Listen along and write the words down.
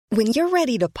When you're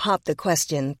ready to pop the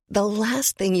question, the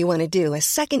last thing you want to do is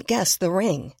second-guess the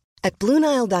ring. At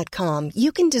BlueNile.com,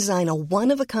 you can design a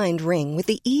one-of-a-kind ring with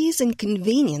the ease and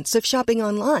convenience of shopping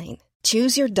online.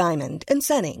 Choose your diamond and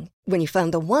setting. When you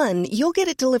find the one, you'll get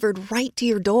it delivered right to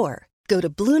your door. Go to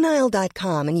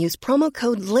BlueNile.com and use promo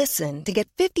code LISTEN to get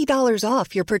 $50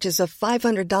 off your purchase of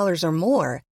 $500 or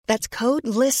more. That's code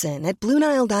LISTEN at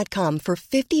BlueNile.com for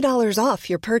 $50 off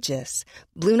your purchase.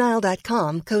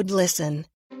 BlueNile.com, code LISTEN.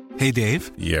 Hey,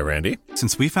 Dave. Yeah, Randy.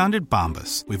 Since we founded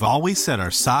Bombas, we've always said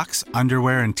our socks,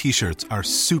 underwear, and T-shirts are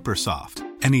super soft.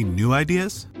 Any new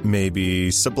ideas?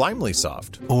 Maybe sublimely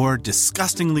soft. Or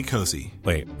disgustingly cozy.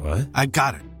 Wait, what? I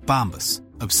got it. Bombas.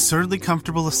 Absurdly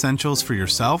comfortable essentials for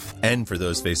yourself and for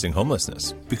those facing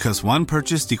homelessness. Because one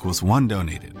purchased equals one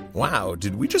donated. Wow,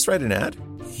 did we just write an ad?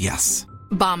 Yes.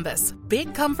 Bombas.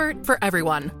 Big comfort for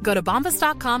everyone. Go to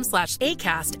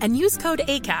bombas.com/ACAST and use code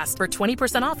ACAST for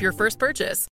 20% off your first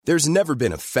purchase. There's never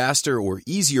been a faster or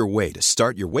easier way to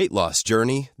start your weight loss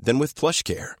journey than with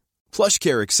PlushCare.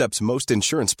 PlushCare accepts most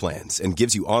insurance plans and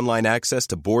gives you online access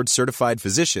to board-certified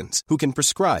physicians who can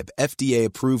prescribe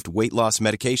FDA-approved weight loss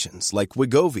medications like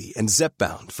Wegovy and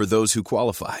Zepbound for those who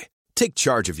qualify. Take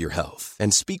charge of your health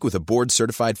and speak with a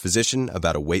board-certified physician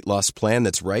about a weight loss plan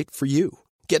that's right for you.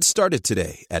 Get started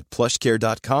today at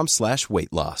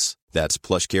plushcare.com/weightloss. That's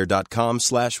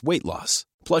plushcare.com/weightloss.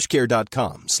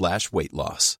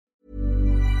 plushcare.com/weightloss.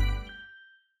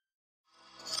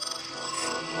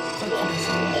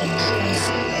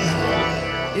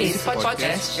 Esse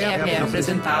podcast é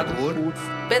apresentado por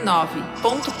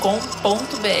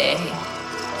b9.com.br.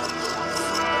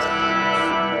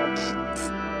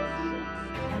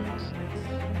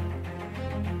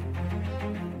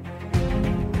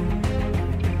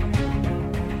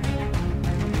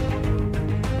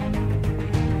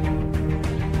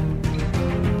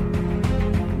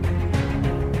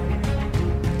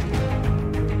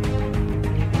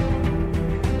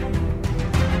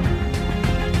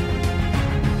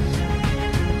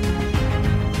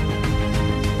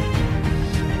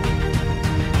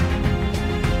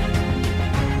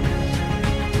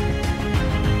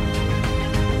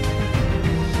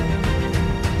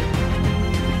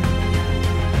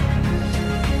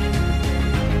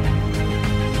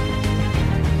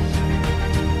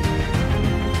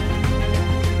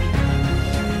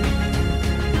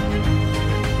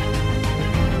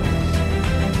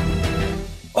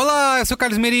 Olá, eu sou o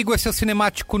Carlos Merigo, esse é o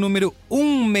Cinemático número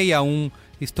 161.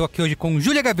 Estou aqui hoje com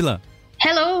Júlia Gavilã.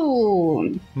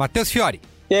 Hello! Matheus Fiori.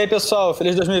 E aí, pessoal,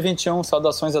 feliz 2021,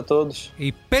 saudações a todos.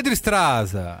 E Pedro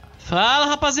Estraza. Fala,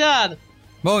 rapaziada!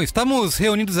 Bom, estamos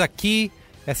reunidos aqui,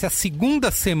 essa é a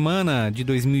segunda semana de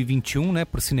 2021, né,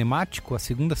 pro Cinemático, a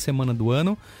segunda semana do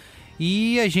ano.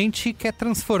 E a gente quer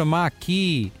transformar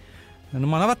aqui,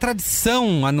 numa nova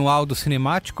tradição anual do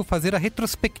Cinemático, fazer a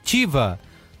retrospectiva.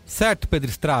 Certo, Pedro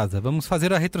Estraza? Vamos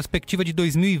fazer a retrospectiva de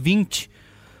 2020,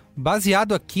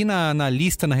 baseado aqui na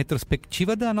lista, na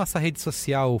retrospectiva da nossa rede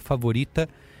social favorita,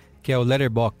 que é o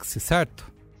Letterboxd, certo?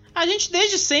 A gente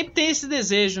desde sempre tem esse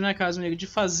desejo, né, Carlos Amigo, de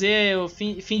fazer o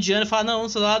fim de ano, falar, não,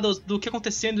 vamos falar do que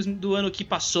aconteceu do ano que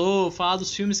passou, falar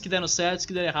dos filmes que deram certo,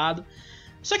 que deram errado.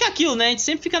 Só que aquilo, né, a gente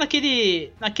sempre fica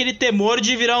naquele temor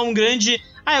de virar um grande...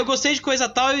 eu gostei de coisa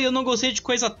tal e eu não gostei de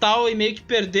coisa tal, e meio que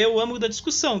perder o âmago da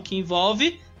discussão, que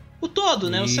envolve... o todo,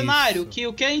 né? Isso. O cenário, o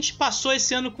que a gente passou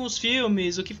esse ano com os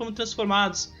filmes, o que fomos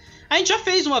transformados. A gente já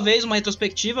fez uma vez uma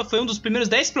retrospectiva, foi um dos primeiros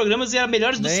 10 programas e era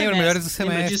Melhores do Semestre. Melhores do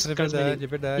Semestre, disso, é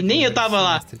verdade. E nem eu tava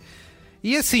lá.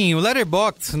 E assim, o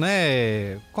Letterboxd,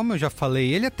 né, como eu já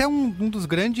falei, ele é até um dos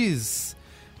grandes...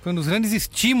 Foi um dos grandes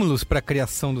estímulos para a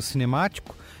criação do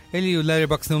Cinemático. O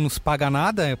Letterboxd não nos paga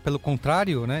nada, pelo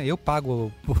contrário, né? Eu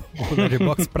pago o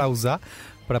Letterboxd para usar,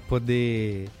 para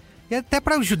poder... E até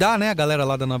pra ajudar, né, a galera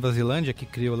lá da Nova Zelândia que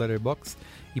criou o Letterboxd.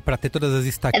 E pra ter todas as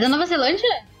estatísticas. É da Nova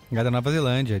Zelândia? É da Nova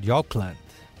Zelândia, de Auckland.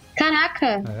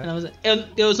 Caraca!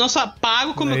 Eu não só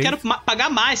pago como eu quero pagar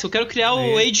mais, eu quero criar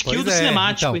o HQ do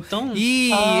Cinemático. Então...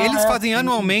 E eles fazem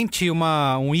anualmente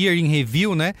um Year in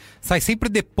Review, né? Sai sempre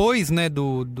depois, né,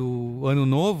 do ano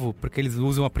novo, porque eles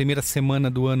usam a primeira semana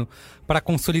do ano para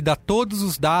consolidar todos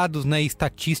os dados, né, e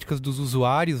estatísticas dos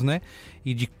usuários, né?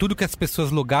 E de tudo que as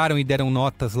pessoas logaram e deram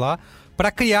notas lá,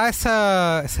 para criar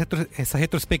essa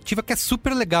retrospectiva que é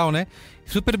super legal, né?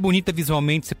 Super bonita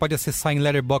visualmente. Você pode acessar em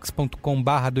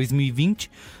letterboxd.com/2020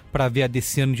 para ver a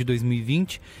desse ano de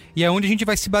 2020. E é onde a gente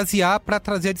vai se basear para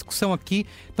trazer a discussão aqui.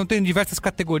 Então tem diversas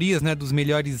categorias, né? Dos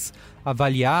melhores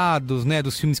avaliados, né?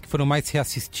 Dos filmes que foram mais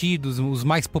reassistidos, os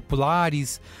mais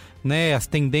populares, né, as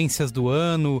tendências do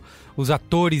ano, os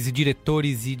atores e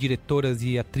diretores e diretoras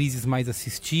e atrizes mais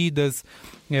assistidas.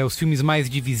 os filmes mais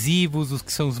divisivos, os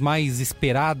que são os mais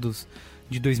esperados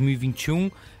de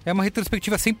 2021. É uma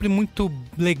retrospectiva sempre muito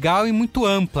legal e muito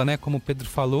ampla, né? Como o Pedro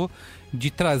falou, de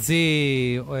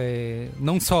trazer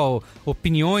não só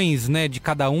opiniões, né, de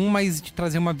cada um, mas de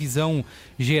trazer uma visão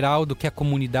geral do que a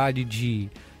comunidade de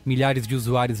milhares de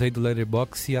usuários aí do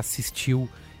Letterboxd assistiu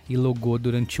e logou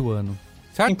durante o ano.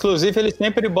 Certo? Inclusive, eles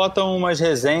sempre botam umas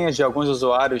resenhas de alguns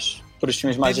usuários para os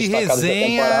filmes mais destacados da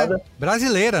temporada.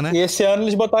 Brasileira, né? E esse ano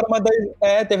eles botaram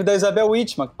teve da Isabel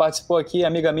Whitman, que participou aqui,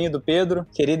 amiga minha do Pedro,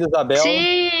 querida Isabel.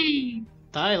 Sim!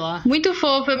 Tá aí lá. Muito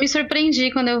fofo, eu me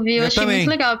surpreendi quando eu vi. Eu achei também. muito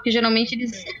legal, porque geralmente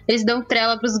eles dão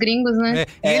trela pros gringos, né?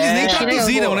 E eles nem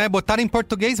traduziram, legal. né? Botaram em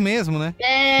português mesmo, né?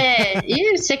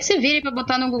 E tinha que se vire pra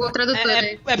botar no Google Tradutor.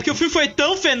 É porque o filme foi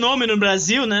tão fenômeno no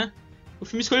Brasil, né? O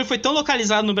filme escolhido foi tão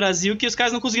localizado no Brasil que os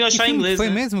caras não conseguiram achar em inglês, Foi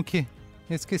né? mesmo que?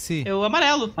 Eu esqueci. É o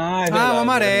Amarelo. Ah, é verdade, o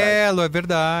Amarelo, é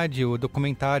verdade, o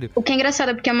documentário. O que é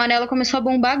engraçado é porque a Amarela começou a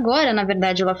bombar agora, na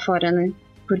verdade, lá fora, né?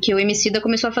 Porque o Emicida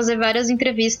começou a fazer várias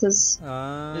entrevistas.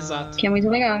 Exato. Que é muito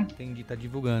legal. Entendi, tá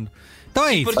divulgando. Então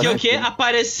é isso. Porque né? o que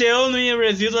apareceu no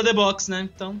review do Letterboxd, né?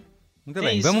 Então, Muito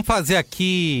bem. Vamos fazer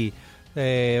aqui,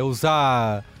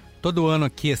 usar todo ano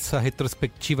aqui essa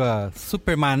retrospectiva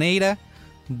super maneira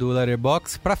do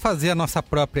Letterboxd para fazer a nossa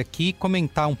própria aqui e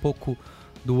comentar um pouco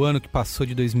do ano que passou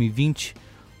de 2020.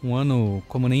 Um ano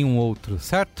como nenhum outro,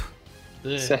 certo?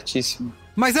 Certíssimo.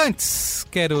 Mas antes,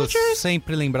 quero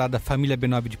sempre lembrar da família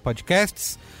B9 de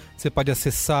podcasts. Você pode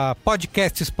acessar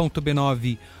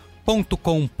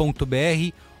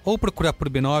podcasts.b9.com.br ou procurar por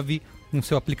B9 no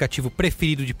seu aplicativo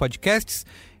preferido de podcasts.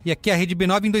 E aqui a Rede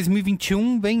B9 em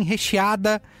 2021 vem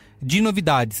recheada de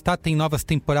novidades, tá? Tem novas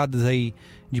temporadas aí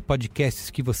de podcasts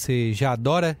que você já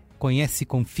adora, conhece e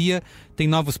confia. Tem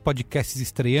novos podcasts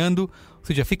estreando. Ou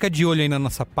seja, fica de olho aí na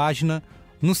nossa página,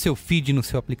 no seu feed, no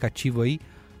seu aplicativo aí,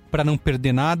 para não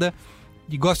perder nada.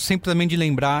 E gosto sempre também de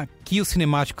lembrar que o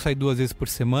Cinemático sai 2 vezes por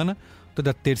semana,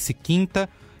 toda terça e quinta.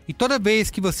 E toda vez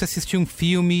que você assistir um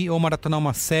filme ou maratonar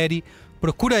uma série,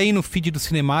 procura aí no feed do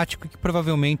Cinemático, que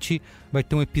provavelmente vai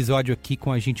ter um episódio aqui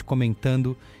com a gente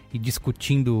comentando e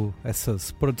discutindo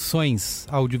essas produções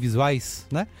audiovisuais,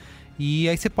 né? E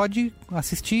aí você pode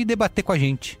assistir e debater com a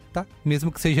gente, tá?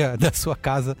 Mesmo que seja da sua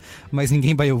casa, mas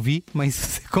ninguém vai ouvir, mas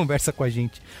você conversa com a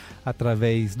gente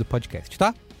através do podcast,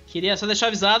 tá? Queria só deixar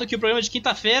avisado que o programa de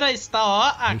quinta-feira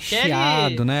está,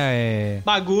 recheado, né?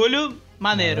 Bagulho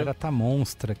maneiro. A galera tá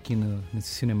monstra aqui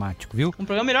nesse Cinemático, viu? Um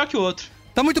programa melhor que o outro.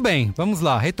 Então, muito bem. Vamos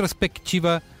lá.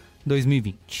 Retrospectiva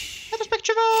 2020.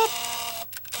 Retrospectiva!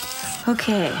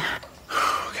 Ok.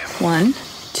 1,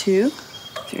 2,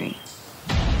 3.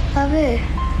 Abi,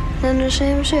 när du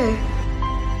säger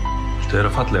kör. Det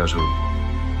fatliga så.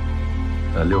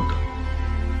 Jag låter.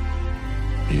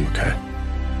 Are you okay?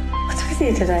 What's with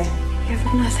you today? You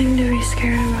have nothing to be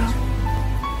scared about.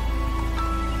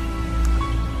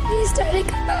 Please, Daddy,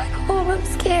 come back home. I'm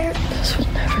scared. This will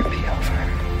never be over.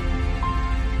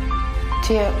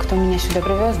 Те, кто меня сюда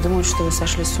привез, думают, что вы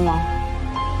сошли с ума.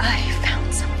 I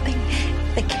found something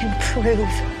that can prove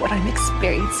what I'm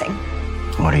experiencing.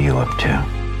 What are you up to?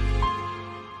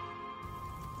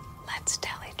 Let's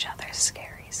tell each other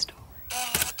scary stories.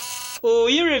 O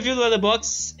Year Review do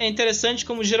Letterboxd é interessante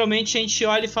como geralmente a gente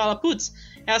olha e fala, putz,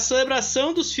 é a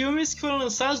celebração dos filmes que foram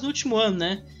lançados no último ano,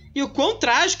 né? E o quão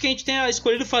trágico que a gente tenha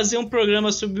escolhido fazer um programa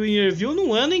sobre o Year Review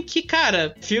num ano em que,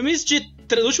 cara, filmes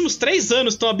dos últimos 3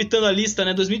 anos estão habitando a lista,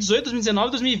 né? 2018,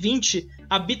 2019, 2020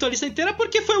 habitam a lista inteira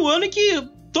porque foi o ano em que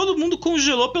todo mundo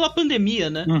congelou pela pandemia,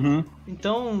 né? Uhum.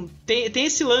 Então, tem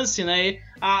esse lance, né?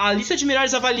 A lista de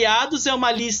melhores avaliados é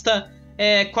uma lista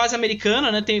quase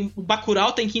americana, né? O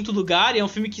Bacurau tá em 5º lugar, e é um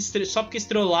filme que só porque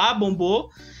estreou lá, bombou.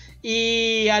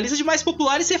 E a lista de mais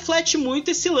populares reflete muito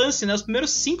esse lance, né? Os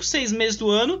primeiros 5, 6 meses do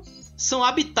ano são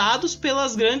habitados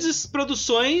pelas grandes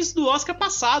produções do Oscar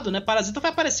passado, né? Parasita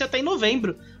vai aparecer até em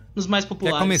novembro nos mais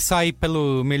populares. Quer começar aí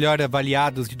pelo melhor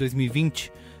avaliados de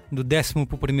 2020, do 10º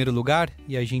pro 1º lugar,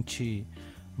 e a gente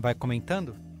vai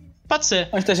comentando? Pode ser.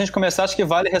 Antes da gente começar, acho que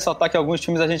vale ressaltar que alguns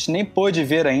filmes a gente nem pôde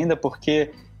ver ainda,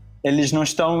 porque eles não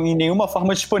estão em nenhuma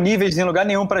forma disponíveis em lugar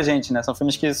nenhum pra gente, né? São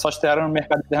filmes que só estrearam no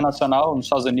mercado internacional, nos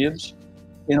Estados Unidos,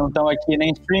 e não estão aqui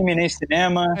nem streaming, nem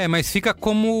cinema. Mas fica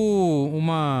como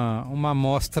uma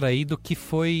amostra aí do que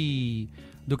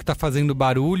tá fazendo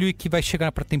barulho e que vai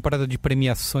chegar pra temporada de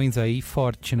premiações aí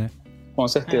forte, né? Com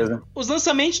certeza. Os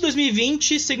lançamentos de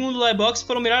 2020, segundo o Letterboxd,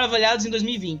 foram melhor avaliados em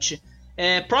 2020.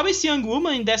 Promising Young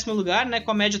Woman em 10º lugar, né, com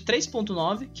a média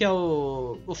 3.9, que é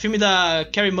o filme da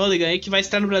Carey Mulligan aí, que vai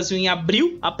estrear no Brasil em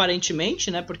abril, aparentemente,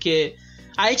 né, porque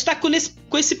a gente tá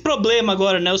com esse problema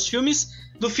agora, né, os filmes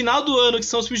do final do ano, que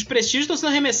são os filmes de prestígio, estão sendo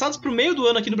arremessados pro meio do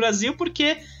ano aqui no Brasil,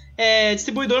 porque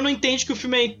distribuidor não entende que o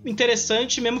filme é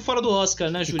interessante mesmo fora do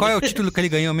Oscar, né, Júlia? Qual é o título que ele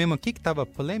ganhou mesmo aqui, que tava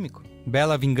polêmico?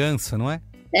 Bela Vingança, não é?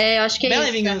 Eu acho que é Bela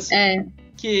isso. Vingança.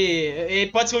 Que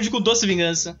pode ser confundido com Doce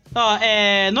Vingança.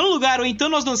 Nono lugar, o Então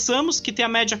Nós Dançamos, que tem a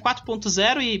média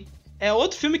 4.0 e é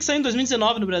outro filme que saiu em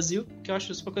 2019 no Brasil, que eu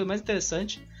acho isso uma coisa mais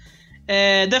interessante.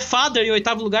 The Father, em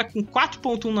 8º lugar, com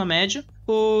 4.1 na média.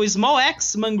 O Small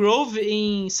Axe, Mangrove,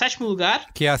 em 7º lugar.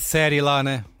 Que é a série lá,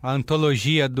 né? A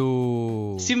antologia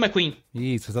do... Steve McQueen.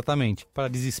 Isso, exatamente. Para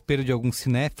desespero de alguns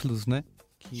cinéfilos, né?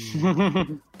 Que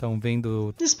estão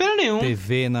vendo Desespero nenhum.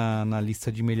 TV na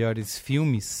lista de melhores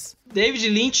filmes. David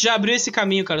Lynch já abriu esse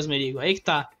caminho, Carlos Merigo. Aí que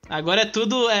tá. Agora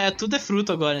tudo é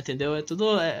fruto agora, entendeu?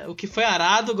 O que foi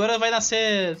arado agora vai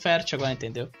nascer fértil agora,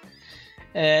 entendeu?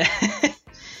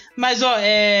 Mas,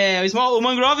 o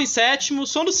Mangrove em 7º,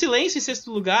 Som do Silêncio em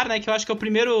 6º lugar, né? Que eu acho que é o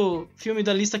primeiro filme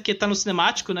da lista que tá no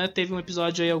cinemático, né? Teve um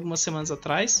episódio aí algumas semanas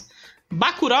atrás.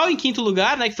 Bacurau em 5º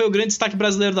lugar, né? Que foi o grande destaque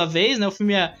brasileiro da vez, né? O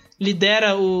filme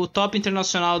lidera o top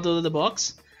internacional do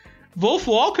Letterboxd.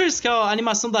 Wolfwalkers, que é a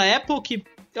animação da Apple, que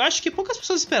eu acho que poucas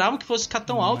pessoas esperavam que fosse ficar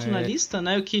tão alto na lista,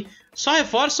 né? O que só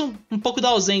reforça um pouco da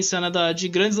ausência, né? De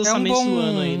grandes lançamentos do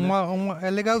ano aí, né? É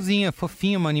legalzinha,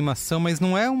 fofinha uma animação, mas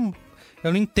não é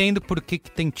eu não entendo por que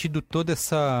tem tido toda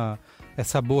essa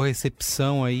boa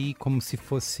recepção aí, como se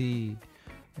fosse...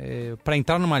 pra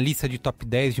entrar numa lista de top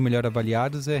 10 de melhor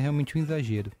avaliados é realmente um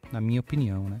exagero, na minha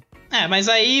opinião, né? Mas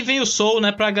aí vem o Soul,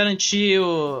 né, pra garantir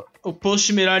o posto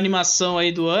de melhor animação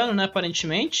aí do ano, né,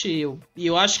 aparentemente. E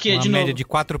eu acho que de novo... Uma média de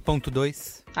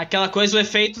 4.2. Aquela coisa, o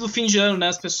efeito do fim de ano, né,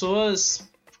 as pessoas...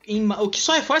 O que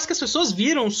só reforça que as pessoas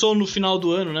viram o Soul no final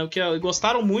do ano, né,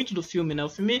 gostaram muito do filme, né. O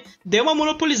filme deu uma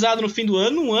monopolizada no fim do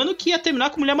ano, um ano que ia terminar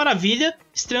com Mulher Maravilha,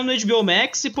 estreando no HBO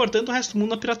Max e, portanto, o resto do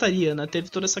mundo na pirataria, né, teve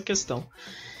toda essa questão.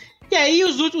 E aí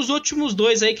os últimos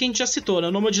dois aí que a gente já citou, né,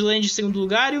 o Nomadland em 2º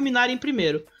lugar e o Minari em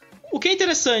 1º. O que é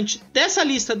interessante, dessa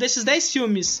lista, desses 10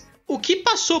 filmes, o que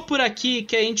passou por aqui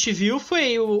que a gente viu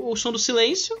foi o Som do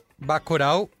Silêncio.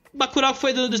 Bacurau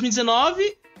foi de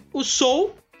 2019, o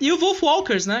Soul e o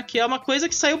Wolfwalkers, né? Que é uma coisa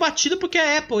que saiu batido porque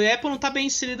é a Apple, e a Apple não tá bem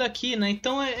inserida aqui, né?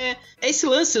 Então é esse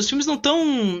lance, os filmes não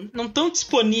tão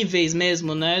disponíveis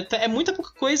mesmo, né? É muita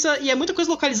pouca coisa, e é muita coisa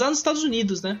localizada nos Estados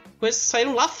Unidos, né? Coisas que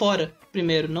saíram lá fora,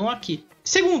 primeiro, não aqui.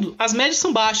 Segundo, as médias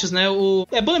são baixas, né?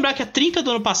 É bom lembrar que a trinca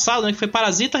do ano passado, né, que foi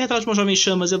Parasita, Retrato de uma Jovem em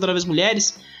Chamas e Adoráveis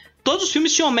Mulheres, todos os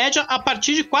filmes tinham média a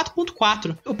partir de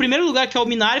 4.4. O primeiro lugar, que é o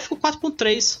Minari, ficou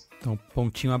 4.3. Então,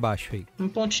 pontinho abaixo aí. Um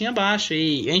pontinho abaixo.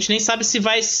 E a gente nem sabe se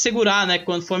vai se segurar, né?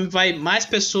 Quando mais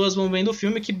pessoas vão vendo o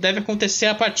filme, que deve acontecer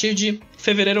a partir de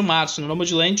fevereiro, março. No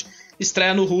Nomadland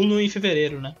estreia no Hulu em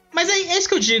fevereiro, né? Mas é isso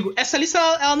que eu digo. Essa lista,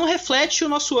 ela não reflete o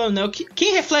nosso ano, né?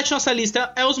 Quem reflete nossa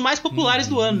lista é os mais populares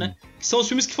do ano, né? Que são os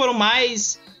filmes que foram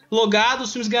mais logados,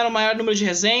 os filmes que ganharam maior número de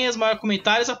resenhas, maior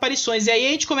comentários, aparições. E aí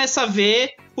a gente começa a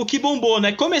ver o que bombou,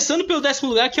 né? Começando pelo 10º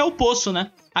lugar, que é O Poço,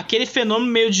 né? Aquele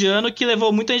fenômeno meio de ano que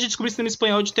levou muita gente a descobrir cinema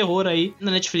espanhol de terror aí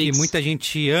na Netflix. E muita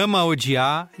gente ama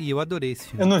odiar, e eu adorei esse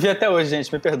filme. Eu não vi até hoje,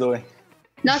 gente, me perdoem.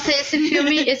 Nossa,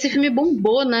 esse filme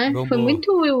bombou, né? Bombou. Foi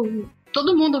muito...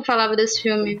 Todo mundo falava desse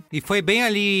filme. E foi bem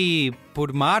ali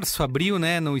por março, abril,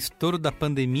 né? No estouro da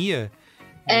pandemia.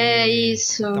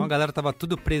 Isso. Então a galera tava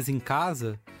tudo presa em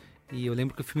casa. E eu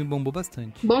lembro que o filme bombou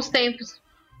bastante. Bons tempos.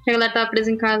 A galera tava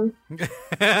presa em casa.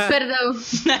 Perdão.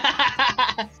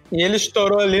 E ele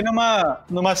estourou ali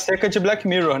numa seca de Black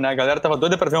Mirror, né? A galera tava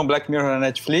doida pra ver um Black Mirror na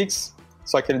Netflix.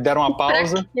 Só que eles deram uma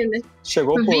pausa. Quê, né?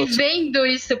 Chegou o Poço. Vivendo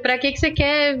isso. Pra que você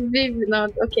quer viver? Não,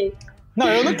 ok. Não,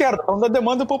 eu não quero. Tô falando da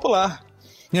demanda popular.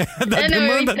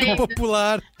 Demanda do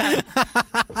popular.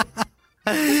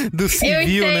 Do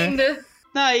civil, eu entendo. Né?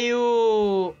 Não, e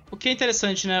o que é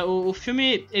interessante, né? O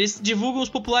filme, eles divulgam os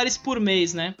populares por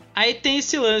mês, né? Aí tem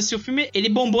esse lance, o filme, ele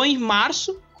bombou em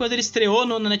março, quando ele estreou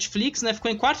na Netflix, né? Ficou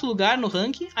em 4º lugar no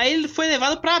ranking. Aí ele foi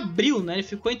levado pra abril, né? Ele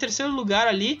ficou em 3º lugar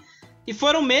ali. E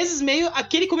foram meses meio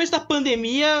aquele começo da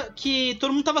pandemia que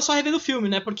todo mundo tava só revendo o filme,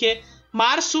 né? Porque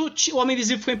março, o Homem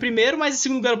Invisível ficou em 1º, mas em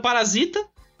 2º lugar o Parasita.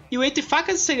 E o Entre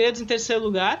Facas e Segredos em 3º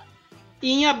lugar. E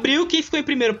em abril, quem ficou em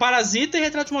 1º? Parasita e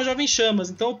Retrato de uma Jovem em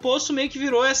Chamas. Então o Poço meio que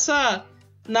virou essa...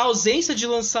 Na ausência de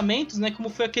lançamentos, né? Como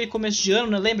foi aquele começo de ano,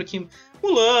 né? Lembra que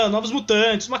Mulan, Novos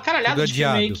Mutantes, uma caralhada de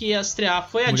filme aí que ia estrear.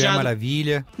 Foi adiado.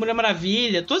 Mulher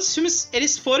Maravilha. Todos esses filmes,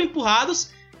 eles foram empurrados,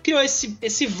 criou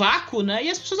esse vácuo, né? E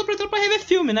as pessoas aproveitaram pra rever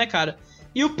filme, né, cara?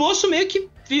 E o Poço meio que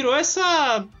virou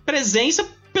essa presença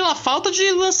pela falta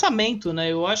de lançamento,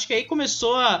 né? Eu acho que aí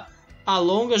começou a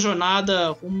longa jornada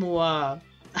rumo a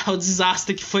ao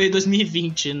desastre que foi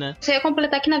 2020, né? Você ia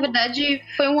completar que, na verdade,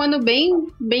 foi um ano bem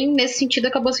nesse sentido,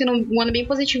 acabou sendo um ano bem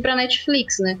positivo pra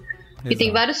Netflix, né? E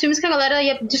tem vários filmes que a galera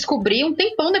ia descobrir um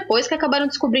tempão depois, que acabaram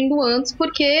descobrindo antes,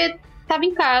 porque tava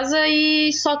em casa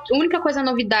e só a única coisa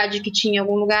novidade que tinha em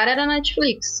algum lugar era a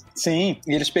Netflix. Sim,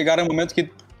 e eles pegaram um momento que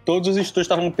todos os estúdios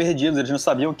estavam perdidos, eles não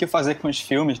sabiam o que fazer com os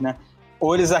filmes, né?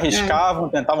 Ou eles arriscavam,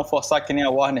 tentavam forçar que nem a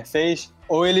Warner fez,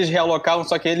 ou eles realocavam,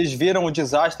 só que eles viram o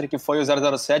desastre que foi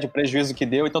o 007, o prejuízo que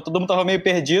deu, então todo mundo tava meio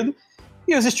perdido,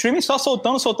 e os streamings só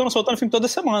soltando o filme toda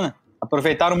semana.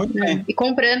 Aproveitaram muito bem. E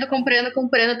comprando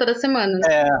toda semana.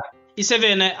 E você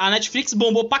vê, né? A Netflix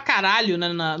bombou pra caralho, né,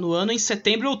 no ano, em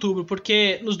setembro e outubro,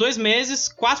 porque nos 2 meses,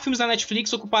 4 filmes da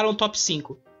Netflix ocuparam o top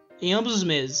 5. Em ambos os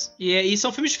meses. E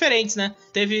são filmes diferentes, né?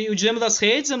 Teve O Dilema das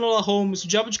Redes, Enola Holmes, O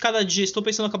Diabo de Cada Dia, Estou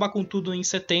Pensando em Acabar com Tudo, em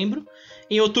setembro.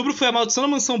 Em outubro foi A Maldição da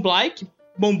Mansão Bly, que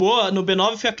bombou no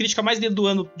B9, foi a crítica mais lida do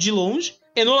ano de longe.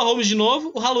 Enola Holmes de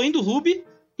novo, O Halloween do Ruby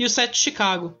e O Set de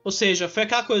Chicago. Ou seja, foi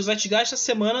aquela coisa, o Zeitgeist essa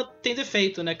semana tem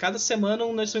defeito, né? Cada semana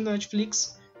um filme da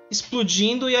Netflix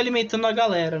explodindo e alimentando a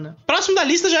galera, né? Próximo da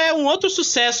lista já é um outro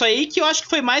sucesso aí, que eu acho que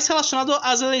foi mais relacionado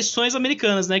às eleições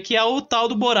americanas, né? Que é o tal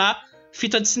do Borá,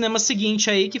 fita de cinema seguinte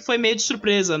aí, que foi meio de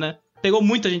surpresa, né? Pegou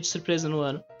muita gente de surpresa no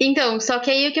ano. Então, só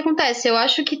que aí o que acontece? Eu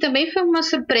acho que também foi uma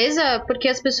surpresa, porque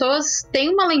as pessoas têm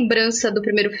uma lembrança do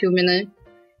primeiro filme, né?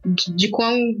 De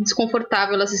quão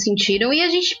desconfortável elas se sentiram, e a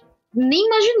gente nem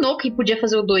imaginou que podia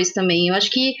fazer o 2 também. Eu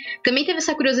acho que também teve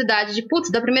essa curiosidade de,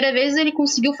 putz, da primeira vez ele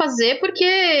conseguiu fazer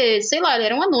porque, sei lá, ele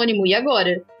era um anônimo, e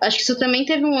agora? Acho que isso também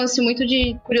teve um lance muito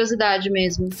de curiosidade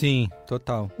mesmo. Sim,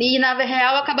 total. E na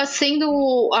real acaba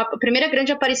sendo a primeira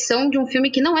grande aparição de um filme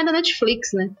que não é da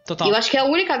Netflix, né? Total. E eu acho que é a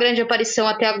única grande aparição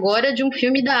até agora de um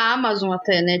filme da Amazon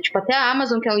até, né? Tipo, até a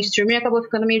Amazon, que é um streaming, acabou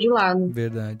ficando meio de lado.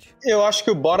 Verdade. Eu acho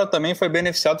que o Bora também foi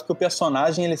beneficiado porque o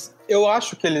personagem, eu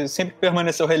acho que ele sempre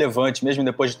permaneceu relevante, mesmo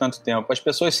depois de tanto tempo. As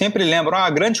pessoas sempre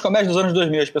lembram, grandes comédias dos anos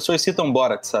 2000, as pessoas citam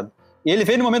Borat, sabe? E ele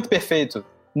veio no momento perfeito.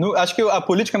 Acho que a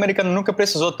política americana nunca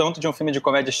precisou tanto de um filme de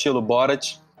comédia estilo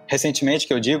Borat, recentemente,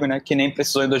 que eu digo, né? Que nem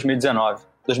precisou em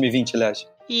 2020, aliás.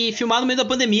 E filmado no meio da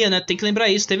pandemia, né? Tem que lembrar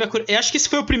isso. Eu acho que esse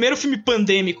foi o primeiro filme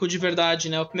pandêmico de verdade,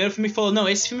 né? O primeiro filme que falou, não,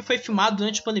 esse filme foi filmado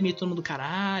durante a pandemia. Todo mundo,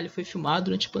 caralho, foi filmado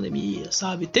durante a pandemia,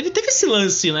 sabe? Teve esse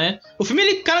lance, né? O filme,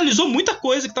 ele canalizou muita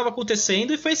coisa que tava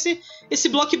acontecendo e foi esse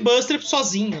blockbuster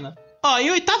sozinho, né? Ó, em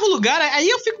 8º lugar, aí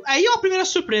é a primeira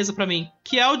surpresa pra mim,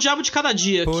 que é O Diabo de Cada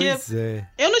Dia. Pois é.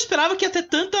 Eu não esperava que ia ter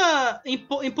tanta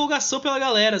empolgação pela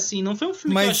galera, assim. Não foi um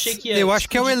filme que eu achei que ia... eu acho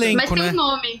que é o elenco, mas tem né? um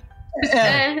nome.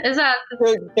 Exato.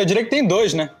 Eu diria que tem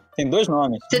 2, né? Tem 2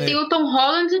 nomes. Você tem o Tom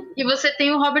Holland e você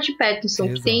tem o Robert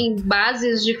Pattinson, que tem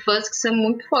bases de fãs que são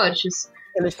muito fortes.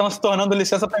 Eles estão se tornando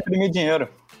licença pra imprimir dinheiro.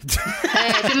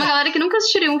 Tem uma galera que nunca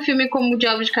assistiria um filme como O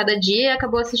Diabo de Cada Dia e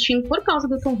acabou assistindo por causa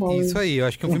do Tom Holland. Isso aí, eu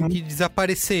acho que é um filme que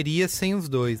desapareceria sem os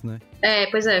dois, né?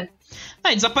 Pois é.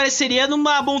 Desapareceria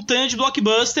numa montanha de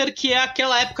blockbuster que é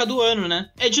aquela época do ano, né?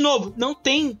 De novo, não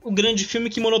tem o grande filme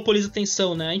que monopoliza a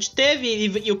atenção, né? A gente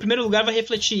teve, e o primeiro lugar vai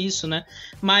refletir isso, né?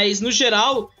 Mas, no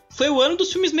geral, foi o ano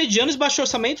dos filmes medianos e baixo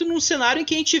orçamento num cenário em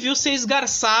que a gente viu ser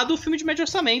esgarçado o filme de médio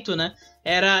orçamento, né?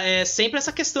 Era sempre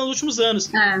essa questão dos últimos anos.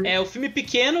 É o filme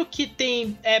pequeno que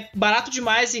é barato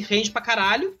demais e rende pra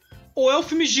caralho, ou é o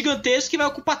filme gigantesco que vai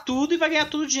ocupar tudo e vai ganhar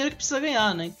todo o dinheiro que precisa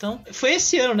ganhar, né? Então, foi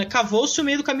esse ano, né? Cavou-se o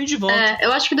meio do caminho de volta.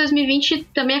 Eu acho que 2020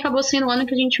 também acabou sendo o ano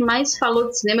que a gente mais falou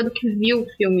de cinema do que viu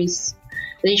filmes.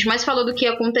 A gente mais falou do que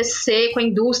ia acontecer com a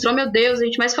indústria. Oh, meu Deus, a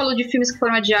gente mais falou de filmes que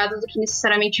foram adiados do que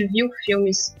necessariamente viu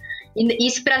filmes. E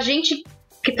isso pra gente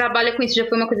que trabalha com isso já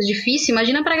foi uma coisa difícil.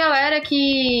 Imagina pra galera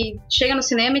que chega no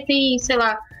cinema e tem, sei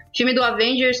lá, filme do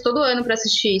Avengers todo ano pra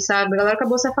assistir, sabe? A galera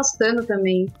acabou se afastando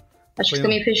também. Acho que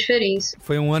também fez diferença.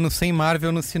 Foi um ano sem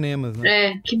Marvel nos cinemas,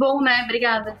 né? Que bom, né?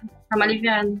 Obrigada. Tá me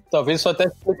aliviando. Talvez isso até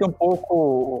explique um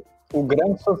pouco o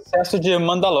grande sucesso de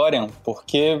Mandalorian,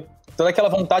 porque toda aquela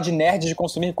vontade nerd de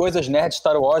consumir coisas nerd,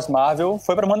 Star Wars, Marvel,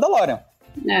 foi pra Mandalorian.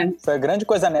 Foi a grande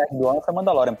coisa nerd do ano, foi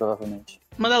Mandalorian, provavelmente.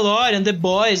 Mandalorian, The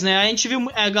Boys, né?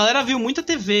 A galera viu muita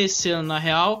TV esse ano, na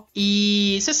real.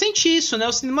 E você sente isso, né?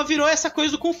 O cinema virou essa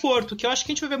coisa do conforto, que eu acho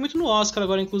que a gente vai ver muito no Oscar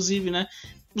agora, inclusive, né?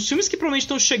 Os filmes que provavelmente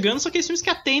estão chegando são aqueles filmes que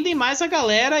atendem mais a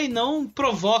galera e não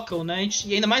provocam, né?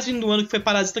 E ainda mais vindo no ano que foi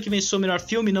Parasita que venceu o melhor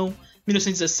filme, não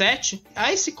 1917.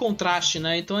 Há esse contraste,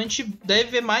 né? Então a gente deve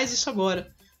ver mais isso agora.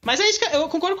 Mas é isso que eu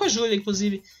concordo com a Júlia,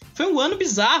 inclusive. Foi um ano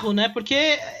bizarro, né?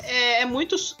 Porque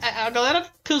a galera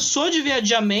cansou de ver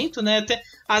adiamento, né? Até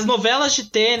as novelas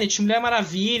de Tenet, Mulher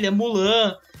Maravilha,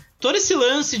 Mulan, todo esse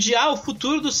lance de o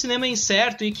futuro do cinema é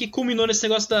incerto e que culminou nesse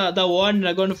negócio da Warner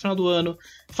agora no final do ano.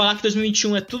 Falar que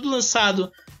 2021 é tudo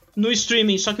lançado no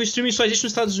streaming, só que o streaming só existe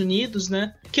nos Estados Unidos,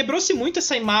 né? Quebrou-se muito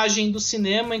essa imagem do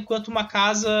cinema enquanto uma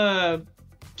casa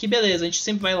que, beleza, a gente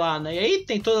sempre vai lá, né? E aí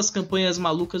tem todas as campanhas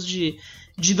malucas de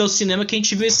ir ao cinema que a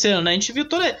gente viu esse ano, né? A gente viu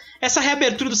toda essa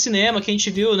reabertura do cinema que a gente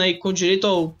viu, né? E com direito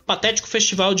ao patético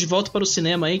festival De Volta para o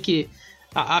Cinema aí, que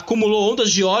acumulou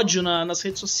ondas de ódio nas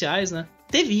redes sociais, né?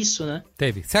 Teve isso, né?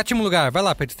 Teve. 7º lugar, vai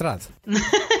lá, Pedro Estrada.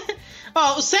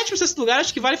 O 7º e 6º lugar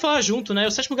acho que vale falar junto, né? O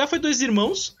 7º lugar foi Dois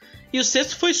Irmãos e o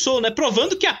 6º foi Soul, né?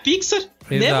 Provando que a Pixar,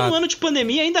 mesmo no ano de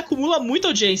pandemia, ainda acumula muita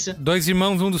audiência. Dois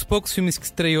Irmãos, um dos poucos filmes que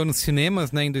estreou nos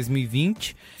cinemas, né, em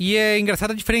 2020. E é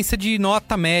engraçada a diferença de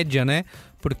nota média, né?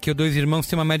 Porque o Dois Irmãos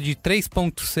tem uma média de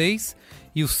 3.6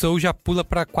 e o Soul já pula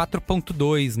para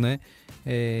 4.2, né?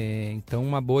 Então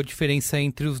uma boa diferença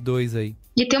entre os dois aí.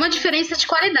 E tem uma diferença de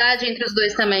qualidade entre os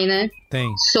dois também, né? Tem.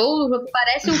 Soul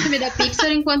parece um filme da Pixar,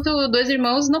 enquanto Dois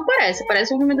Irmãos não parece.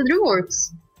 Parece um filme da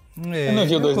DreamWorks. Eu não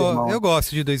vi Dois Irmãos. Eu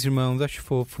gosto de Dois Irmãos, acho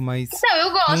fofo, mas... Não,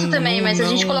 eu gosto também, mas se a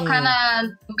gente colocar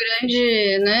no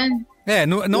grande, né...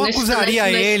 Não acusaria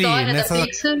ele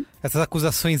nessas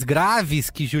acusações graves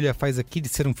que Júlia faz aqui de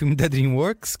ser um filme da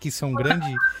DreamWorks, que isso é um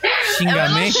grande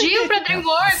xingamento. É um elogio pra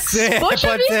DreamWorks.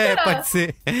 Pode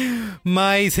ser.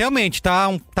 Mas realmente tá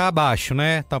abaixo,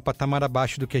 né? Tá um patamar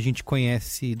abaixo do que a gente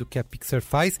conhece, do que a Pixar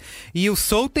faz. E o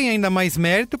Soul tem ainda mais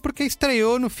mérito porque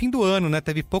estreou no fim do ano, né?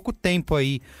 Teve pouco tempo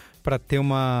aí pra ter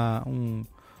uma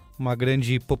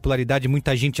grande popularidade,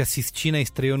 muita gente assistindo, né?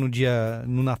 Estreou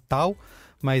no Natal.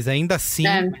 Mas ainda assim,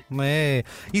 né?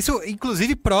 Isso,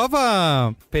 inclusive,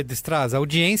 prova, Pedro Estrada, a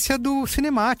audiência do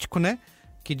cinemático, né?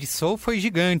 Que de Soul foi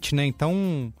gigante, né?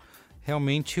 Então,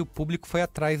 realmente, o público foi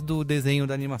atrás do desenho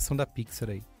da animação da Pixar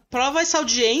aí. Prova essa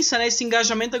audiência, né? Esse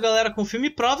engajamento da galera com o filme,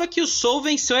 prova que o Soul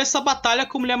venceu essa batalha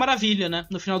com Mulher Maravilha, né?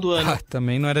 No final do ano.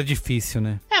 Também não era difícil,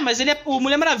 né? Mas o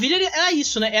Mulher Maravilha era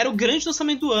isso, né? Era o grande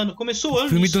lançamento do ano. Começou o ano. O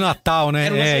filme do Natal, né?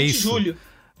 Era o lançamento isso. de julho.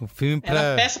 O filme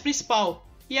Era a peça principal.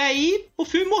 E aí, o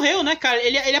filme morreu, né, cara?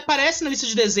 Ele aparece na lista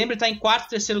de dezembro, ele tá em 4º,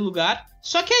 3º lugar.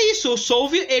 Só que é isso, o Soul,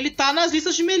 ele tá nas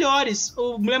listas de melhores.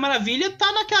 O Mulher Maravilha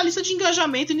tá naquela lista de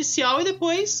engajamento inicial e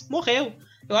depois morreu.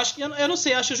 Eu acho que, eu não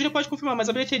sei, acho que a Júlia pode confirmar, mas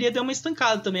a bilheteria deu uma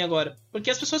estancada também agora. Porque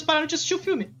as pessoas pararam de assistir o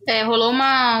filme. Rolou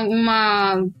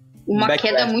uma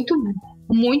queda muito,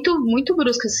 muito, muito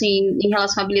brusca, assim, em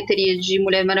relação à bilheteria de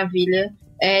Mulher Maravilha.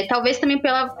 Talvez também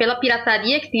pela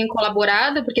pirataria que tenha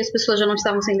colaborado, porque as pessoas já não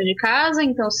estavam saindo de casa,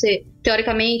 então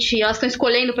teoricamente elas estão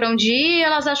escolhendo para onde ir,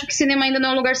 elas acham que cinema ainda não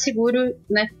é um lugar seguro,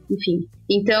 né? Enfim.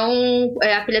 Então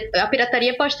a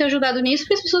pirataria pode ter ajudado nisso,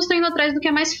 porque as pessoas estão indo atrás do que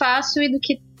é mais fácil e do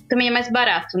que também é mais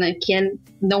barato, né? Que é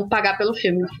não pagar pelo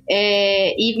filme.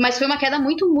 Mas foi uma queda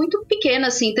muito, muito pequena,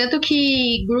 assim. Tanto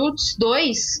que Groot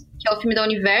 2, que é o filme da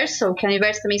Universal, que a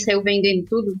Universal também saiu vendendo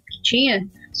tudo que tinha,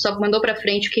 só mandou pra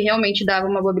frente o que realmente dava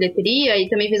uma boa bilheteria, e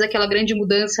também fez aquela grande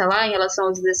mudança lá em relação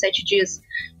aos 17 dias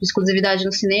de exclusividade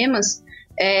nos cinemas.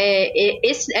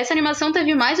 Essa animação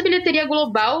teve mais bilheteria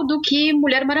global do que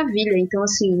Mulher Maravilha, então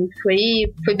assim,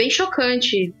 foi bem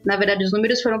chocante. Na verdade, os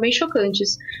números foram bem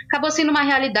chocantes. Acabou sendo uma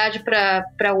realidade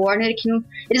pra Warner que não...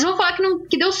 Eles vão falar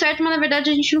que deu certo, mas na verdade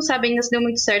a gente não sabe ainda se deu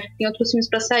muito certo, porque tem outros filmes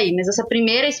pra sair, mas essa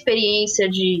primeira experiência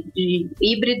de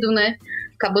híbrido, né,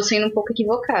 acabou sendo um pouco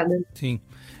equivocada. Sim.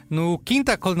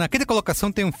 Na quinta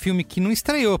colocação tem um filme que não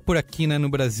estreou por aqui, né, no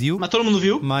Brasil. Mas todo mundo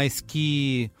viu? Mas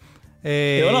que...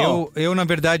 Eu, na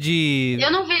verdade...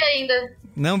 Eu não vi ainda.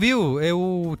 Não viu?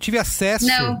 Eu tive acesso.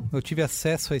 Não. Eu tive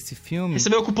acesso a esse filme.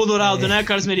 Recebeu o cupom dourado, né,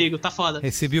 Carlos Merigo? Tá foda.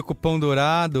 Recebi o cupom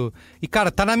dourado. E,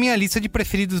 cara, tá na minha lista de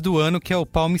preferidos do ano, que é o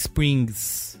Palm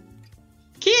Springs.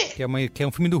 Que é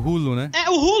um filme do Hulu, né?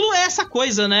 O Hulu é essa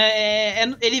coisa, né?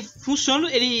 Ele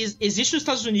funciona, ele existe nos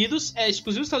Estados Unidos, é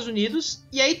exclusivo nos Estados Unidos,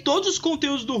 e aí todos os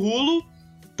conteúdos do Hulu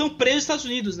estão presos nos Estados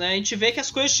Unidos, né? A gente vê que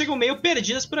as coisas chegam meio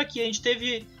perdidas por aqui. A gente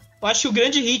teve... Eu acho que o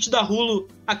grande hit da Hulu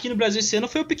aqui no Brasil esse ano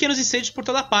foi o Pequenos Incêndios por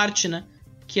Toda Parte, né?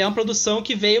 Que é uma produção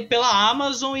que veio pela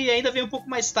Amazon e ainda veio um pouco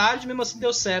mais tarde, mesmo assim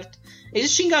deu certo.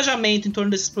 Existe engajamento em torno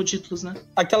desses títulos, né?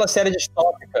 Aquela série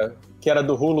distópica que era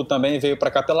do Hulu também veio pra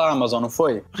cá pela Amazon, não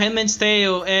foi? Handmaid's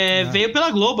Tale veio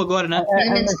pela Globo agora, né?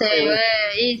 Handmaid's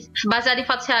Tale, baseada em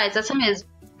fatos reais, essa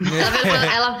mesmo.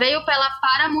 Ela veio pela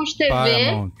Paramount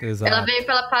TV. Ela veio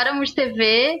pela Paramount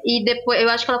TV e depois, eu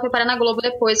acho que ela foi parar na Globo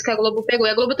depois, que a Globo pegou. E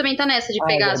a Globo também tá nessa, de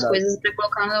pegar as coisas pra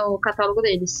colocar no catálogo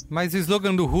deles. Mas o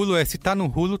slogan do Hulu é: se tá no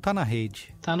Hulu, tá na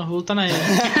rede. Tá no Hulu, tá na rede.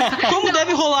 Como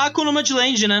deve rolar com o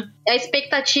Nomadland, né? A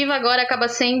expectativa agora acaba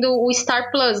sendo o Star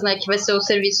Plus, né? Que vai ser o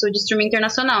serviço de streaming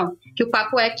internacional. Que o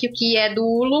papo é que o que é do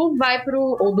Hulu vai pro...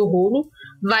 Ou do Hulu...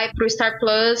 vai pro Star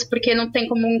Plus, porque não tem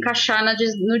como encaixar na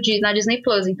Disney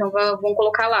Plus, então vão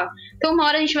colocar lá. Então uma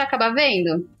hora a gente vai acabar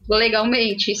vendo,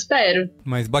 legalmente, espero.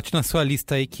 Mas bote na sua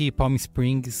lista aí que Palm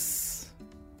Springs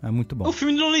é muito bom. O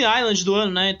filme do Lonely Island do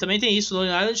ano, né? Também tem isso.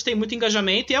 Lonely Island tem muito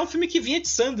engajamento e é um filme que vinha de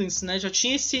Sundance, né? Já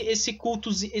tinha esse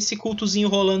cultozinho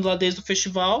rolando lá desde o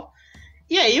festival.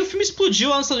 E aí o filme explodiu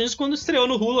lá nos Estados Unidos quando estreou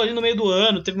no Hulu ali no meio do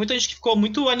ano. Teve muita gente que ficou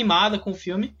muito animada com o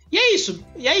filme. E é isso.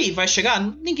 E aí, vai chegar?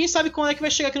 Ninguém sabe quando é que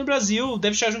vai chegar aqui no Brasil.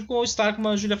 Deve chegar junto com o All Star, como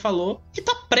a Júlia falou. E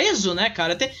tá preso, né,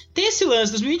 cara? Tem esse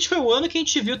lance. 2020 foi o ano que a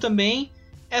gente viu também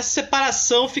essa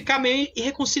separação ficar meio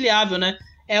irreconciliável, né?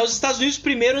 É os Estados Unidos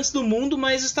primeiro antes do mundo,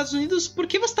 mas os Estados Unidos... Por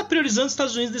que você tá priorizando os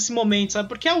Estados Unidos nesse momento, sabe?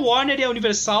 Porque a Warner e a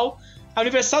Universal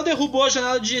derrubou a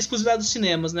janela de exclusividade dos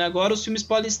cinemas, né? Agora os filmes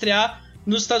podem estrear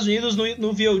nos Estados Unidos,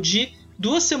 no VOD,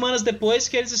 2 semanas depois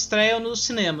que eles estreiam nos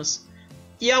cinemas.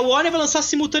 E a Warner vai lançar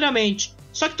simultaneamente.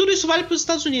 Só que tudo isso vale para os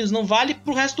Estados Unidos, não vale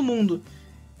pro resto do mundo.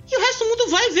 E o resto do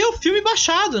mundo vai ver o filme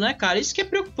baixado, né, cara? Isso que é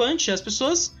preocupante. As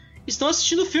pessoas estão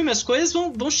assistindo o filme, as coisas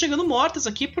vão chegando mortas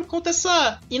aqui por conta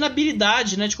dessa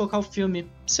inabilidade, né, de colocar o filme.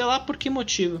 Sei lá por que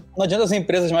motivo. Não adianta as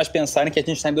empresas mais pensarem que a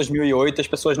gente tá em 2008 e as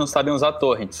pessoas não sabem usar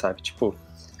torrent, sabe? Tipo...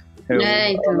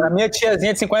 então. A minha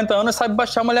tiazinha de 50 anos sabe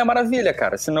baixar Mulher Maravilha,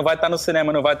 cara. Se não vai estar no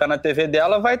cinema, não vai estar na TV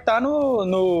dela, vai estar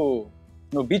no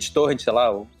BitTorrent, sei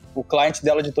lá, o cliente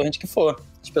dela de torrent que for.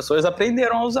 As pessoas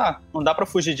aprenderam a usar. Não dá pra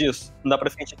fugir disso. Não dá pra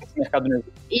fingir que esse mercado não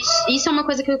existe. Isso é uma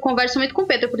coisa que eu converso muito com o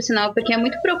Pedro, por sinal, porque é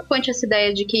muito preocupante essa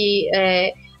ideia de que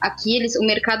o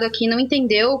mercado aqui não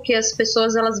entendeu que as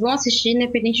pessoas elas vão assistir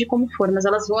independente de como for, mas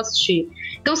elas vão assistir.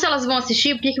 Então, se elas vão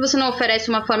assistir, por que você não oferece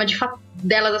uma forma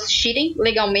delas assistirem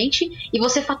legalmente e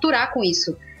você faturar com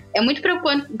isso? É muito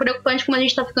preocupante como a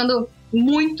gente tá ficando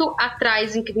muito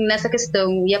atrás nessa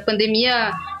questão. E a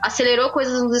pandemia acelerou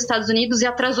coisas nos Estados Unidos e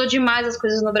atrasou demais as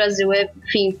coisas no Brasil.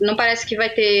 Enfim, não parece que vai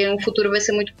ter um futuro, vai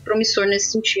ser muito promissor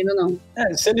nesse sentido, não.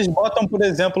 Se eles botam, por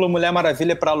exemplo, Mulher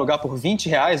Maravilha pra alugar por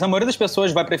R$20, a maioria das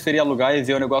pessoas vai preferir alugar e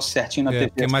ver o negócio certinho na TV.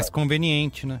 Que é mais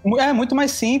conveniente, né? É muito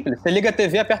mais simples. Você liga a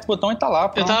TV, aperta o botão e tá lá.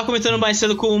 Pronto. Eu tava comentando mais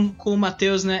cedo com o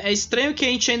Matheus, né? É estranho que a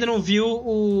gente ainda não viu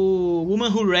o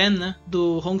Woman Who Ran, né?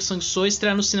 Do Hong Sang-soo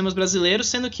estrear nos cinemas brasileiros,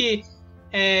 sendo que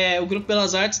o Grupo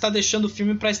Belas Artes tá deixando o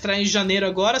filme pra estrear em janeiro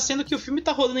agora, sendo que o filme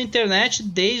tá rodando na internet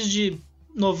desde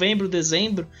novembro,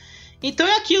 dezembro. Então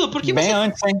é aquilo, porque bem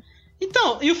antes, hein?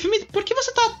 Então, e o filme, por que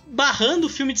você tá barrando o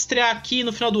filme de estrear aqui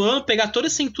no final do ano, pegar todo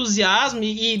esse entusiasmo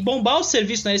e bombar o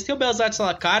serviço, né? Eles têm o Belas Artes à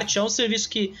la carte, é um serviço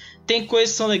que tem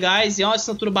coisas que são legais e é uma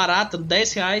assinatura barata,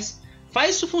 R$10.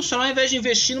 Faz isso funcionar ao invés de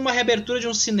investir numa reabertura de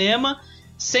um cinema,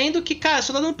 sendo que, cara,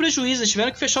 só tá dando prejuízo. Eles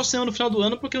tiveram que fechar o cinema no final do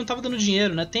ano porque não tava dando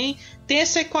dinheiro, né? Tem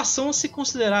essa equação a se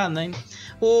considerar, né?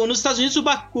 Nos Estados Unidos, o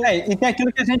Baku... E tem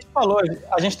aquilo que a gente falou.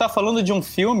 A gente tá falando de um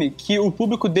filme que o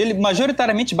público dele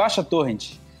majoritariamente baixa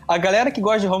torrent. A galera que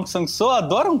gosta de Hong Sang-soo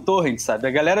adora um torrent, sabe?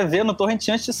 A galera vê no torrent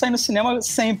antes de sair no cinema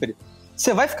sempre.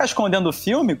 Você vai ficar escondendo o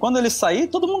filme, quando ele sair,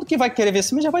 todo mundo que vai querer ver esse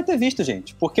filme já vai ter visto,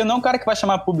 gente. Porque não é um cara que vai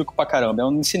chamar público pra caramba, é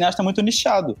um cineasta muito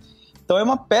nichado. Então é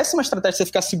uma péssima estratégia você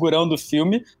ficar segurando o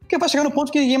filme, porque vai chegar no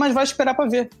ponto que ninguém mais vai esperar pra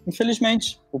ver,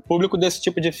 infelizmente. O público desse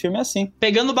tipo de filme é assim.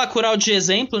 Pegando o Bacurau de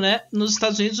exemplo, né? Nos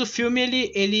Estados Unidos o filme,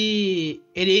 ele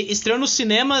estreou nos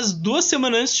cinemas 2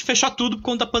 semanas antes de fechar tudo por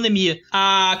conta da pandemia.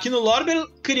 Aqui no Lorber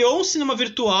criou um cinema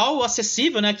virtual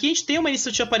acessível, né? Aqui a gente tem uma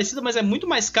iniciativa parecida, mas é muito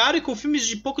mais caro e com filmes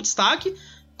de pouco destaque.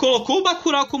 Colocou o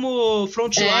Bacurau como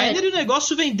frontliner e o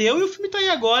negócio vendeu e o filme tá aí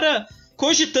agora...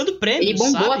 cogitando prêmios, ele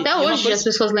bombou, sabe? até hoje, as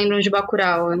pessoas lembram de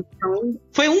Bacurau. Então...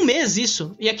 Foi 1 mês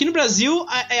isso. E aqui no Brasil,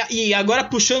 e agora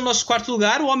puxando o nosso 4º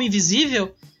lugar, o Homem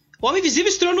Invisível. O Homem Invisível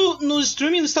estreou no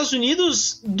streaming nos Estados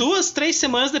Unidos 2, 3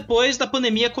 semanas depois da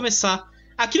pandemia começar.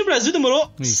 Aqui no Brasil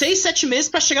demorou 6, 7 meses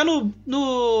pra chegar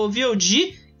no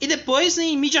VOD e depois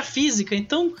em mídia física.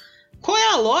 Então, qual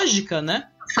é a lógica, né?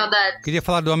 Saudade. Queria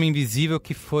falar do Homem Invisível,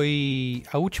 que foi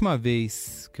a última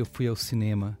vez que eu fui ao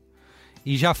cinema.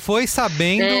 E já foi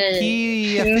sabendo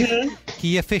que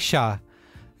ia fechar.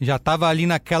 Já tava ali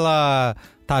naquela...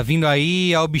 Tá vindo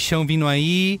aí, ó o bichão vindo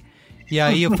aí. E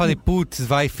aí eu falei, putz,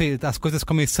 as coisas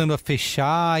começando a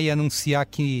fechar e anunciar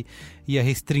que ia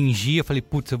restringir. Eu falei,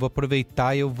 putz, eu vou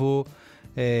aproveitar e eu vou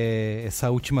essa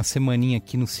última semaninha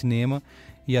aqui no cinema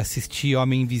e assistir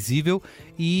Homem Invisível.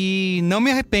 E não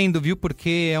me arrependo, viu?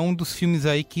 Porque é um dos filmes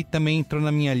aí que também entrou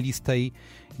na minha lista aí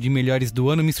de melhores do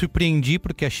ano. Me surpreendi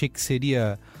porque achei que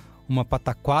seria uma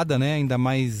pataquada, né? Ainda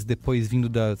mais depois vindo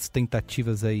das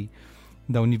tentativas aí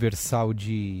da Universal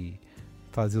de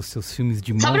fazer os seus filmes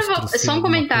de Só, monstros. só um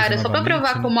comentário, só pra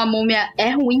provar como a Múmia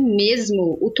é ruim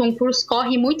mesmo, o Tom Cruise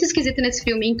corre muito esquisito nesse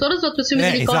filme. Em todos os outros filmes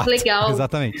ele corre legal.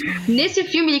 Exatamente. Nesse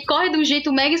filme ele corre de um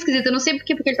jeito mega esquisito. Eu não sei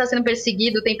porque ele tá sendo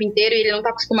perseguido o tempo inteiro e ele não tá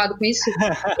acostumado com isso.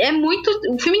 É muito...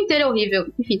 O filme inteiro é horrível.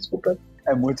 Enfim, desculpa.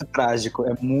 É muito trágico,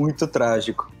 é muito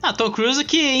trágico. Tom Cruise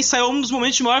que ensaiou um dos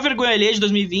momentos de maior vergonha alheia de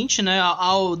 2020, né?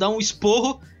 Ao dar um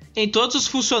esporro em todos os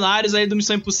funcionários aí do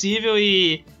Missão Impossível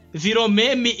e virou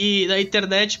meme da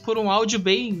internet por um áudio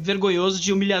bem vergonhoso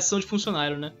de humilhação de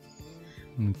funcionário, né?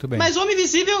 Muito bem. Mas Homem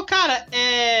Invisível, cara,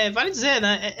 vale dizer,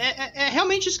 né? É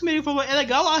realmente isso que o Merigo falou. É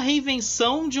legal a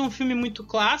reinvenção de um filme muito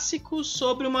clássico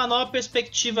sobre uma nova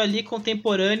perspectiva ali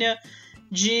contemporânea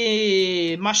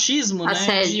de machismo,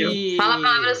 assédio. Né? Fala a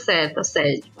palavra certa,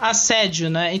 assédio. Assédio,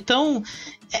 né? Então,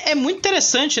 é muito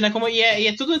interessante, né? E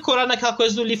é tudo encorado naquela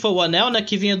coisa do Lethal Anel, né?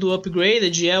 Que vinha do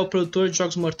Upgraded, o produtor de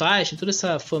Jogos Mortais, tem toda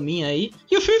essa faminha aí.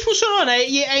 E o filme funcionou, né?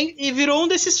 E virou um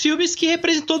desses filmes que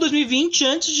representou 2020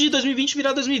 antes de 2020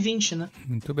 virar 2020, né?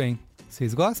 Muito bem.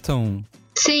 Vocês gostam?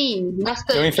 Sim,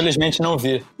 bastante. Eu infelizmente não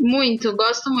vi. Muito,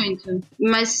 gosto muito.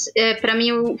 Mas pra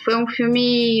mim foi um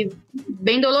filme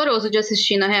bem doloroso de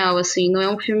assistir, na real, assim. Não é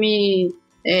um filme...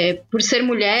 por ser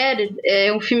mulher,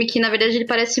 é um filme que, na verdade, ele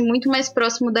parece muito mais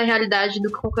próximo da realidade do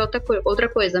que qualquer outra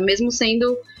coisa. Mesmo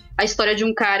sendo a história de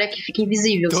um cara que fica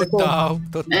invisível. Total.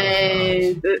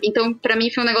 Então, pra mim,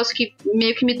 foi um negócio que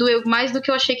meio que me doeu mais do que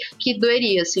eu achei que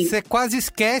doeria, assim. Você quase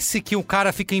esquece que o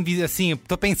cara fica invisível. Assim,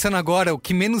 tô pensando agora, o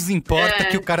que menos importa é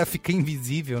que o cara fica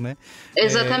invisível, né?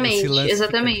 Exatamente,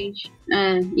 exatamente.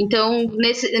 Então,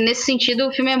 nesse sentido,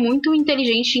 o filme é muito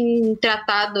inteligente em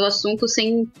tratar do assunto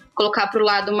sem colocar pro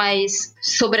lado mais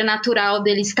sobrenatural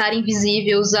dele estar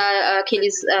invisível, usar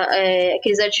aqueles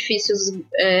artifícios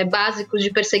básicos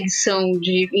de perseguição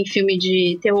em filme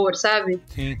de terror, sabe?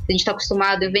 Sim. A gente tá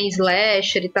acostumado, vem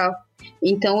slasher e tal.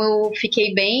 Então eu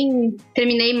fiquei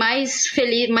terminei mais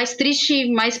feliz, mais triste,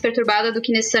 mais perturbada do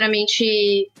que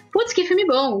necessariamente, putz, que filme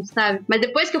bom, sabe? Mas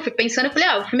depois que eu fui pensando, eu falei,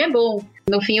 o filme é bom.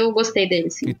 No fim eu gostei dele,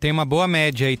 sim. E tem uma boa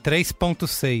média aí,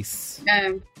 3.6.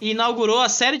 E inaugurou a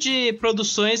série de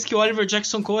produções que o Oliver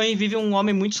Jackson Cohen vive um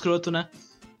homem muito escroto, né?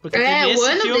 Porque teve esse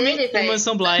ano filme dele, e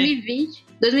Mansão Bly.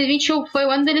 2020 foi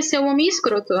o ano dele ser um homem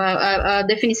escroto, a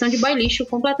definição de boy lixo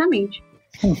completamente.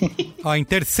 Em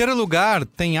terceiro lugar,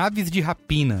 tem Aves de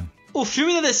Rapina. O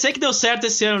filme da DC que deu certo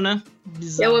esse ano, né?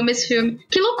 Bizarro. Eu amo esse filme.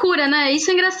 Que loucura, né? Isso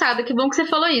é engraçado, que bom que você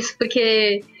falou isso,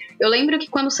 porque eu lembro que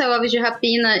quando saiu Aves de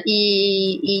Rapina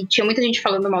e tinha muita gente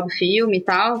falando mal do filme e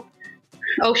tal...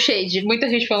 Ou Shade, muita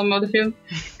gente falando mal do filme.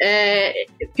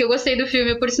 Porque eu gostei do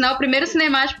filme. Por sinal, o primeiro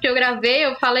cinemático que eu gravei,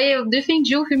 eu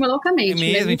defendi o filme loucamente. É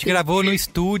mesmo, a gente gravou no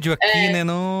estúdio aqui, né?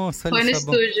 Nossa, foi no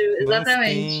estúdio,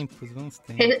 exatamente. Bons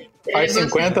tempos. Faz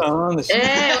 50 anos.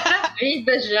 Outra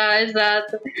vida já,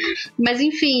 exato. Mas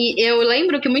enfim, eu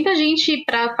lembro que muita gente,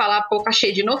 pra falar pouco a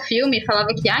Shade no filme, falava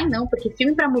que, não, porque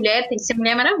filme pra mulher tem que ser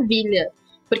Mulher Maravilha.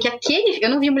 Porque eu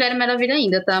não vi Mulher Maravilha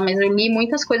ainda, tá? Mas eu li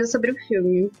muitas coisas sobre o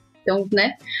filme. Então,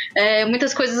 né,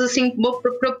 muitas coisas assim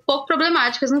pouco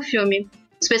problemáticas no filme,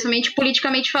 especialmente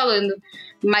politicamente falando.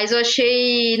 Mas eu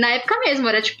achei, na época mesmo,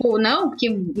 era tipo, não, porque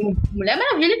Mulher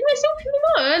Maravilha que vai ser um filme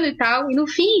do ano e tal. E no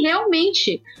fim,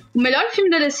 realmente, o melhor filme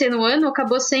da DC no ano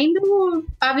acabou sendo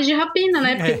Aves de Rapina,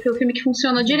 né? Porque foi o filme que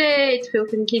funcionou direito, foi o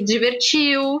filme que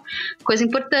divertiu, coisa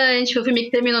importante, foi o filme que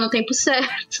terminou no tempo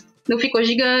certo, não ficou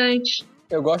gigante.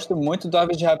 Eu gosto muito do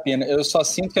Aves de Rapina. Eu só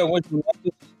sinto que em alguns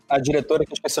momentos a diretora,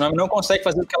 que eu esqueci o nome, não consegue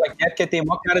fazer o que ela quer, porque tem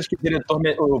maior cara de que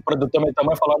o produtor meteu a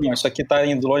mão e falou, não, isso aqui tá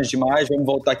indo longe demais, vamos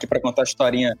voltar aqui pra contar a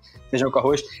historinha feijão com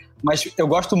arroz. Mas eu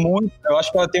gosto muito, eu acho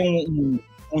que ela tem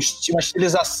uma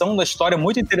estilização da história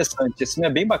muito interessante. Esse filme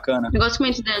é bem bacana. Eu gosto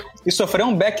muito dela. E sofreu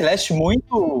um backlash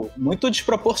muito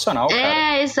desproporcional,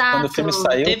 cara. Exato. Quando o filme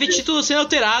saiu... Teve título sendo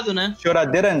alterado, né?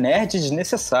 Choradeira nerd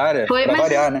desnecessária, pra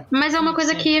variar, né? Mas é uma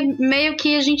coisa que meio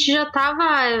que a gente já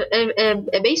tava...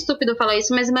 É bem estúpido falar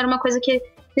isso, mas era uma coisa que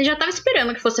a gente já tava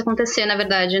esperando que fosse acontecer, na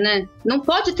verdade, né? Não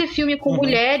pode ter filme com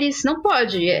mulheres, não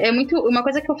pode. É muito... Uma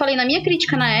coisa que eu falei na minha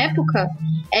crítica na época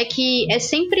é que é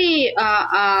sempre...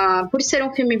 por ser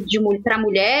um filme pra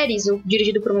mulheres, ou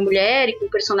dirigido por uma mulher e com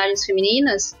personagens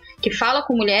femininas, que fala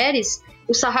com mulheres,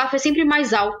 o sarrafo é sempre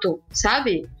mais alto,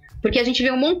 sabe? Porque a gente vê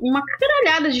uma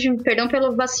caralhada de filme, perdão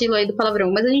pelo vacilo aí do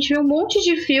palavrão, mas a gente vê um monte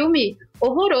de filme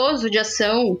horroroso de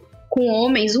ação com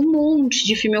homens, um monte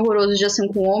de filme horroroso de ação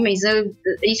com homens,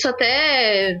 isso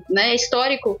até, né, é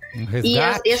histórico. E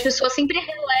as pessoas sempre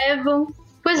relevam.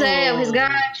 Pois o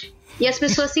Resgate. E as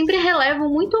pessoas sempre relevam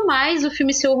muito mais o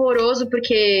filme ser horroroso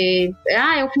porque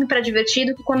é um filme pra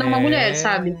divertido que quando é uma mulher,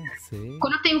 sabe? Sim.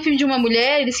 Quando tem um filme de uma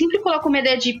mulher, eles sempre colocam uma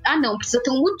ideia de não, precisa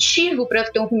ter um motivo pra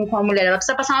ter um filme com uma mulher. Ela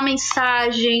precisa passar uma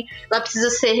mensagem, ela precisa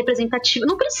ser representativa.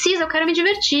 Não precisa, eu quero me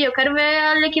divertir, eu quero ver a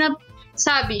Arlequina,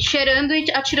 sabe, cheirando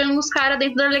e atirando nos caras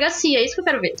dentro da delegacia. É isso que eu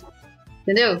quero ver.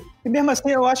 Entendeu? E mesmo assim,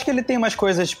 eu acho que ele tem umas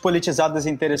coisas politizadas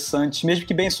interessantes, mesmo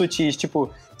que bem sutis.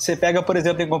 Tipo, você pega, por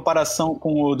exemplo, em comparação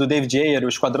com o do David Ayer, o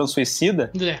Esquadrão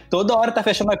Suicida, toda hora tá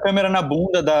fechando a câmera na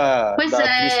bunda da atriz,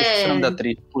 que é o nome da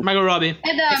atriz. Margot Robbie.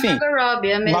 É da Margot Robbie,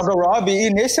 é mesmo. Margot Robbie, e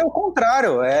nesse é o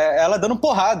contrário, é ela dando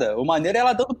porrada. O maneiro é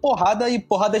ela dando porrada, e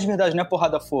porrada de verdade, não é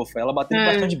porrada fofa. Ela batendo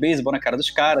bastão de beisebol na cara dos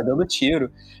caras, dando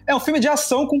tiro. É um filme de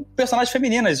ação com personagens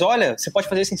femininas. Olha, você pode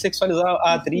fazer sem sexualizar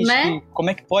a atriz, né? Como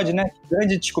é que pode, né?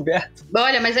 Grande descoberta.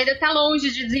 Olha, mas ainda tá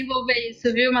longe de desenvolver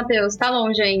isso, viu, Matheus? Tá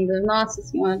longe ainda. Nossa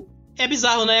senhora. É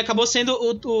bizarro, né? Acabou sendo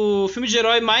o filme de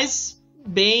herói mais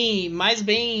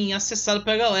bem acessado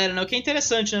pela galera, né? O que é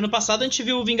interessante, né? No passado a gente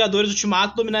viu o Vingadores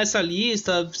Ultimato dominar essa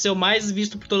lista, ser o mais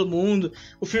visto por todo mundo,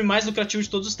 o filme mais lucrativo de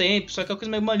todos os tempos, só que é uma coisa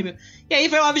meio maligna. E aí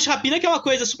vai o Aves de Rapina, que é uma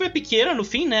coisa super pequena no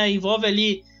fim, né? Envolve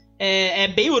ali... É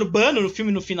bem urbano no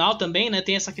filme no final também, né?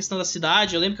 Tem essa questão da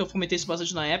cidade, eu lembro que eu comentei isso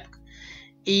bastante na época.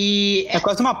 E... É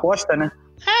quase uma aposta, né?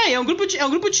 É um grupo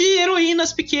de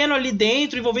heroínas pequeno ali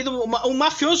dentro, envolvendo um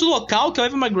mafioso local, que é o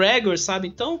Evan McGregor, sabe?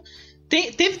 Então,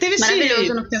 teve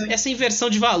essa inversão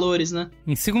de valores, né?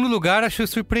 Em segundo lugar, achei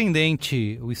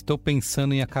surpreendente o Estou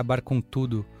Pensando em Acabar com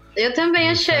Tudo. Eu também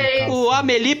achei. O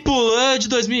Amélie Poulain de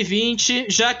 2020,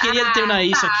 já queria terminar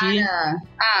isso aqui.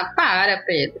 Para,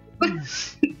 Pedro.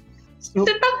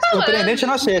 Você tá falando. Surpreendente eu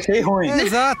não achei ruim.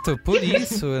 Exato, por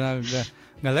isso.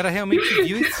 A galera realmente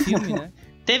viu esse filme, né?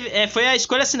 Foi a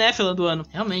escolha cinéfila do ano,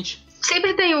 realmente.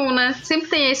 Sempre tem né? Sempre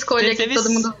tem a escolha que todo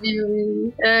mundo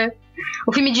viu.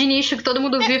 O filme de nicho que todo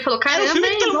mundo viu e falou, cara, eu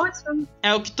também vou esse filme.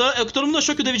 É o que todo mundo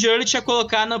achou que o David Early tinha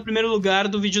colocado no primeiro lugar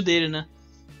do vídeo dele, né?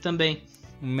 Também.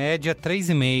 Média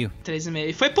 3,5. 3,5.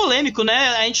 E foi polêmico, né?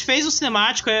 A gente fez o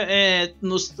cinemático,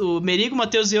 o Merigo, o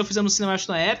Matheus e eu fizemos o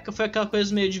cinemático na época, foi aquela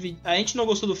coisa meio dividida. A gente não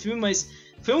gostou do filme, mas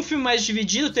foi um filme mais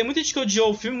dividido, tem muita gente que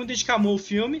odiou o filme, muita gente que amou o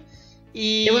filme.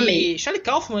 E eu amei. Charlie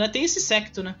Kaufman, né? Tem esse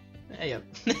secto, né? Aí, ó.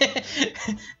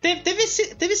 teve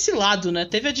esse lado, né?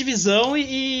 Teve a divisão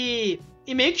e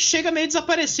meio que chega meio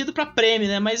desaparecido pra prêmio,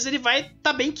 né? Mas ele vai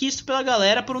tá bem quisto pela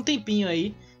galera por um tempinho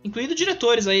aí. Incluindo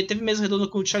diretores aí. Teve mesa redonda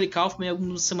com o Charlie Kaufman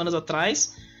algumas semanas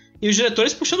atrás. E os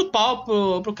diretores puxando pau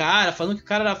pro cara, falando que o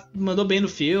cara mandou bem no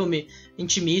filme,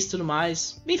 intimista e tudo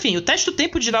mais. Enfim, o teste do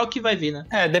tempo dirá o que vai vir, né?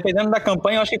 Dependendo da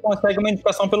campanha, eu acho que consegue uma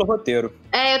indicação pelo roteiro.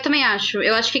 Eu também acho.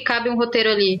 Eu acho que cabe um roteiro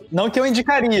ali. Não que eu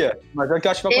indicaria, mas é o que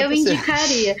eu acho que vai acontecer. Eu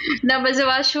indicaria. Não, mas eu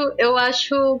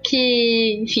acho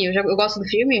que... Enfim, eu gosto do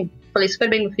filme. Falei super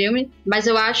bem do filme. Mas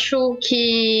eu acho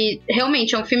que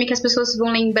realmente é um filme que as pessoas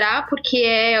vão lembrar porque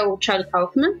é o Charlie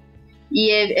Kaufman. E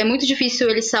é muito difícil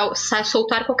ele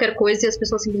soltar qualquer coisa e as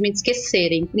pessoas simplesmente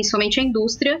esquecerem. Principalmente a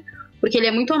indústria, porque ele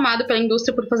é muito amado pela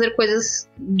indústria por fazer coisas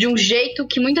de um jeito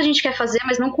que muita gente quer fazer,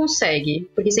 mas não consegue.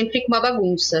 Porque sempre fica uma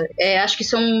bagunça. Acho que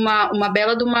isso é uma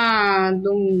bela de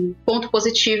um ponto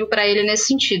positivo pra ele nesse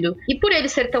sentido. E por ele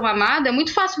ser tão amado, é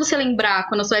muito fácil você lembrar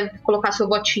quando você vai colocar seu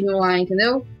votinho lá,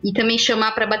 entendeu? E também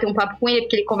chamar pra bater um papo com ele,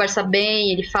 porque ele conversa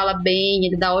bem, ele fala bem,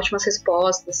 ele dá ótimas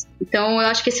respostas. Então eu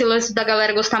acho que esse lance da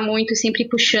galera gostar muito e sempre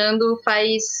puxando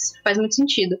faz muito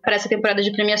sentido. Para essa temporada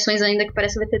de premiações ainda, que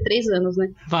parece que vai ter 3 anos, né?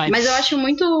 Mas eu acho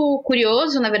muito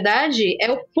curioso, na verdade,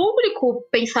 é o público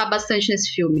pensar bastante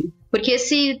nesse filme. Porque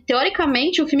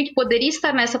teoricamente, o filme que poderia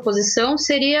estar nessa posição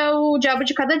seria o Diabo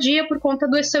de Cada Dia, por conta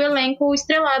do seu elenco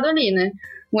estrelado ali, né?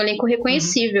 Um elenco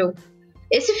reconhecível.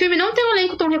 Esse filme não tem um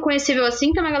elenco tão reconhecível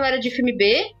assim, tem uma galera de filme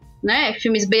B, né?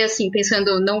 Filmes B, assim,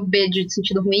 pensando não B de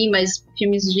sentido ruim, mas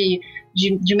filmes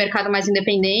de mercado mais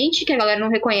independente, que a galera não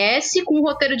reconhece, com um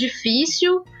roteiro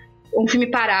difícil, um filme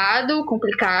parado,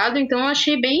 complicado. Então eu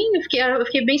achei eu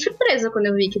fiquei bem surpresa quando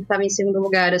eu vi que ele tava em segundo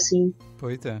lugar, assim.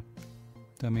 Pois é.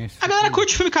 Também a galera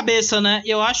curte filme cabeça, né? E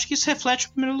eu acho que isso reflete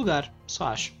o primeiro lugar. Só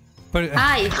acho.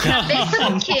 Ai,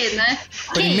 cabeça do quê, né?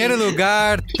 Primeiro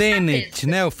lugar, Tenet,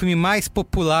 né? O filme mais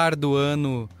popular do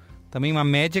ano. Também uma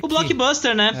média o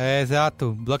blockbuster, né?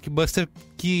 Exato. Blockbuster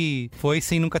que foi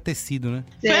sem nunca ter sido, né?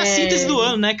 Foi a síntese do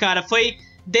ano, né, cara? Foi...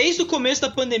 Desde o começo da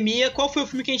pandemia, qual foi o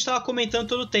filme que a gente tava comentando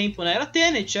todo o tempo, né? Era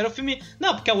Tenet, era o filme...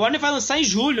 Não, porque a Warner vai lançar em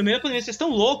julho, mesmo pandemia, vocês estão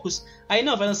loucos. Aí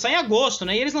não, vai lançar em agosto,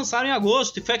 né? E eles lançaram em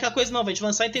agosto, e foi aquela coisa, não, vai te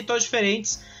lançar em territórios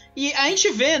diferentes. E a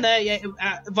gente vê, né,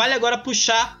 vale agora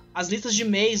puxar as listas de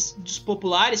mês dos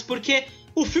populares, porque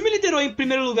o filme liderou em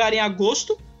primeiro lugar em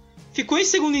agosto, ficou em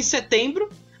segundo em setembro,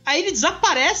 Aí ele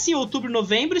desaparece em outubro e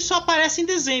novembro e só aparece em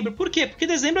dezembro. Por quê? Porque em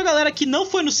dezembro a galera que não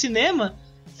foi no cinema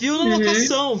viu na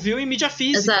locação, viu em mídia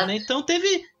física, né? Então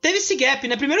teve esse gap,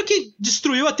 né? Primeiro que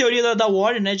destruiu a teoria da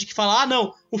Warner, né? De que fala,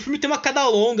 não, o filme tem uma queda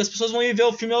longa, as pessoas vão ir ver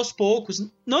o filme aos poucos.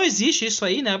 Não existe isso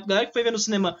aí, né? A galera que foi ver no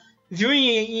cinema viu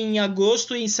em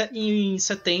agosto e em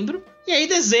setembro. E aí, em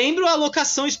dezembro, a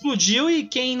locação explodiu e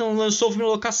quem não lançou o filme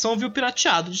na locação viu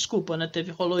pirateado. Desculpa, né?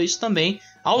 Rolou isso também.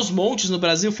 Aos montes no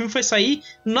Brasil. O filme foi sair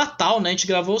no Natal, né? A gente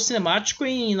gravou o cinemático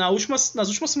nas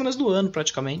últimas semanas do ano,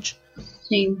 praticamente.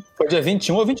 Sim. Foi dia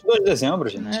 21 ou 22 de dezembro,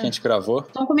 gente, que a gente gravou.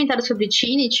 Um comentário sobre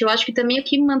Tenet. Eu acho que também o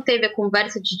que manteve a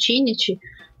conversa de Tenet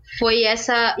foi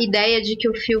essa ideia de que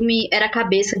o filme era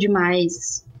cabeça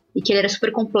demais. E que ele era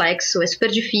super complexo, é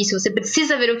super difícil. Você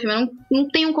precisa ver o filme, não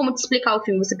tem como te explicar o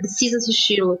filme, você precisa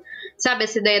assisti-lo. Sabe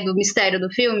essa ideia do mistério do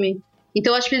filme?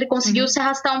 Então eu acho que ele conseguiu se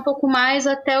arrastar um pouco mais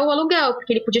até o aluguel,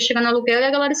 porque ele podia chegar no aluguel e a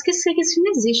galera esquecer que esse filme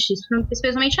existe.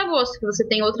 Especialmente em agosto, que você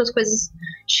tem outras coisas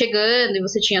chegando, e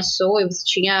você tinha Soul, você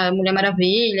tinha Mulher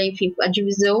Maravilha, enfim, a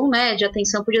divisão, né, de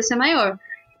atenção podia ser maior.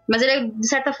 Mas ele, de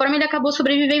certa forma, ele acabou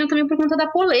sobrevivendo também por conta da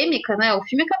polêmica, né? O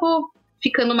filme acabou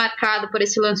ficando marcado por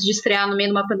esse lance de estrear no meio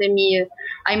de uma pandemia.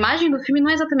 A imagem do filme não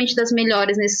é exatamente das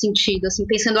melhores nesse sentido, assim,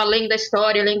 pensando além da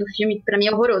história, além do filme, que pra mim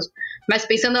é horroroso. Mas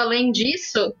pensando além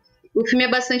disso, o filme é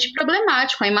bastante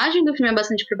problemático, a imagem do filme é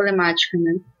bastante problemática,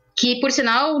 né? Que, por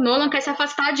sinal, o Nolan quer se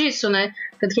afastar disso, né?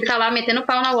 Tanto que ele tá lá metendo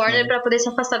pau na Warner pra poder se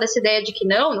afastar dessa ideia de que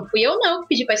não fui eu não que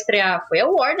pedi pra estrear, foi a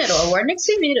Warner que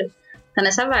se vira. Tá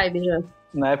nessa vibe já.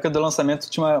 Na época do lançamento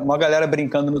tinha uma galera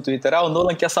brincando no Twitter. O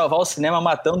Nolan quer salvar o cinema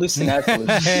matando os cinéfilos.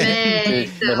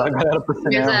 Então. A galera pro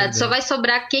cinema. Exato, só vai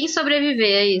sobrar quem sobreviver,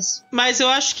 é isso. Mas eu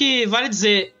acho que, vale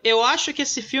dizer, eu acho que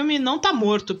esse filme não tá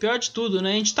morto, pior de tudo,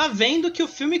 né? A gente tá vendo que o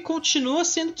filme continua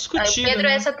sendo discutido. Pedro,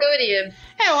 né? essa teoria.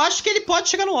 Eu acho que ele pode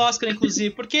chegar no Oscar,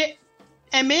 inclusive, porque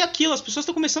é meio aquilo, as pessoas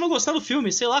estão começando a gostar do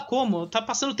filme, sei lá como. Tá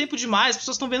passando tempo demais, as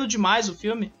pessoas estão vendo demais o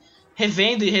filme.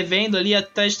 Revendo e revendo ali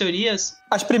até as teorias.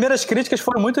 As primeiras críticas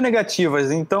foram muito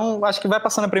negativas, então acho que vai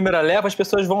passando a primeira leva, as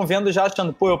pessoas vão vendo já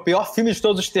achando, é o pior filme de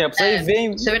todos os tempos. Aí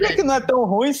vem, que não é tão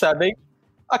ruim, sabe? Aí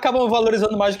acabam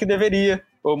valorizando mais do que deveria,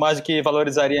 ou mais do que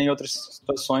valorizaria em outras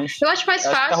situações. Eu acho mais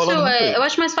fácil, eu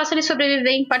acho mais fácil ele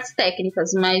sobreviver em partes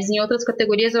técnicas, mas em outras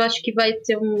categorias eu acho que vai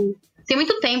ter Tem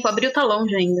muito tempo, abril tá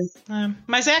longe ainda.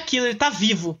 Mas é aquilo, ele tá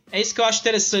vivo. É isso que eu acho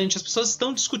interessante. As pessoas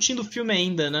estão discutindo o filme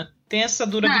ainda, né? Tem essa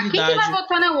durabilidade. Quem que vai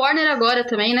votar na Warner agora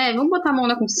também, né? Vamos botar a mão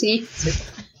na consciência.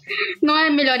 Não é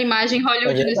a melhor imagem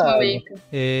Hollywood nesse momento.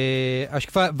 Acho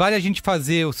que vale a gente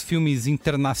fazer os filmes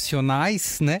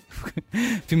internacionais, né?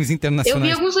 Filmes internacionais.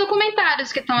 Eu vi alguns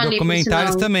documentários que estão ali.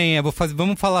 Documentários também.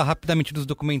 Vamos falar rapidamente dos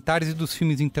documentários e dos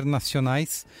filmes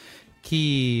internacionais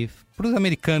que... Pros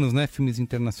americanos, né? Filmes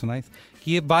internacionais.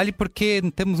 Que vale porque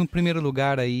temos um primeiro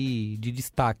lugar aí de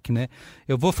destaque, né?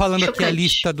 Eu vou falando aqui a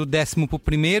lista do 10º pro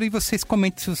primeiro e vocês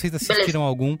comentem se vocês assistiram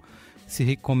algum, se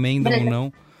recomendam ou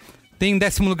não. Tem em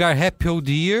 10º lugar Happy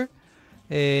Old Year,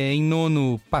 em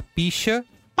 9º Papicha.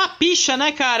 Papicha,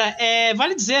 né, cara?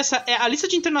 Vale dizer, a lista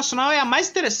de internacional é a mais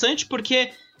interessante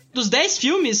porque dos 10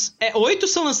 filmes, 8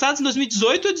 são lançados em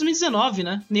 2018 e 2019,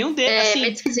 né? Nenhum deles, assim,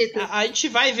 esquisito. A gente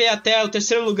vai ver até o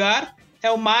 3º lugar,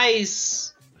 é o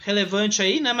mais relevante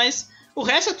aí, né? Mas o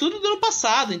resto é tudo do ano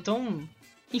passado, então,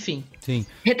 enfim. Sim.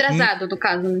 Retrasado, no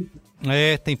caso,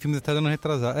 né? Tem filmes até dando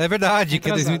retrasado. É verdade, que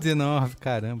é 2019,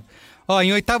 caramba. Em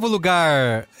 8º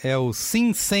lugar é o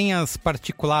Sim Senhas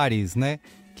Particulares, né?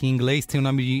 Que em inglês tem o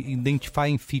nome de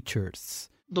Identifying Features.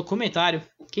 Documentário,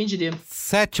 quem diria?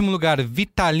 7º lugar,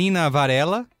 Vitalina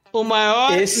Varela. O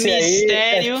maior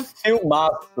mistério... Aí é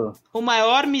filmaço. O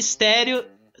maior mistério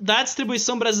da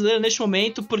distribuição brasileira neste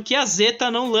momento, porque a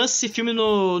Zeta não lança esse filme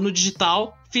no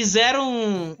digital.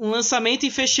 Fizeram um lançamento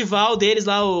em festival deles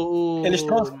lá,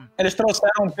 Eles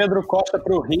trouxeram o Pedro Costa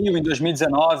pro Rio em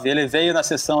 2019, ele veio na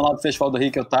sessão lá do Festival do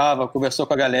Rio que eu tava, conversou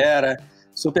com a galera,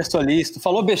 super solícito,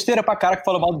 falou besteira pra cara, que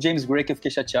falou mal do James Gray, que eu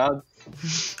fiquei chateado.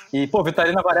 E,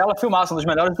 Vitalina Varela, filmaço, um dos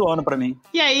melhores do ano pra mim.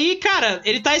 E aí, cara,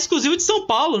 ele tá exclusivo de São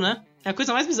Paulo, né? É a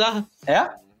coisa mais bizarra.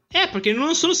 Porque ele não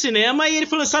lançou no cinema e ele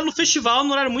foi lançado no festival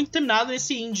no horário muito determinado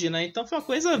nesse indie, né? Então foi uma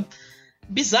coisa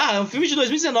bizarra. É um filme de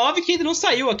 2019 que ainda não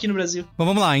saiu aqui no Brasil. Bom,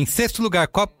 vamos lá. Em 6º lugar,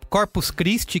 Corpus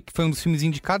Christi, que foi um dos filmes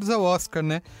indicados ao Oscar,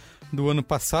 né? Do ano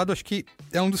passado. Acho que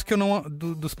é um dos que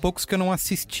dos poucos que eu não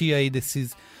assisti aí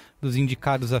dos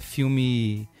indicados a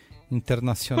filme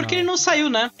internacional. Porque ele não saiu,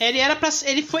 né?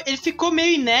 Ele ficou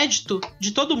meio inédito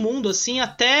de todo mundo, assim,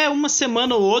 até uma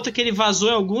semana ou outra que ele vazou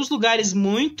em alguns lugares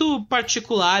muito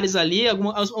particulares ali,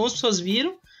 algumas pessoas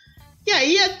viram. E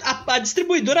aí a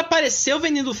distribuidora apareceu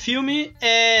vendendo o filme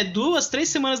 2-3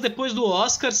 semanas depois do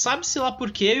Oscar, sabe-se lá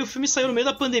por quê, e o filme saiu no meio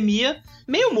da pandemia,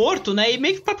 meio morto, né? E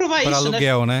meio que pra provar pra isso,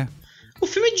 aluguel, né? O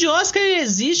filme de Oscar ele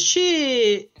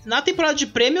existe na temporada de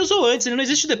prêmios ou antes, ele não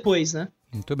existe depois, né?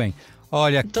 Muito bem.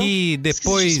 Olha, então, aqui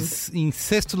depois, em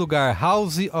sexto lugar,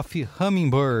 House of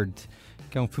Hummingbird,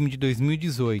 que é um filme de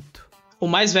 2018. O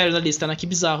mais velho da lista, né? Que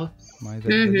bizarro. Mais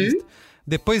velho da lista.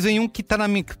 Depois vem um que tá na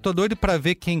minha... Tô doido pra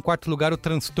ver que é em quarto lugar, o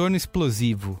Transtorno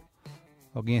Explosivo.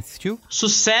 Alguém assistiu?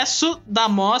 Sucesso da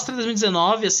mostra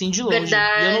 2019, assim, de longe.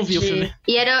 Verdade. E eu não vi o filme.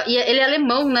 E ele é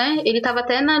alemão, né? Ele tava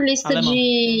até na lista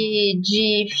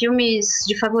de filmes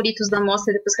de favoritos da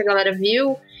mostra depois que a galera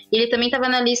viu. E ele também tava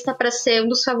na lista pra ser um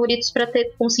dos favoritos pra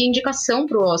conseguir indicação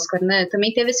pro Oscar, né?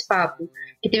 Também teve esse papo.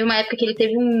 Que teve uma época que ele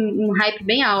teve um hype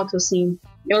bem alto, assim.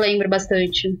 Eu lembro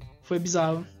bastante. Foi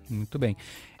bizarro. Muito bem.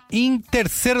 Em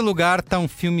terceiro lugar tá um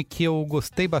filme que eu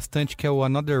gostei bastante, que é o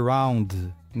Another Round,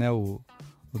 né? O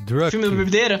Druk. Filme da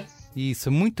bebedeira?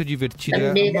 Isso, muito divertido.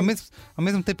 Ao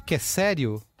mesmo tempo que é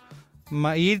sério.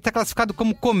 E ele tá classificado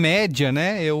como comédia,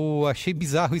 né? Eu achei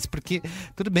bizarro isso, porque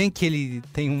tudo bem que ele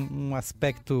tem um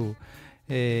aspecto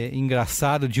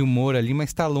engraçado de humor ali,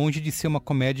 mas tá longe de ser uma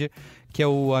comédia, que é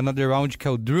o Another Round, que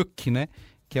é o Druk, né?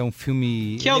 Que é um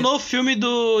filme... Que é o novo filme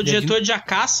do diretor de A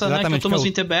Caça, né? Que é o Thomas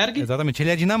Winterberg. Exatamente, ele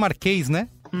é dinamarquês, né?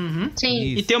 Uhum. Sim.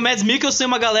 Isso. E tem o Mads Mikkelsen e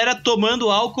uma galera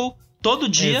tomando álcool todo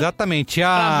dia. Exatamente.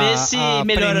 Pra ver se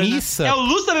melhora, premissa, né? É o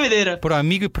luz da bebedeira. Pro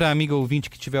amigo e pra amiga ouvinte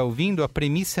que estiver ouvindo, a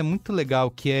premissa é muito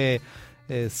legal, que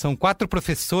são 4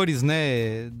 professores,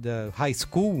 né, da high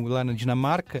school lá na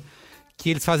Dinamarca, que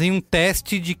eles fazem um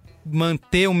teste de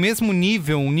manter o mesmo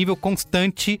nível, um nível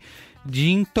constante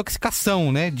de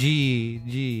intoxicação, né?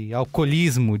 De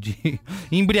alcoolismo, de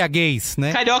embriaguez,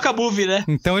 né? Carioca movie, né?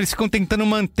 Então eles ficam tentando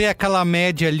manter aquela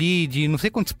média ali de não sei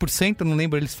quantos por cento, não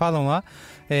lembro, eles falam lá.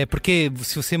 Porque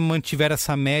se você mantiver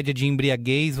essa média de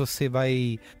embriaguez, você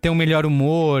vai ter um melhor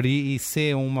humor e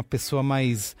ser uma pessoa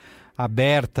mais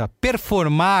aberta,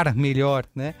 performar melhor,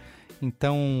 né?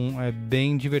 Então é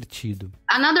bem divertido.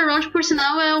 Another Round, por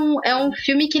sinal, é um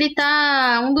filme que ele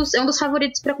tá é um dos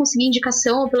favoritos pra conseguir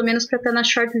indicação, ou pelo menos pra estar na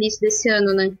shortlist desse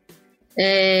ano, né?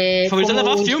 Favorito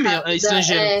levar filme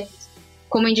estrangeiro.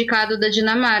 Como indicado da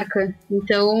Dinamarca.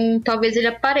 Então, talvez ele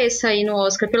apareça aí no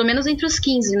Oscar, pelo menos entre os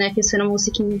 15, né? Que esse ano vão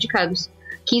ser 15 indicados.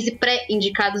 15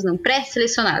 pré-indicados, não,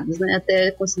 pré-selecionados, né?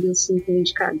 Até conseguir os 5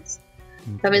 indicados.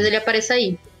 Talvez ele apareça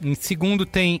aí. Em segundo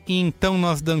tem E Então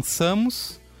Nós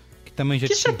Dançamos.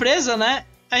 Que surpresa, né?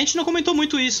 A gente não comentou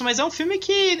muito isso, mas é um filme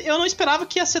que eu não esperava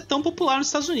que ia ser tão popular nos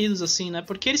Estados Unidos, assim, né?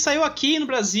 Porque ele saiu aqui no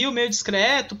Brasil meio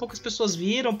discreto, poucas pessoas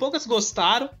viram, poucas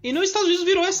gostaram. E nos Estados Unidos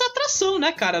virou essa atração,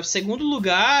 né, cara? Segundo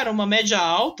lugar, uma média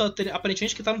alta,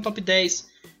 aparentemente que tá no top 10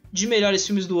 de melhores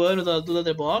filmes do ano do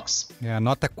Letterboxd. A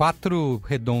nota é 4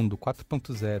 redondo,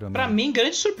 4.0. Pra mim,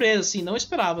 grande surpresa, assim, não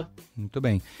esperava. Muito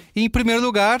bem. E em primeiro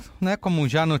lugar, né, como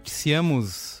já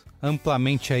noticiamos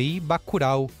amplamente aí,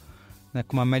 Bacurau. Né,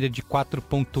 com uma média de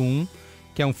 4.1,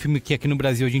 que é um filme que aqui no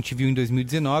Brasil a gente viu em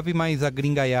 2019, mas a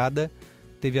gringaiada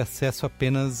teve acesso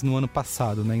apenas no ano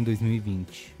passado, né, em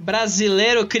 2020.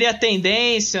 Brasileiro cria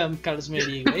tendência, Carlos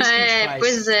Merigo, é isso que a gente faz.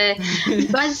 Pois é.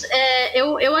 Mas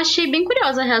eu achei bem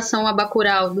curiosa a reação a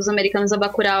Bacurau, dos americanos a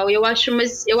Bacurau.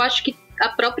 Mas eu acho que a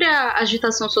própria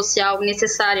agitação social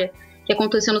necessária que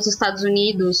aconteceu nos Estados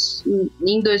Unidos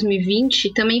em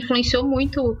 2020 também influenciou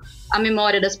muito a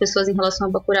memória das pessoas em relação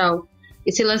a Bacurau.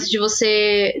 Esse lance de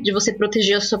você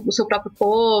proteger o seu próprio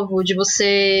povo, de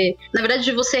você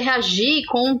reagir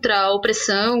contra a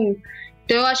opressão.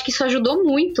 Então eu acho que isso ajudou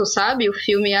muito, sabe, o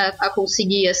filme a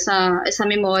conseguir essa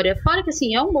memória. Fora que,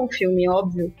 assim, é um bom filme,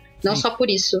 óbvio. Não só por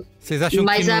isso. Vocês acham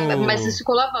mas que mas isso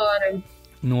colabora.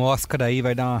 No Oscar aí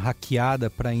vai dar uma hackeada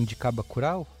pra indicar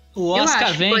Bacurau? O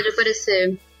Oscar vem. Pode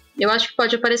aparecer. Eu acho que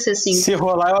pode aparecer, sim. Se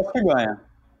rolar, eu acho que ganha.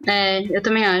 Eu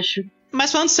também acho. Mas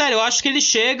falando sério, eu acho que ele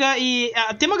chega e...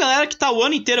 Tem uma galera que tá o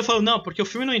ano inteiro falando, não, porque o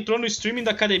filme não entrou no streaming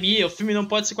da academia, o filme não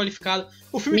pode ser qualificado.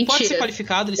 O filme Mentira. Pode ser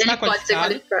qualificado, ele está pode ser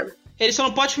qualificado. Ele só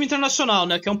não pode filme internacional,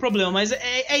 né, que é um problema. Mas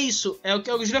é isso, é o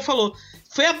que o Julia falou.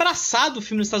 Foi abraçado o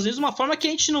filme nos Estados Unidos de uma forma que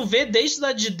a gente não vê desde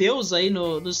Cidade de Deus aí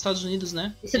nos Estados Unidos,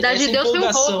 né? Cidade de Deus foi um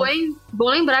roubo, hein? Vou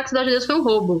lembrar que Cidade de Deus foi um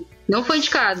roubo. Não foi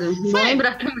indicado. Vou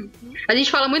lembrar também. A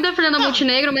gente fala muito da Fernanda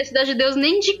Montenegro, mas Cidade de Deus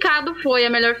nem indicado foi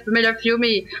o melhor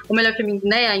filme,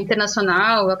 né,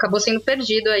 internacional. Acabou sendo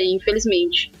perdido aí,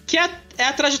 infelizmente. Que é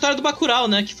a trajetória do Bacurau,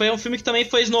 né? Que foi um filme que também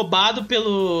foi esnobado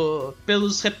pelo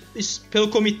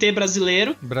comitê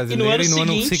brasileiro. E no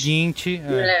ano seguinte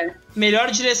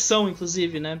melhor direção,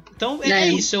 inclusive, né? Então é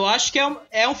isso. Eu acho que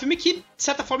é um filme que, de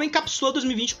certa forma, encapsulou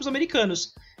 2020 pros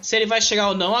americanos. Se ele vai chegar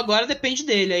ou não, agora depende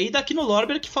dele. Aí daqui no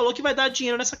Lorber que falou que vai dar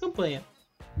dinheiro nessa campanha.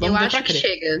 Eu acho que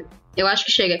chega. Eu acho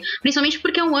que chega. Principalmente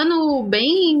porque é um ano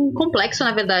bem complexo,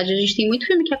 na verdade. A gente tem muito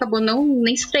filme que acabou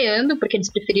nem estreando, porque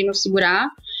eles preferiram segurar.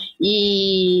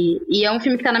 E é um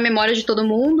filme que tá na memória de todo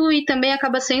mundo e também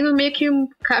acaba sendo meio que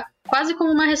quase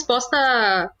como uma resposta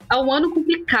a um ano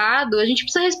complicado. A gente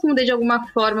precisa responder de alguma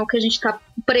forma o que a gente tá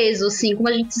preso, assim, como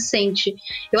a gente se sente.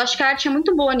 Eu acho que a arte é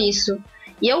muito boa nisso.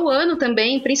 E é o ano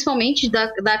também, principalmente da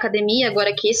academia,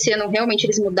 agora que esse ano realmente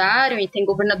eles mudaram e tem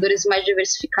governadores mais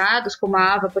diversificados, como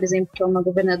a Ava, por exemplo, que é uma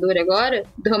governadora agora,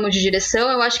 do ramo de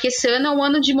direção. Eu acho que esse ano é um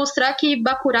ano de mostrar que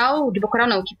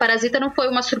que Parasita não foi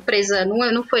uma surpresa,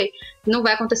 não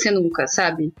vai acontecer nunca,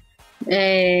 sabe?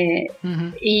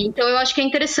 E, então eu acho que é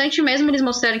interessante mesmo eles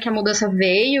mostrarem que a mudança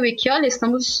veio e que, olha,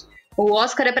 o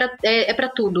Oscar é pra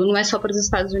tudo, não é só para os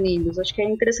Estados Unidos. Acho que é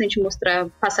interessante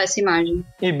passar essa imagem.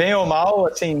 E bem ou mal,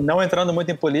 assim, não entrando muito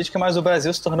em política, mas o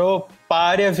Brasil se tornou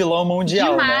pária vilão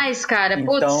mundial. Demais, né? cara.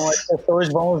 Então as pessoas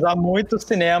vão usar muito o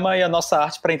cinema e a nossa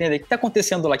arte para entender o que está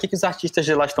acontecendo lá, o que os artistas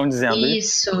de lá estão dizendo.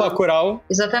 Isso. E o Bacurau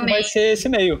vai ser esse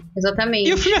meio. Exatamente.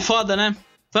 E o filme é foda, né?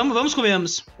 Vamos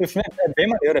comemos. O filme é bem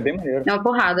maneiro, é bem maneiro. É uma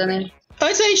porrada, né?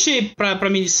 Antes da gente ir pra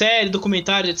minissérie,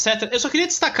 documentário, etc., eu só queria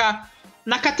destacar,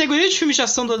 na categoria de filmes de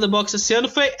ação do Letterboxd esse ano,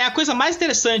 é a coisa mais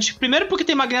interessante. Primeiro porque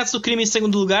tem Magnatos do Crime em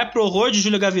segundo lugar, pro horror de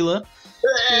Júlia Gavilã.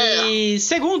 E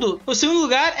o segundo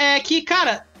lugar é que,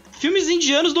 cara, filmes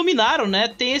indianos dominaram, né?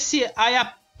 Tem esse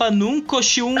Ayapanum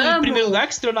Koshium em primeiro lugar,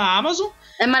 que estreou na Amazon.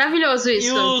 É maravilhoso isso.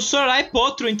 E o Sorai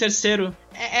Potro em terceiro.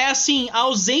 Assim, a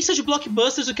ausência de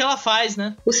blockbusters, o que ela faz,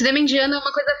 né? O cinema indiano é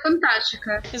uma coisa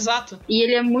fantástica. Exato. E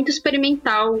ele é muito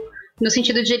experimental, no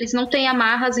sentido de eles não têm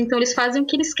amarras, então eles fazem o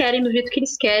que eles querem, do jeito que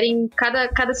eles querem.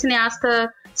 Cada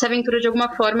cineasta se aventura de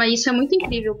alguma forma, e isso é muito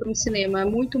incrível para um cinema,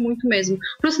 muito, muito mesmo.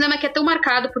 Para um cinema que é tão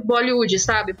marcado por Bollywood,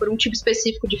 sabe? Por um tipo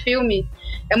específico de filme,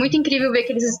 é muito incrível ver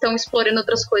que eles estão explorando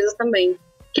outras coisas também.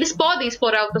 Que eles podem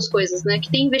explorar outras coisas, né? Que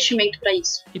tem investimento pra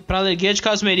isso. E pra alegria de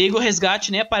Carlos Merigo, o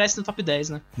Resgate nem aparece no top 10,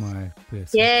 né?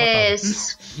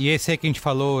 Yes! E esse aí que a gente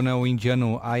falou, né? O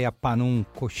indiano Ayapanum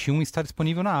Koshium está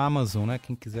disponível na Amazon, né?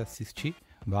 Quem quiser assistir,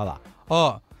 vai lá.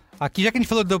 Ó, aqui já que a gente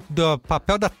falou do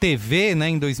papel da TV, né?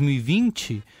 Em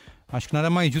 2020, acho que nada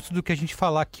mais justo do que a gente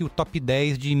falar aqui o top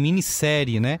 10 de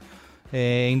minissérie, né?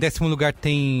 Em 10º lugar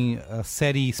tem a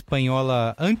série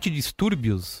espanhola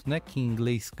Antidistúrbios, né, que em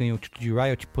inglês ganhou o título de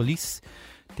Riot Police.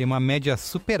 Tem uma média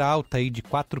super alta aí de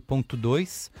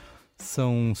 4.2.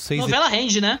 São 6 novela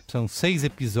rende, né? São 6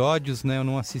 episódios, né? Eu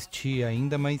não assisti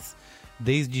ainda, mas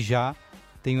desde já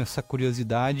tenho essa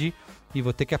curiosidade e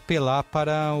vou ter que apelar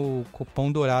para o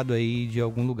cupom dourado aí de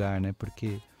algum lugar, né?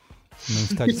 Porque não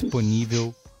está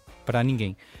disponível para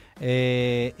ninguém.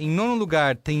 Em 9º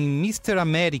lugar tem Mr.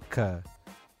 America.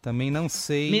 Também não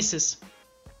sei. Mrs.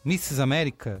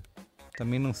 America?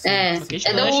 Também não sei.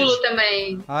 É da Hulu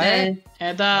também. Ah, é?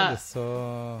 É da... Olha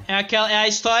só. É a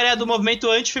história do movimento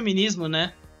antifeminismo,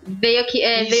 né? Veio aqui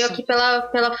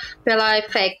pela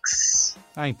FX.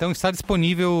 Ah, então está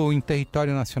disponível em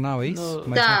território nacional, é isso?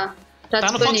 Tá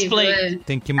no Fox Play.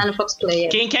 Tá no Fox Play.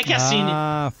 Quem quer que assine.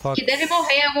 Fox... Que deve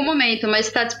morrer em algum momento,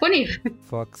 mas tá disponível.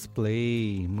 Fox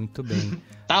Play, muito bem.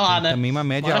 Tá lá, tem né? Também uma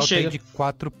média alta aí de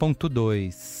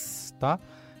 4.2, tá?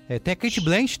 Tem a Cate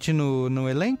Blanchett no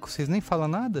elenco, vocês nem falam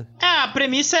nada? A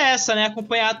premissa é essa, né?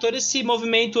 Acompanhar todo esse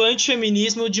movimento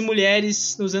antifeminismo de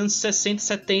mulheres nos anos 60 e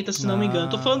 70, se não me engano.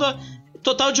 Tô falando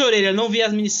total de orelha, não vi a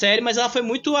minissérie, mas ela foi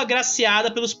muito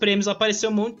agraciada pelos prêmios. Ela apareceu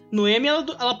no Emmy,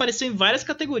 ela apareceu em várias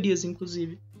categorias,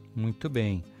 inclusive. Muito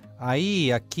bem.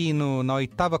 Aí, aqui na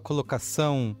 8ª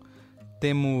colocação,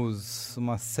 temos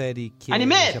uma série que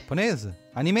é japonesa.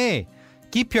 Anime!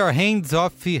 Keep Your Hands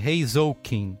Off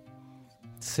Heizouken.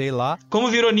 Sei lá. Como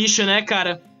virou nicho, né,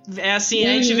 cara? É assim,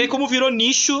 a gente vê como virou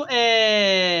nicho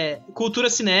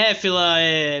cultura cinéfila,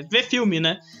 ver filme,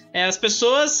 né? As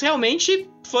pessoas realmente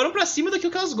foram pra cima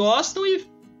daquilo que elas gostam e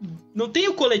não tem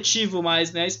o coletivo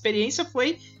mais, né? A experiência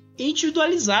foi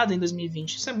individualizada em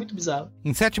 2020. Isso é muito bizarro.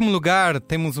 Em 7º lugar,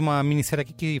 temos uma minissérie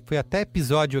aqui que foi até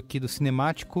episódio aqui do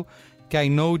Cinemático, que é I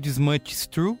Know This Much Is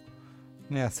True,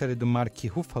 né? A série do Mark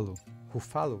Ruffalo.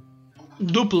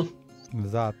 Duplo.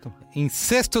 Exato. Em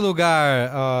 6º lugar,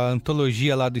 a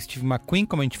antologia lá do Steve McQueen,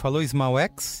 como a gente falou, Small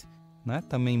Axe, né?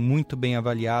 Também muito bem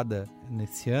avaliada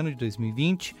nesse ano de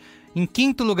 2020. Em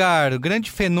 5º lugar, o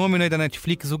grande fenômeno aí da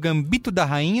Netflix, O Gambito da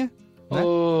Rainha. Né?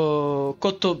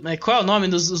 Qual é o nome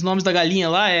os nomes da galinha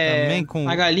lá? Também com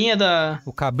a galinha da...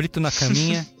 O cabrito na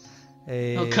caminha.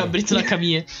 O cabrito na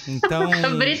caminha. Então... O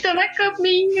cabrito na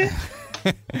caminha.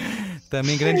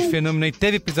 Também grande fenômeno aí.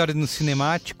 Teve episódio no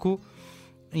Cinemático.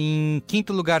 Em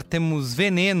quinto lugar temos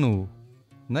Veneno,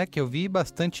 né? Que eu vi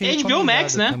bastante. HBO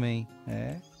Max, né? Também.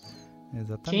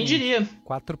 Exatamente. Quem diria?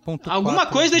 4.4. Alguma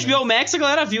coisa da HBO Max a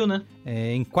galera viu, né?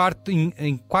 Em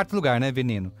quarto lugar, né?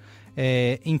 Veneno.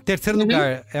 Em terceiro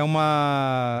lugar, é um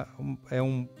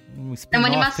spin-off. É uma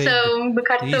animação do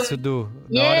cartão. Isso, da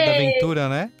Hora da Aventura,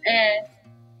 né?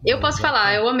 Eu posso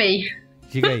falar, eu amei.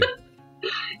 Diga aí.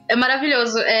 É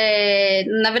maravilhoso.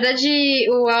 Na verdade,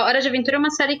 A Hora de Aventura é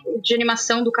uma série de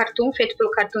animação do Cartoon, feito pelo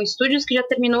Cartoon Studios, que já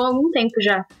terminou há algum tempo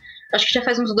já. Acho que já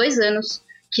faz uns 2 anos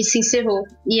que se encerrou.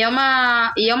 E é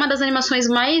uma das animações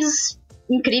mais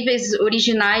incríveis,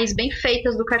 originais, bem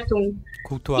feitas do Cartoon.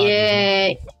 Cultuadas,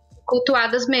 né?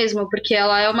 Cultuadas mesmo, porque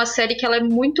ela é uma série que ela é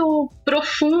muito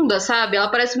profunda, sabe? Ela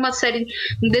parece uma série,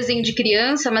 um desenho de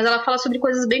criança, mas ela fala sobre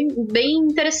coisas bem, bem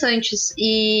interessantes.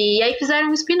 E aí fizeram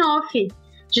um spin-off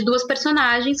de 2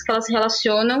 personagens que elas se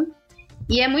relacionam.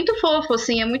 E é muito fofo,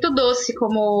 assim, é muito doce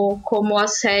como a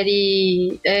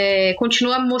série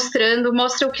continua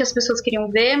mostra o que as pessoas queriam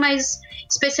ver, mas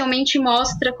especialmente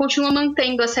continua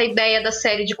mantendo essa ideia da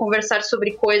série de conversar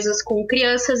sobre coisas com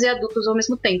crianças e adultos ao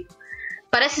mesmo tempo.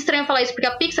 Parece estranho falar isso porque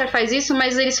a Pixar faz isso,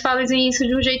 mas eles fazem isso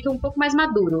de um jeito um pouco mais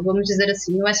maduro, vamos dizer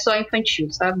assim. Não é só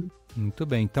infantil, sabe? Muito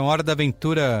bem. Então, Hora da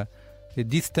Aventura, The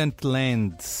Distant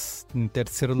Lands, em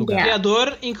terceiro lugar. O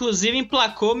criador, inclusive,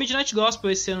 emplacou Midnight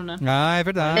Gospel esse ano, né? Ah, é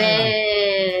verdade.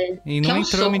 E não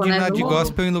entrou Midnight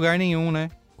Gospel em lugar nenhum, né?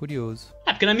 Curioso.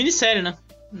 Porque não é minissérie, né?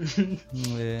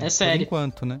 É série. Por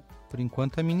enquanto, né? Por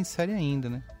enquanto é minissérie ainda,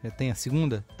 né? Já tem a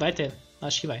segunda? Vai ter.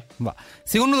 Acho que vai.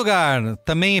 Segundo lugar,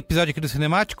 também episódio aqui do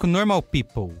Cinemático, Normal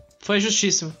People. Foi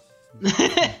justíssimo.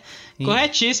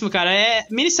 Corretíssimo, cara.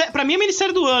 Pra mim é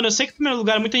minissérie do ano. Eu sei que, em primeiro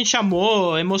lugar, muita gente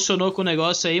amou, emocionou com o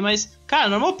negócio aí, mas, cara,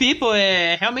 Normal People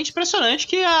é realmente impressionante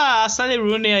que a Sally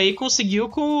Rooney aí conseguiu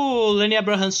com o Lenny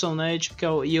Abrahamson, né?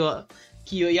 Tipo,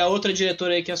 e a outra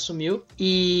diretora aí que assumiu.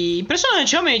 E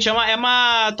impressionante, realmente.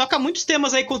 Toca muitos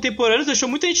temas aí contemporâneos, deixou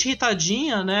muita gente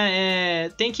irritadinha, né?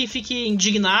 Tem que ficar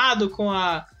indignado com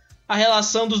a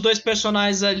relação dos 2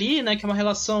 personagens ali, né? Que é uma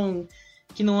relação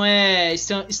que não é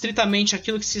estritamente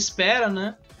aquilo que se espera,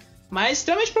 né? Mas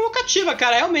extremamente provocativa,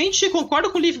 cara. Realmente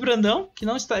concordo com o Liv Brandão,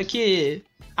 que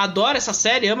adora essa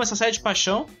série, ama essa série de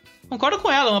paixão. Concordo com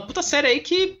ela, uma puta série aí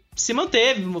que se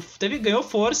manteve, ganhou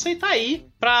força e tá aí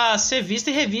pra ser vista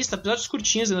e revista. Episódios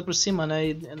curtinhos ainda por cima, né?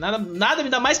 E nada me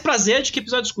dá mais prazer do que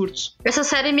episódios curtos. Essa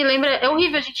série me lembra... É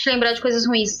horrível a gente lembrar de coisas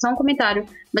ruins, só um comentário.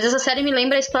 Mas essa série me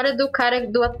lembra a história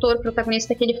do ator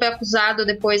protagonista, que ele foi acusado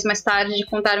depois, mais tarde,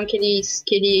 contaram que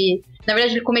ele... Na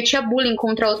verdade, ele cometia bullying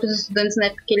contra outros estudantes,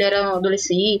 né? Porque ele era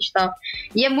adolescente e tal.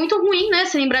 E é muito ruim, né?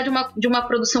 Se lembrar de uma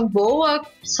produção boa,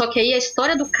 só que aí a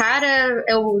história do cara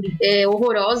é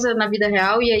horrorosa na vida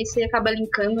real, e aí você acaba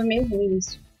linkando, é meio ruim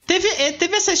isso.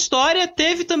 Teve essa história,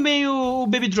 teve também o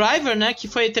Baby Driver, né? Que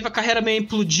teve a carreira meio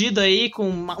implodida aí, com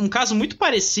um caso muito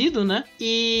parecido, né?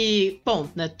 E, bom,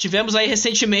 né, tivemos aí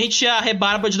recentemente a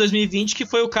rebarba de 2020, que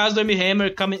foi o caso do Armie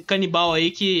Hammer canibal aí,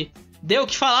 que deu o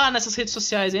que falar nessas redes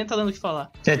sociais, ainda tá dando o que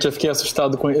falar. Gente, eu fiquei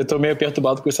assustado eu tô meio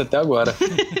perturbado com isso até agora.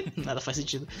 Nada faz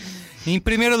sentido. Em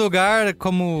primeiro lugar,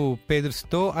 como o Pedro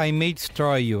citou, I May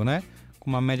Destroy You, né? Com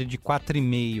uma média de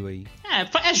 4,5 aí.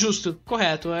 É justo,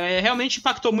 correto. Realmente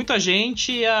impactou muito a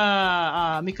gente.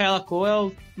 A Micaela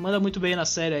Coel manda muito bem na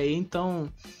série aí,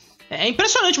 então... É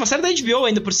impressionante, uma série da HBO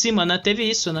ainda por cima, né? Teve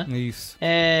isso, né? Isso.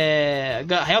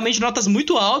 Realmente notas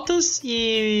muito altas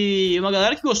e uma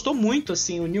galera que gostou muito,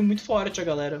 assim, uniu muito forte a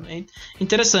galera. É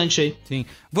interessante aí. Sim.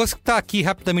 Vou citar aqui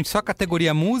rapidamente só a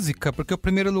categoria música, porque o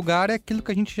primeiro lugar é aquilo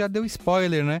que a gente já deu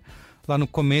spoiler, né? Lá no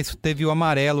começo teve o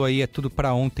Amarelo aí, É Tudo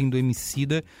Pra Ontem, do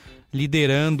Emicida,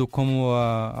 liderando como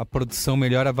a produção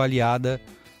melhor avaliada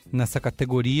nessa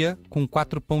categoria, com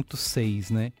 4,6,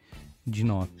 né? De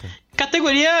nota.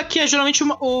 Categoria que geralmente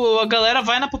a galera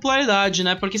vai na popularidade,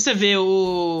 né? Porque você vê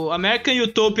o American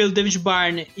Utopia do David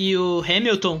Byrne e o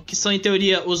Hamilton, que são em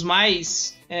teoria os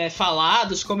mais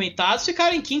falados, comentados,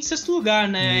 ficaram em 5º e 6º lugar,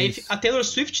 né? E a Taylor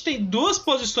Swift tem 2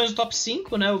 posições no top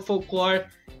 5, né? O Folklore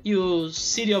e o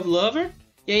City of Lover.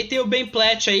 E aí tem o Ben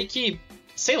Platt aí que,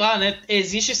 sei lá, né?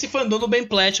 Existe esse fandom do Ben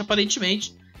Platt,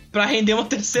 aparentemente, pra render uma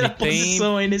 3ª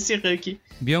posição aí nesse ranking.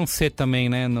 Beyoncé também,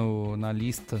 né, na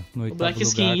lista, no 8º lugar,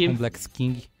 com Black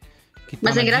King.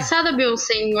 Mas é engraçado a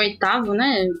Beyoncé em 8º,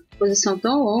 né? Posição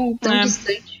tão longa, tão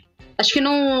distante. Acho que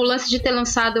no lance de ter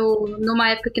lançado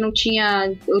numa época que não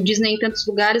tinha o Disney em tantos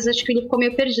lugares, acho que ele ficou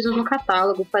meio perdido no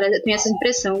catálogo. Eu tenho essa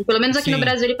impressão. Pelo menos aqui no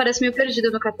Brasil ele parece meio perdido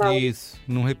no catálogo. Isso,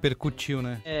 não repercutiu,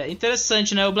 né?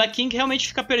 Interessante, né? O Black King realmente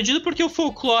fica perdido porque o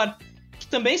Folklore, que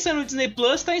também saiu no Disney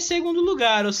Plus, tá em 2º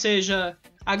lugar, ou seja...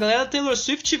 A galera da Taylor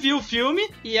Swift viu o filme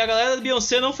e a galera da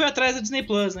Beyoncé não foi atrás da Disney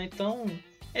Plus, né? Então,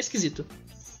 é esquisito.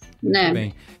 Muito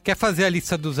bem. Quer fazer a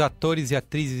lista dos atores e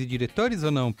atrizes e diretores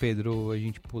ou não, Pedro? Ou a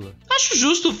gente pula? Acho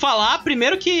justo falar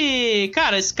primeiro que,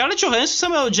 cara, Scarlett Johansson e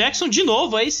Samuel Jackson, de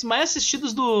novo, aí mais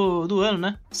assistidos do ano,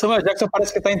 né? Samuel Jackson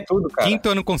parece que tá em tudo, cara.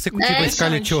 5º ano consecutivo a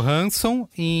Scarlett Johansson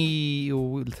e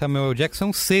o Samuel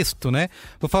Jackson 6º, né?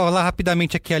 Vou falar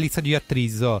rapidamente aqui a lista de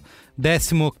atrizes, ó.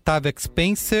 10º Octavia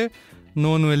Spencer,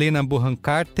 9º Helena Bonham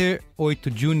Carter,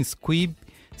 8º June Squibb,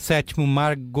 7º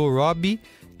Margot Robbie,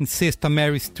 em 6º a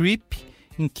Meryl Streep,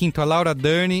 em 5º a Laura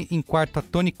Dern, em 4º a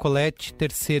Toni Collette,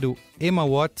 3º Emma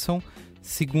Watson,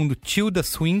 2º Tilda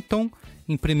Swinton,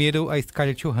 em 1º a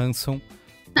Scarlett Johansson.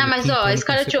 Ah, mas ó, a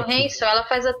Scarlett Johansson, ela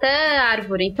faz até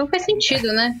árvore, então faz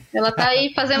sentido, né? Ela tá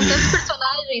aí fazendo tantos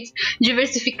personagens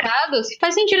diversificados,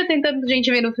 faz sentido ter tanta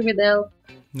gente vendo o filme dela.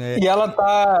 E ela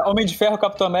tá Homem de Ferro,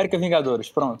 Capitão América, Vingadores,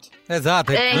 pronto.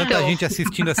 Exato, tanta gente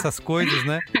assistindo essas coisas,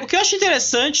 né? O que eu acho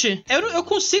interessante, eu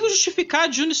consigo justificar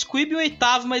a June Squibb em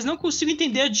 8º, mas não consigo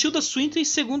entender a Tilda Swinton em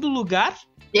 2º lugar.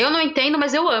 Eu não entendo,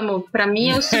 mas eu amo. Pra mim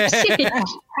é o suficiente.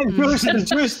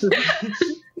 Justo.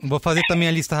 Vou fazer também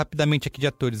a lista rapidamente aqui de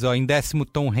atores, ó. Em 10º,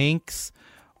 Tom Hanks,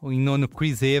 em 9º,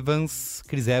 Chris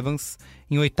Evans,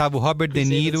 em 8º, Robert De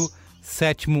Niro,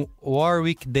 7º,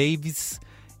 Warwick Davis,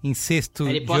 em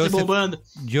 6º,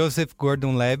 Joseph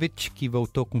Gordon-Levitt, que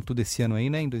voltou com tudo esse ano aí,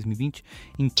 né, em 2020.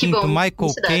 Em 5º,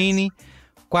 Michael Caine.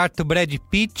 4º, Brad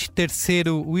Pitt.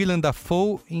 3º, Willem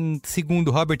Dafoe. Em 2º,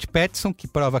 Robert Pattinson, que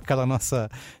prova aquela nossa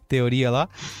teoria lá.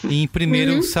 E em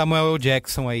 1º, Samuel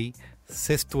Jackson aí,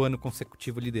 6º ano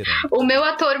consecutivo liderando. O meu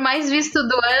ator mais visto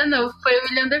do ano foi o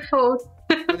Willem Dafoe.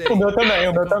 O meu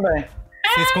também.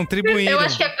 Vocês contribuíram. Eu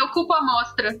acho que eu culpo a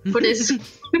mostra por isso.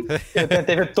 Eu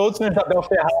tentei ver todos com Isabel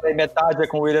Ferrara e metade é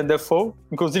com o Willem Dafoe,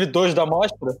 inclusive 2 da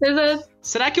mostra. Exato.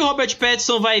 Será que o Robert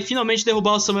Pattinson vai finalmente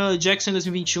derrubar o Samuel Jackson em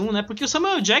 2021, né? Porque o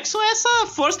Samuel Jackson é essa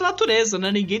força da natureza,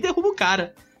 né? Ninguém derruba o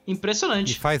cara.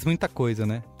 Impressionante. E faz muita coisa,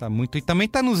 né? Tá muito... E também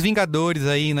tá nos Vingadores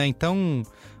aí, né? Então,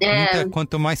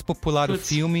 quanto mais popular o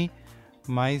filme,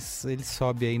 mais ele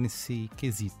sobe aí nesse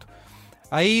quesito.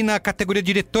 Aí na categoria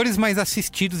diretores mais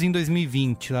assistidos em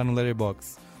 2020, lá no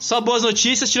Letterboxd. Só boas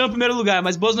notícias, tirando o primeiro lugar,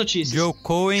 mas boas notícias. Joe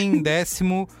Coen,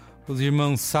 10º. Os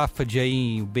irmãos Safdie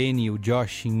aí, o Benny e o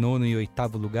Josh, em 9º e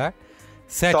 8º lugar.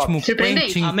 7º,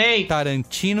 Quentin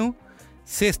Tarantino.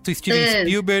 6º, Steven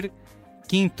Spielberg.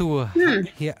 5º,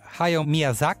 Hayao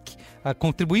Miyazaki.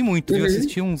 Contribuí muito, viu?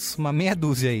 Assisti uma meia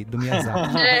dúzia aí do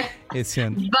Miyazaki esse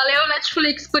ano. Valeu,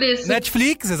 Netflix, por isso.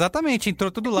 Netflix, exatamente. Entrou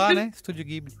tudo lá, né? Estúdio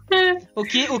Ghibli.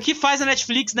 O que faz a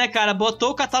Netflix, né, cara? Botou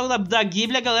o catálogo da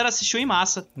Ghibli e a galera assistiu em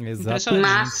massa. Exatamente.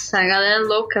 Massa, a galera é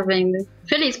louca vendo.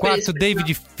 Feliz por 4º,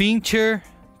 David Fincher.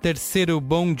 3º,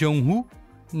 Bong Joon-ho.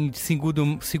 Em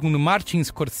 2º, Martin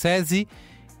Scorsese.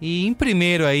 E em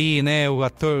 1º aí, né, o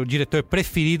diretor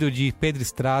preferido de Pedro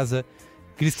Estraza,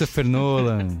 Christopher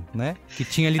Nolan, né? Que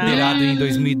tinha liderado em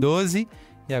 2012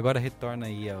 e agora retorna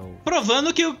aí ao...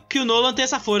 Provando que o Nolan tem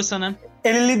essa força, né?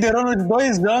 Ele liderou nos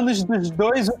 2 anos dos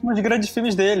 2 últimos grandes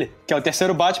filmes dele, que é o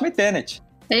 3º Batman e Tenet.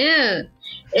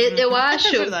 Eu acho...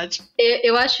 É verdade.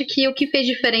 Eu acho que o que fez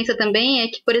diferença também é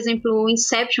que, por exemplo, o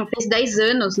Inception fez 10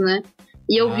 anos, né?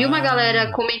 E eu vi uma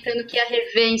galera comentando que ia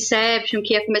rever Inception,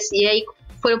 que ia começar... E aí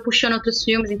foram puxando outros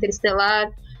filmes, Interestelar...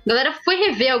 A galera foi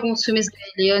rever alguns filmes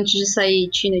dele antes de sair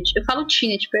Tenet. Eu falo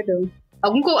Tenet, perdão.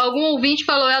 Algum ouvinte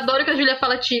falou, eu adoro que a Júlia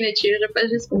fala Tenet. Eu já peço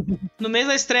desculpa. No mês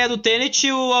da estreia do Tenet,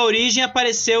 A Origem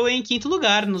apareceu em 5º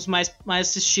lugar, nos mais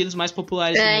assistidos, mais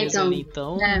populares do mês ali.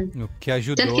 Então, o que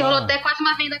ajudou. Tanto que rolou até quase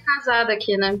uma venda casada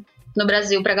aqui, né? No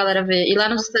Brasil, pra galera ver. E lá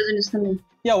nos Estados Unidos também.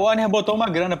 E a Warner botou uma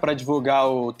grana pra divulgar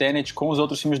o Tenet com os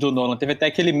outros filmes do Nolan. Teve até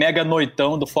aquele mega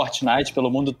noitão do Fortnite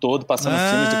pelo mundo todo, passando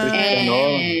filmes do Christopher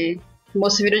Nolan. O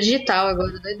moço virou digital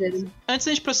agora, doideira. Antes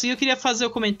da gente prosseguir, eu queria fazer o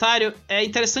comentário. É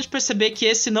interessante perceber que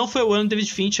esse não foi o ano do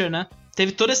David Fincher, né?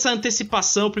 Teve toda essa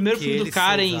antecipação, o primeiro filme do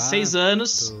cara em 6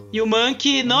 anos. E o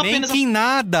Mank não apenas... em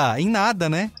nada,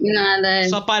 né? Em nada,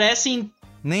 Só aparece em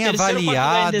nem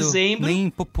avaliado, nem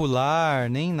popular,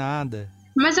 nem nada.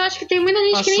 Mas eu acho que tem muita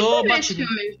gente que nem foi ver esse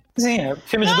filme. Sim, é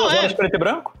filme de 2 horas preto e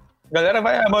branco. A galera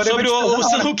vai... Sobre o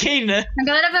Cidadão Kane, né? A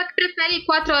galera vai que prefere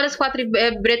 4 horas,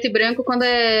 preto e branco, quando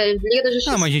é Liga da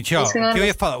Justiça. Não, mas gente, ó, o que eu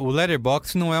ia falar, o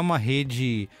Letterboxd não é uma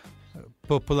rede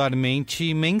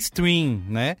popularmente mainstream,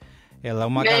 né? Ela é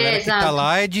uma galera que tá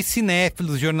lá, é de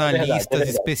cinéfilos, jornalistas,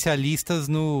 especialistas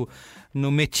no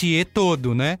métier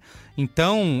todo, né?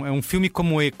 Então, é um filme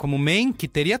como Man, que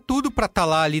teria tudo pra estar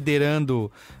lá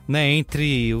liderando, né,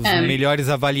 entre os melhores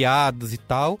avaliados e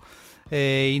tal.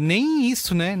 E nem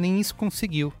isso, né? Nem isso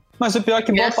conseguiu. Mas o pior é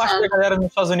que boa Engraçado. parte da galera nos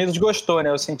Estados Unidos gostou, né?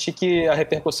 Eu senti que a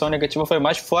repercussão negativa foi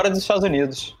mais fora dos Estados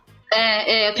Unidos.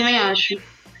 Eu também acho.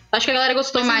 Acho que a galera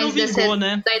gostou Mas mais não vingou,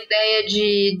 né? da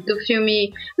ideia do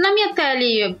filme. Na minha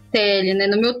TL, né?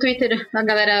 No meu Twitter, a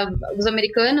galera, os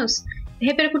americanos,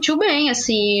 repercutiu bem,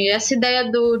 assim. Essa ideia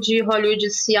de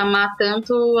Hollywood se amar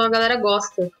tanto, a galera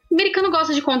gosta. O americano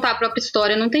gosta de contar a própria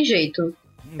história, não tem jeito.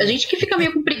 A gente que fica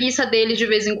meio com preguiça deles de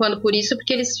vez em quando por isso,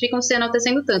 porque eles ficam se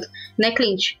enaltecendo tanto, né,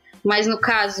 Clint? Mas no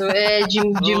caso de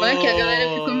Monkey, a galera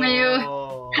ficou meio...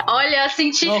 Olha, eu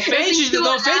senti Não ofende,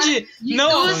 não ofende,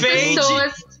 não ofende.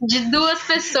 De duas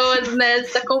pessoas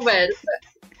nessa conversa.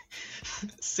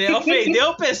 Você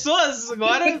ofendeu pessoas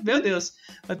agora? Meu Deus.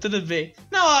 Mas tudo bem.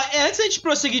 Não, ó, antes da gente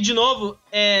prosseguir de novo,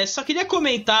 só queria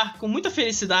comentar com muita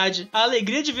felicidade a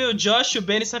alegria de ver o Josh e o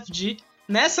Benny Safdie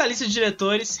nessa lista de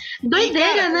diretores.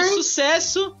 Doideira, e, cara, né?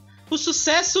 O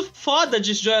sucesso foda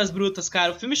de Joias Brutas,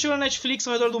 cara. O filme chegou na Netflix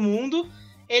ao redor do mundo.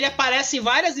 Ele aparece em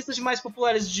várias listas de mais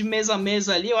populares de mês a mês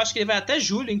ali. Eu acho que ele vai até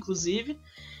julho, inclusive.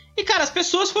 E, cara, as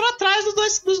pessoas foram atrás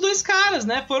dos dois caras,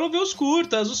 né? Foram ver os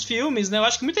curtas, os filmes, né? Eu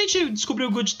acho que muita gente descobriu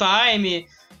o Good Time,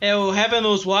 o Heaven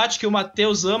Knows What, que o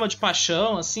Matheus ama de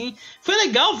paixão, assim. Foi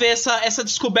legal ver essa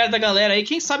descoberta da galera aí.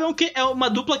 Quem sabe é uma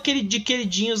dupla de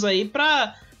queridinhos aí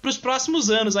pros próximos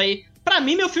anos aí. Pra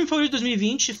mim, meu filme favorito de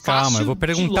 2020, fácil. Calma, eu vou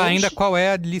perguntar ainda qual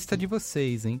é a lista de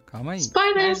vocês, hein? Calma aí.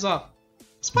 Spoiler! Mas, ó,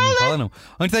 Não fala não.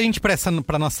 Antes da gente ir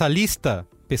pra nossa lista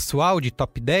pessoal de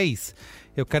top 10,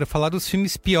 eu quero falar dos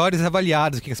filmes piores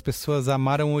avaliados, que as pessoas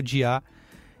amaram odiar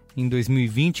em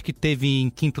 2020, que teve em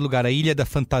quinto lugar A Ilha da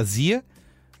Fantasia.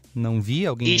 Não vi?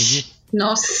 Alguém viu?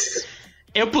 Nossa.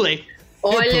 Eu pulei.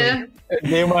 Olha... Eu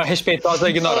dei uma respeitosa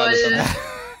ignorada também.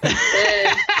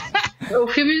 O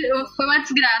filme foi uma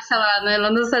desgraça lá, né? Lá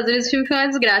nos Estados Unidos o filme foi uma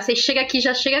desgraça. E chega aqui,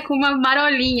 já chega com uma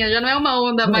marolinha. Já não é uma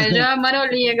onda, mas já é uma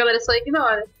marolinha. A galera só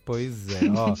ignora. Pois é,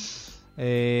 ó.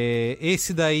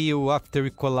 Esse daí, o After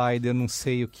Collide, eu não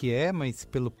sei o que é, mas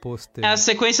pelo pôster... É a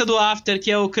sequência do After, que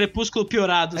é o Crepúsculo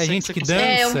Piorado. É gente que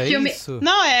dança, um filme... isso?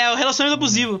 Não, é o relacionamento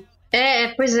abusivo.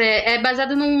 Pois é. É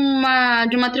baseado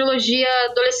de uma trilogia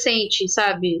adolescente,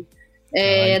 sabe?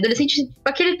 Adolescente,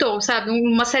 aquele tom, sabe?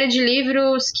 Uma série de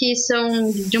livros que são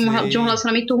de um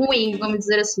relacionamento ruim, vamos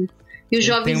dizer assim. E os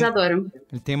jovens adoram.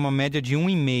 Ele tem uma média de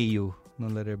 1,5 no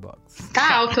Letterboxd.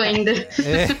 Tá alto ainda.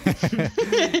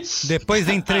 Depois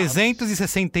vem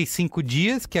 365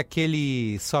 Dias, que é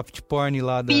aquele soft porn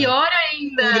lá da... Pior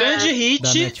ainda! Um grande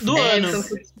hit do ano.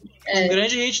 Um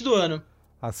grande hit do ano.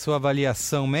 A sua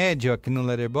avaliação média aqui no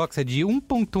Letterboxd é de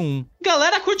 1,1.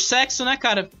 Galera curte sexo, né,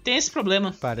 cara? Tem esse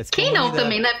problema. Parece Quem não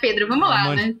também, né, Pedro? Vamos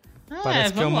lá, né?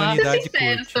 Parece que a humanidade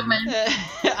curte. Também.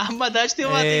 A humanidade tem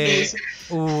uma tendência.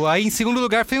 Aí em segundo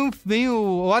lugar vem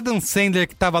o Adam Sandler,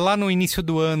 que tava lá no início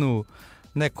do ano,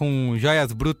 né, com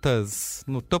Joias Brutas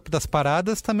no topo das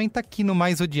paradas, também tá aqui no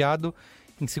mais odiado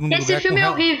em segundo lugar. Esse filme é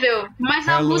horrível, mas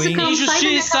a música não sai da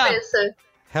minha cabeça.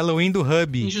 Halloween do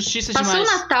Hub. Injustiça demais. Passou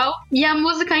o Natal e a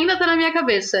música ainda tá na minha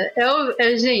cabeça.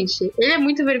 Gente, ele é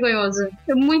muito vergonhoso.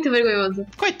 É muito vergonhoso.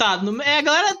 Coitado. A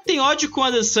galera tem ódio com o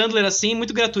Adam Sandler, assim,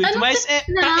 muito gratuito. Mas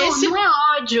não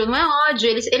é ódio.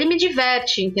 Ele me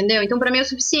diverte, entendeu? Então pra mim é o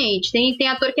suficiente. Tem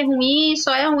ator que é ruim,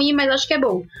 só é ruim, mas acho que é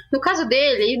bom. No caso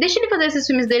dele, deixa ele fazer esses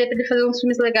filmes dele pra ele fazer uns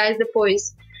filmes legais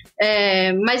depois.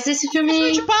 Mas esse filme...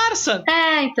 É de parça.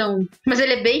 Então. Mas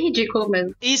ele é bem ridículo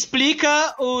mesmo. E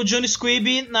explica o Johnny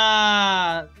Squibb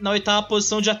na 8ª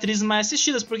posição de atrizes mais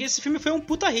assistidas, porque esse filme foi um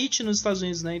puta hit nos Estados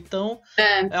Unidos, né? Então,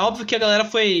 é óbvio que a galera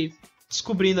foi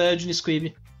descobrindo aí o Johnny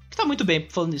Squibb. Que tá muito bem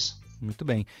falando isso. Muito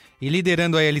bem. E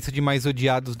liderando aí a lista de mais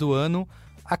odiados do ano,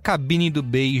 A Cabine do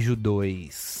Beijo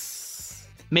 2.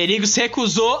 Merigo se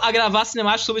recusou a gravar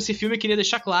cinemático sobre esse filme, queria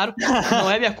deixar claro, não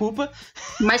é minha culpa.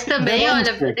 Mas também,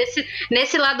 olha,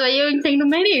 nesse lado aí eu entendo o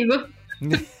Merigo.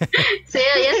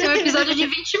 Ia ser um episódio de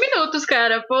 20 minutos,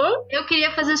 cara, pô. Eu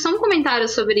queria fazer só um comentário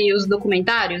sobre os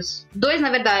documentários. 2, na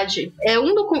verdade.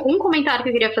 Um comentário que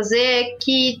eu queria fazer é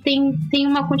que tem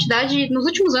uma quantidade... Nos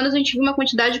últimos anos a gente viu uma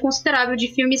quantidade considerável de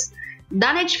filmes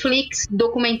da Netflix,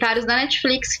 documentários da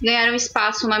Netflix que ganharam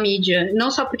espaço na mídia. Não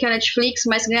só porque é a Netflix,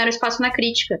 mas ganharam espaço na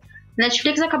crítica. A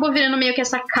Netflix acabou virando meio que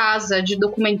essa casa de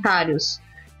documentários.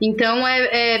 Então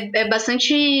é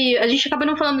bastante... A gente acaba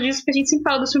não falando disso porque a gente sempre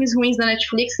fala dos filmes ruins da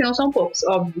Netflix, que não são poucos,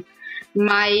 óbvio.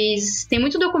 Mas tem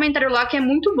muito documentário lá que é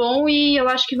muito bom e eu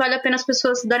acho que vale a pena as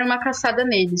pessoas darem uma caçada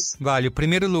neles. Vale. O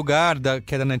primeiro lugar,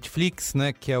 que é da Netflix,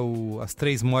 né, que é As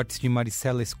Três Mortes de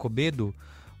Maricela Escobedo.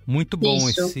 Muito bom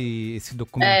esse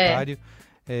documentário.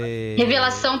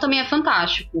 Revelação também é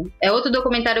fantástico. É outro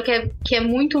documentário que é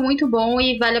muito, muito bom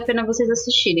e vale a pena vocês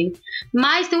assistirem.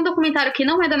 Mas tem um documentário que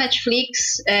não é da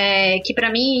Netflix, que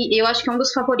pra mim, eu acho que é um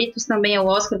dos favoritos também, é o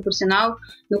Oscar, por sinal.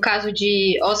 No caso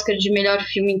de Oscar de melhor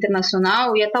filme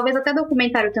internacional, e talvez até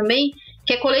documentário também,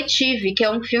 que é Collective, que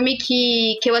é um filme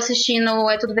que eu assisti no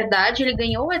É Tudo Verdade. Ele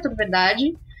ganhou o É Tudo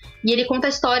Verdade. E ele conta a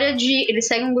história ele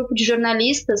segue um grupo de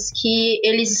jornalistas que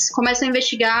eles começam a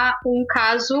investigar um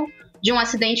caso de um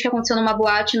acidente que aconteceu numa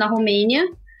boate na Romênia.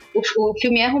 O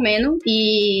filme é romeno.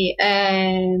 E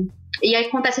aí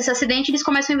acontece esse acidente e eles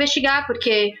começam a investigar,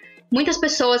 porque muitas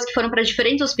pessoas que foram para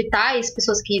diferentes hospitais,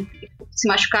 pessoas que se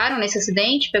machucaram nesse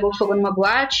acidente, pegou fogo numa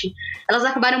boate, elas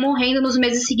acabaram morrendo nos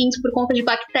meses seguintes por conta de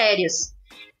bactérias.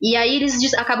 E aí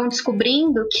eles acabam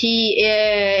descobrindo que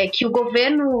o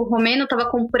governo romeno estava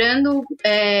comprando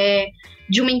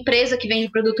de uma empresa que vende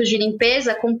produtos de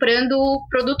limpeza, comprando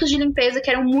produtos de limpeza que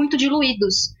eram muito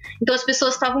diluídos. Então as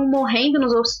pessoas estavam morrendo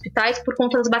nos hospitais por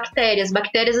conta das bactérias.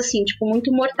 Bactérias, assim, tipo,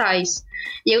 muito mortais.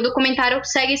 E aí o documentário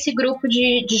segue esse grupo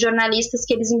de jornalistas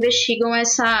que eles investigam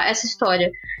essa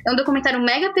história. É um documentário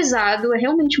mega pesado, é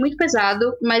realmente muito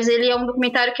pesado, mas ele é um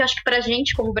documentário que eu acho que pra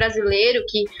gente, como brasileiro,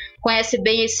 que conhece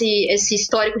bem esse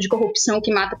histórico de corrupção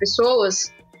que mata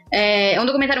pessoas, é um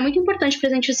documentário muito importante pra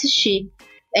gente assistir.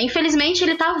 Infelizmente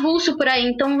ele tá avulso por aí,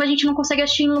 então a gente não consegue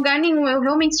assistir em lugar nenhum. Eu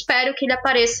realmente espero que ele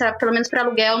apareça, pelo menos para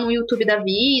aluguel, no YouTube da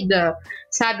vida,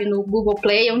 sabe, no Google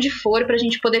Play, onde for, pra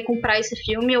gente poder comprar esse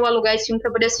filme ou alugar esse filme pra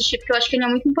poder assistir, porque eu acho que ele é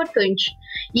muito importante.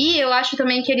 E eu acho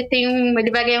também que ele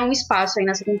vai ganhar um espaço aí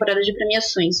nessa temporada de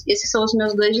premiações. Esses são os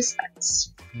meus 2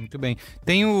 destaques. Muito bem.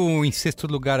 Tem em sexto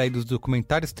lugar aí dos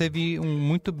documentários, teve um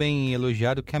muito bem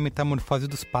elogiado, que é a Metamorfose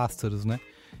dos Pássaros, né?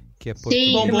 Que é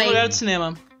bom lugar do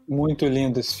cinema. Muito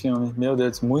lindo esse filme, meu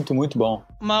Deus, muito, muito bom.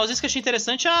 Mas isso que eu achei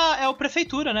interessante é o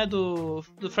Prefeitura, né, do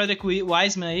Frederick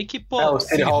Wiseman aí, que, pô... o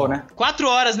City Hall, né? 4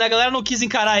 horas, né, a galera não quis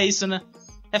encarar isso, né?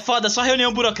 É foda, só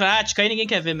reunião burocrática, aí ninguém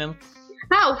quer ver mesmo.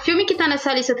 O filme que tá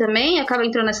nessa lista também, acaba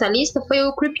entrando nessa lista, foi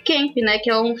o Creep Camp, né, que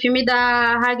é um filme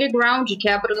da Higher Ground, que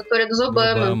é a produtora dos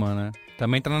Obama. Obama, né?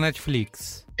 Também tá na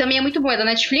Netflix. Também é muito bom, é da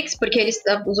Netflix, porque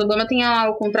os Obama têm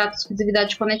o contrato de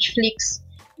exclusividade com a Netflix.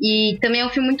 E também é um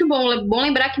filme muito bom. É bom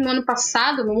lembrar que no ano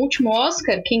passado, no último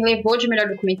Oscar, quem levou de melhor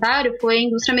documentário foi a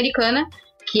Indústria Americana,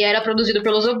 que era produzido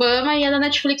pelos Obama e é da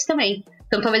Netflix também.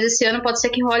 Então talvez esse ano pode ser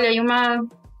que role aí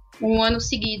um ano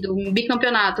seguido, um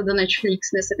bicampeonato da Netflix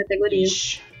nessa categoria.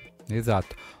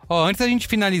 Exato. Antes da gente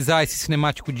finalizar esse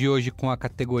cinemático de hoje com a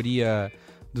categoria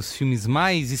dos filmes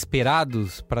mais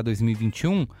esperados para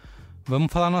 2021,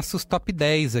 vamos falar nossos top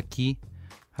 10 aqui,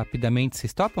 rapidamente.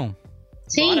 Vocês topam?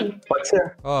 Sim. Bora, pode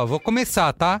ser. Vou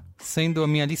começar, tá? Sendo a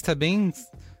minha lista bem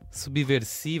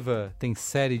subversiva, tem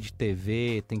série de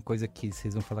TV, tem coisa que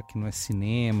vocês vão falar que não é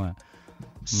cinema.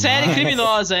 Série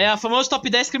criminosa, é a famosa top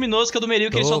 10 criminoso que é do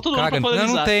Merigo, que eles são todo mundo pra poder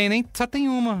não tem, nem só tem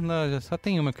uma, só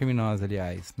tem uma criminosa,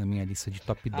 aliás, na minha lista de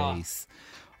top 10.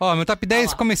 Meu top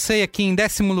 10, comecei aqui em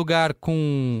 10º lugar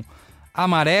com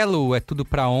Amarelo, É Tudo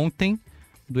Pra Ontem,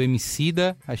 do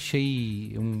Emicida.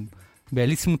 Achei um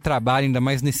belíssimo trabalho, ainda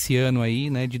mais nesse ano aí,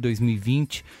 né, de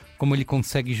 2020, como ele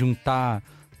consegue juntar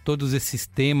todos esses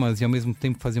temas e ao mesmo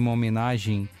tempo fazer uma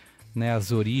homenagem, né,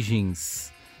 às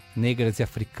origens negras e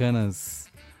africanas,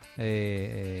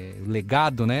 o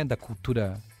legado, né, da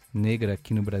cultura negra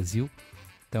aqui no Brasil.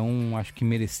 Então acho que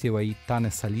mereceu aí estar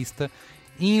nessa lista.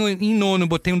 Em nono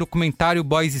botei um documentário,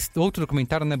 outro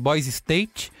documentário, né, Boys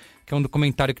State, que é um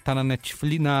documentário que está na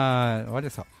Netflix, olha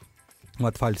só,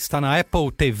 está na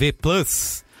Apple TV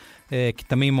Plus, que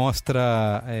também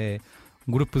mostra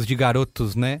grupos de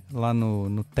garotos, né, lá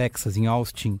no Texas, em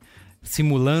Austin,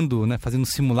 simulando, né, fazendo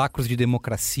simulacros de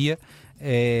democracia.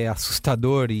 É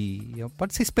assustador e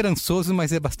pode ser esperançoso,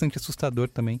 mas é bastante assustador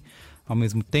também ao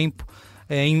mesmo tempo.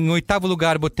 Em 8º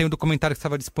lugar, botei um documentário que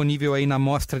estava disponível aí na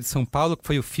Mostra de São Paulo, que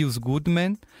foi o Feels Good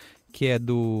Man, que é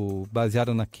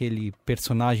baseado naquele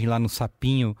personagem lá no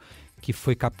Sapinho, que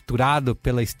foi capturado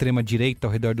pela extrema-direita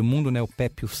ao redor do mundo, né? O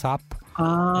Pepe o Sapo.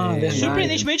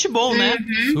 Surpreendentemente bom, né?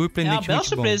 Surpreendentemente bela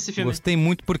surpresa bom. Esse filme. Gostei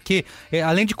muito porque,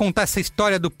 além de contar essa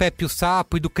história do Pepe o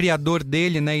Sapo e do criador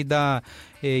dele, né?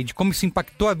 De como isso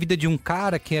impactou a vida de um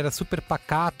cara que era super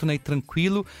pacato, né, e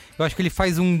tranquilo, eu acho que ele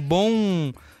faz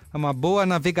uma boa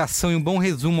navegação e um bom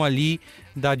resumo ali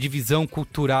da divisão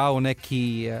cultural, né,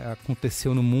 que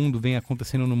aconteceu no mundo, vem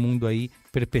acontecendo no mundo aí,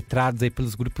 perpetrados aí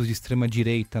pelos grupos de extrema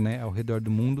direita, né, ao redor do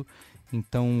mundo.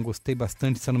 Então gostei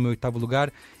bastante, está no meu 8º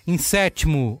lugar. Em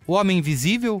 7º, O Homem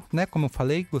Invisível, né, como eu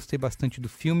falei, gostei bastante do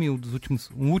filme, o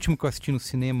último que eu assisti no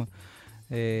cinema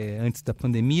antes da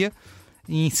pandemia.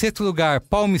 Em 6º lugar,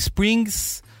 Palm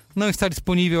Springs, Não está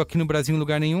disponível aqui no Brasil em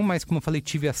lugar nenhum, mas como eu falei,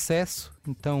 tive acesso.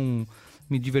 Então,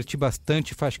 me diverti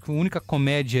bastante. Acho que a única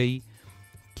comédia aí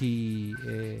que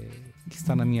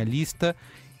está na minha lista.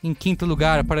 Em quinto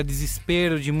lugar, para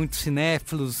desespero de muitos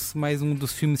cinéfilos, mais um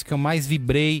dos filmes que eu mais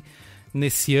vibrei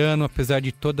nesse ano, apesar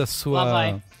de toda a sua... Lá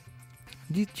vai.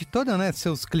 De toda, né,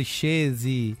 seus clichês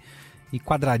e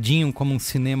quadradinho como um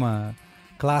cinema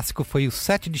clássico, foi o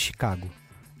 7 de Chicago.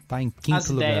 Tá em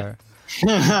quinto lugar.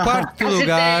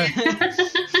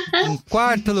 Em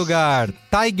quarto lugar,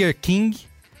 Tiger King,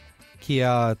 que é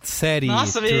a série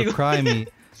True Crime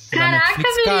da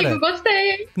Netflix. Amigo,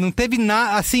 gostei. Não teve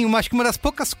nada, assim, acho que uma das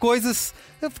poucas coisas...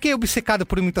 Eu fiquei obcecado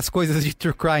por muitas coisas de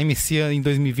True Crime esse ano, em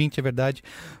 2020, é verdade.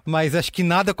 Mas acho que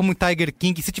nada como Tiger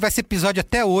King. Se tivesse episódio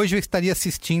até hoje, eu estaria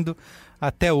assistindo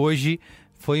até hoje.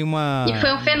 Foi uma... E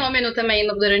foi um fenômeno também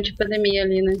durante a pandemia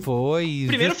ali, né? Foi.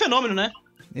 Primeiro fenômeno, né?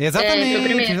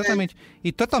 Exatamente, exatamente.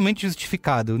 E totalmente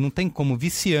justificado. Não tem como.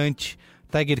 Viciante.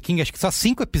 Tiger King, acho que só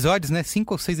 5 episódios, né?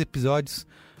 5 ou 6 episódios.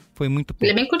 Foi muito pouco.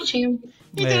 Ele é bem curtinho.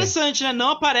 Interessante, né? Não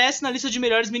aparece na lista de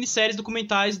melhores minisséries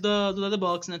documentais do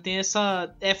Letterboxd, né? Tem essa...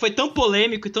 foi tão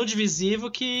polêmico e tão divisivo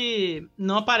que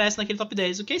não aparece naquele top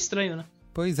 10, o que é estranho, né?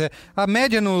 Pois é. A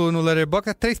média no Letterboxd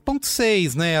é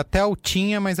 3.6, né? Até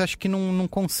altinha, mas acho que não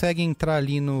consegue entrar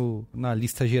ali na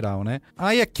lista geral, né?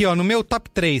 Aí aqui, ó, no meu top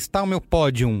 3, tá? O meu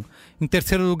pódio. Em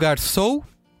terceiro lugar, Soul.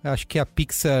 Acho que a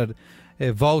Pixar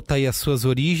volta aí às suas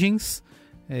origens.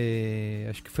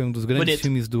 Acho que foi um dos grandes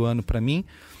filmes do ano pra mim.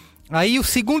 Aí o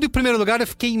segundo e primeiro lugar eu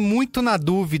fiquei muito na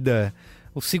dúvida.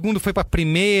 O segundo foi pra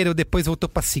primeiro, depois voltou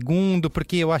pra segundo,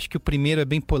 porque eu acho que o primeiro é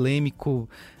bem polêmico,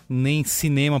 nem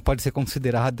cinema pode ser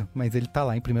considerado, mas ele tá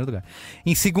lá em primeiro lugar.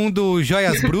 Em segundo,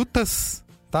 Joias Brutas,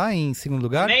 tá? Em segundo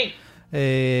lugar.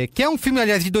 Que é um filme,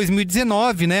 aliás, de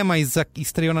 2019, né? Mas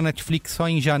estreou na Netflix só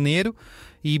em janeiro.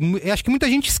 E acho que muita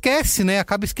gente esquece, né?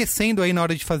 Acaba esquecendo aí na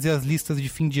hora de fazer as listas de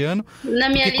fim de ano. Na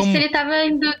minha lista ele tava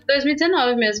em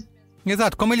 2019 mesmo.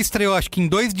 Exato, como ele estreou acho que em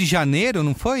 2 de janeiro,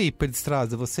 não foi, Pedro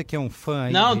Estrada? Você que é um fã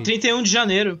aí. Não, 31 de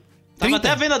janeiro. 30? Tava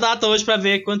até vendo a data hoje pra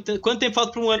ver quanto tempo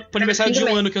falta pro aniversário de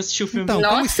um ano que eu assisti o filme. Então,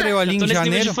 como estreou ali em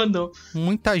janeiro,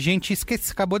 muita gente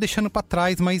acabou deixando pra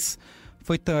trás, mas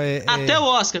foi... até o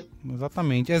Oscar.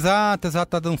 Exatamente, exato,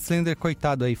 Adam Sandler,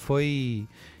 coitado aí, foi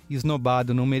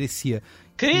esnobado, não merecia.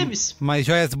 Crimes! Mas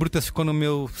Joias Brutas ficou no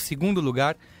meu segundo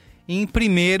lugar. E em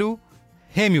primeiro,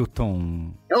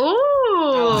 Hamilton.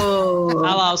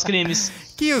 Ah lá, os crimes.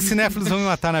 Que os cinéfilos vão me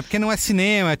matar, né? Porque não é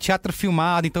cinema, é teatro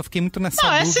filmado, então eu fiquei muito nessa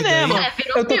dúvida. Não, é cinema.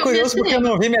 Eu tô curioso porque eu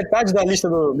não vi metade da lista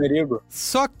do Merigo.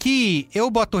 Só que eu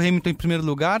boto o Hamilton em primeiro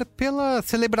lugar pela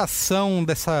celebração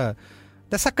dessa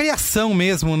criação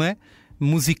mesmo, né?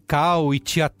 Musical e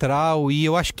teatral, e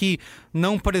eu acho que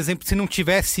não, por exemplo, se não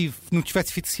tivesse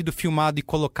sido filmado e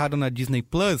colocado na Disney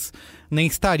Plus, nem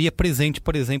estaria presente,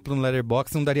 por exemplo, no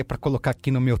Letterboxd, não daria pra colocar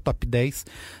aqui no meu top 10,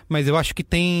 mas eu acho que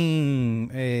tem,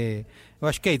 eu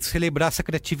acho que é isso, celebrar essa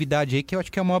criatividade aí, que eu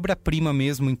acho que é uma obra-prima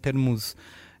mesmo, em termos,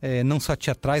 não só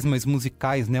teatrais, mas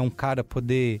musicais, né, um cara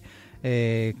poder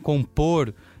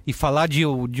compor e falar de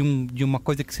uma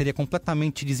coisa que seria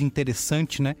completamente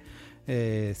desinteressante, né,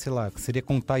 sei lá, seria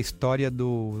contar a história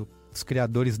dos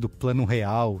criadores do Plano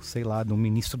Real, sei lá, do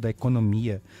ministro da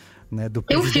Economia, né? Do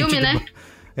tem um filme,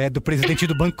 né? Do presidente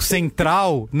do Banco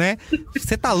Central, né?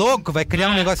 Você tá louco, vai criar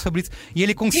um negócio sobre isso. E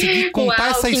ele conseguir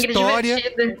contar essa história...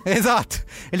 Exato.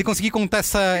 Ele conseguir contar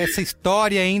essa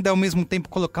história e ainda, ao mesmo tempo,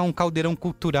 colocar um caldeirão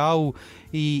cultural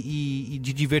e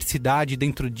de diversidade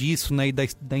dentro disso, né? E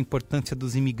da importância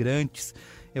dos imigrantes.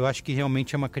 Eu acho que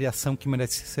realmente é uma criação que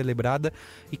merece ser celebrada.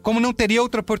 E como não teria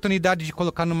outra oportunidade de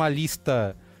colocar numa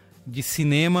lista de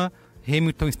cinema,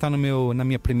 Hamilton está na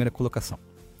minha primeira colocação.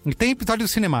 E tem episódio do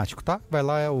cinemático, tá? Vai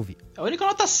lá ouvir. É a única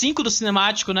nota 5 do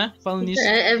cinemático, né? Falando nisso.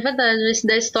 É verdade, esse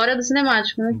da história do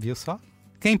cinemático, né? Viu só?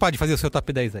 Quem pode fazer o seu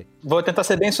top 10 aí? Vou tentar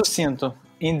ser bem sucinto.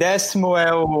 Em 10º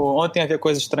é o Ontem Havia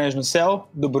Coisas Estranhas no Céu,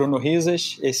 do Bruno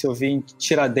Risas. Esse eu vi em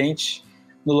Tiradentes,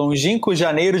 no longínquo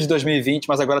janeiro de 2020,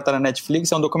 mas agora tá na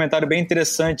Netflix. É um documentário bem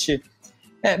interessante.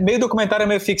 Meio documentário,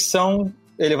 meio ficção.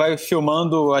 Ele vai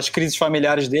filmando as crises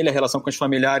familiares dele, a relação com os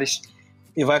familiares,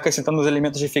 e vai acrescentando os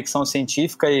elementos de ficção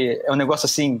científica. E é um negócio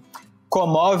assim,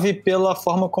 comove pela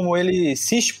forma como ele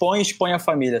se expõe a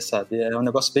família, sabe? É um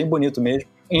negócio bem bonito mesmo.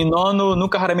 Em 9º,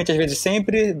 Nunca, Raramente, Às Vezes,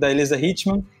 Sempre, da Elisa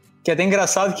Hittman, que é até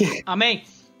engraçado que... Amém!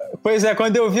 Pois é,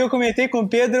 quando eu vi, eu comentei com o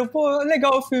Pedro, pô,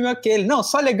 legal o filme aquele. Não,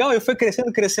 só legal, eu fui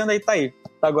crescendo, aí tá aí.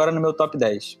 Tá agora no meu top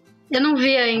 10. Eu não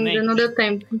vi ainda, Amém. Não deu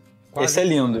tempo. Esse é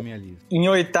lindo. Em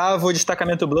 8º,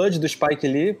 Destacamento Blood, do Spike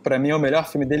Lee. Pra mim é o melhor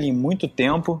filme dele em muito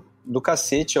tempo. do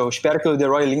cacete. Eu espero que o The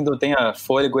Roy Lindo tenha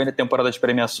fôlego aí na temporada de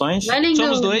premiações.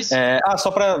 Somos dois.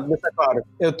 Só pra deixar claro.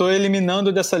 Eu tô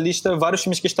eliminando dessa lista vários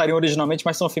filmes que estariam originalmente,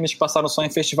 mas são filmes que passaram só em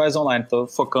festivais online. Tô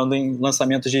focando em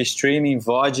lançamentos de streaming,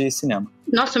 VOD e cinema.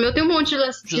 Nossa, o meu tem um monte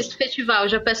de festival,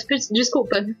 já peço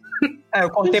desculpa. Eu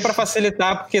contei pra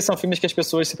facilitar, porque são filmes que as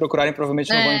pessoas, se procurarem, provavelmente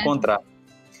não vão encontrar.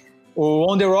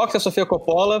 O On The Rocks, a Sofia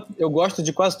Coppola, eu gosto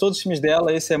de quase todos os filmes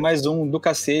dela, esse é mais um do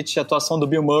cacete, a atuação do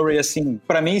Bill Murray, assim,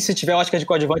 pra mim, se tiver Oscar de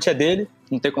coadjuvante é dele,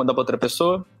 não tem como dar pra outra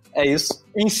pessoa, é isso.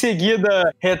 Em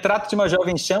seguida, Retrato de uma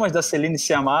Jovem em Chamas, da Celine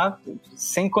Sciamma,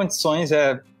 sem condições,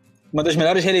 é uma das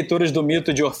melhores releituras do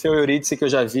mito de Orfeu e Eurídice que eu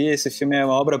já vi, esse filme é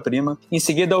uma obra-prima. Em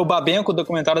seguida, o Babenco, o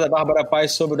documentário da Bárbara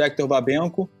Paz sobre o Hector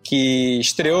Babenco, que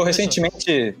estreou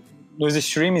recentemente nos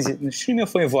streamings, no streaming ou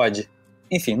foi em VOD?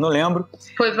 Enfim, não lembro.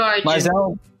 Foi VOD. Mas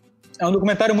é um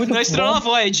documentário muito bom. Não estreou na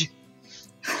VOD.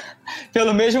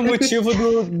 Pelo mesmo motivo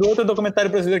do outro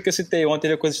documentário brasileiro que eu citei, Ontem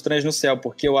Havia Coisas Estranhas no Céu,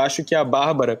 porque eu acho que a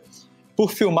Bárbara,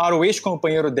 por filmar o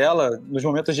ex-companheiro dela, nos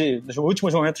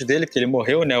últimos momentos dele, que ele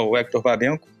morreu, né, o Hector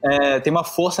Babenco, tem uma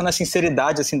força na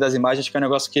sinceridade assim, das imagens, que é um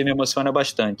negócio que me emociona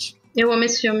bastante. Eu amo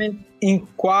esse filme. Em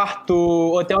quarto,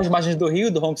 Hotel às Margens do Rio,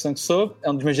 do Hong Sang-soo. É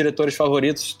um dos meus diretores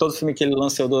favoritos. Todo filme que ele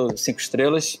lança eu dou 5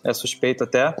 estrelas. É suspeito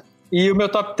até. E o meu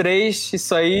top 3,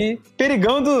 isso aí,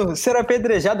 perigando ser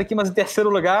apedrejado aqui, mas em terceiro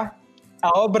lugar,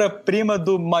 a obra-prima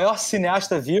do maior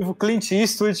cineasta vivo, Clint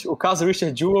Eastwood, o caso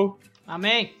Richard Jewell.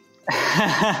 Amém.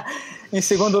 Em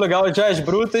segundo lugar, o Joias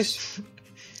Brutas,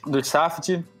 do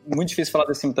Safdie. Muito difícil falar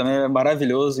desse filme também, é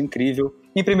maravilhoso, incrível.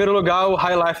 Em primeiro lugar, o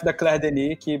High Life, da Claire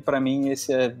Denis, que pra mim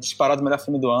esse é disparado o melhor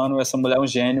filme do ano. Essa mulher é um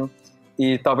gênio.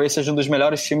 E talvez seja um dos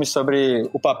melhores filmes sobre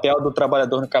o papel do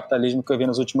trabalhador no capitalismo que eu vi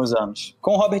nos últimos anos.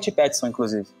 Com Robert Pattinson,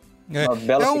 inclusive. Uma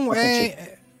bela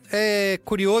é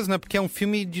curioso, né? Porque é um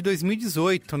filme de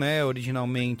 2018, né?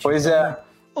 Originalmente. Pois é.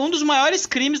 Um dos maiores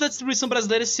crimes da distribuição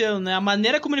brasileira esse ano, né? A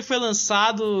maneira como ele foi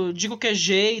lançado, de qualquer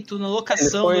jeito, na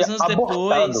locação, 2 anos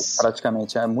depois.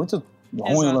 Praticamente. É muito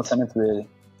ruim o lançamento dele.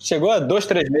 Chegou a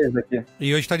 2-3 meses aqui.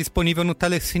 E hoje tá disponível no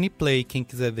Telecine Play, quem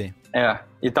quiser ver.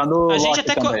 E tá no A gente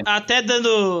até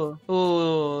dando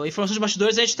informações de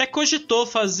bastidores, a gente até cogitou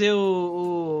fazer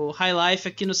o High Life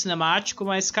aqui no Cinemático,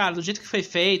 mas, cara, do jeito que foi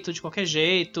feito, de qualquer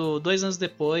jeito, 2 anos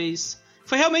depois,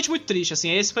 foi realmente muito triste,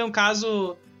 assim, esse foi um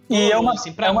caso... E é uma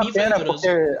mim, pena, porque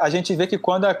a gente vê que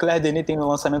quando a Claire Denis tem um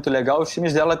lançamento legal, os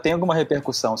filmes dela têm alguma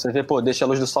repercussão. Você vê, Deixa a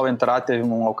Luz do Sol Entrar, teve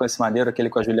um alcance maneiro, aquele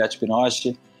com a Juliette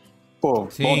Binoche. Bom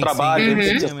trabalho,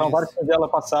 vários filmes dela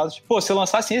passados. Se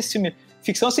lançassem esse filme,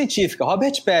 ficção científica,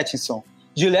 Robert Pattinson,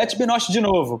 Juliette Binoche de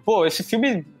novo, esse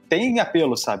filme tem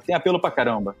apelo, sabe? Tem apelo pra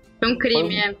caramba. É um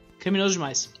crime, Criminoso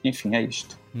demais. Enfim, é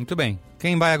isto. Muito bem.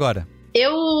 Quem vai agora?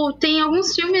 Eu tenho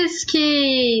alguns filmes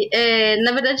que,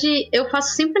 na verdade, eu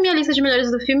faço sempre a minha lista de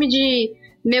melhores do filme de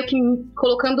meio que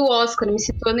colocando o Oscar, me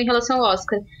situando em relação ao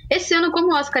Oscar. Esse ano,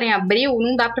 como o Oscar em abril,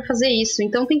 não dá pra fazer isso.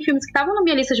 Então tem filmes que estavam na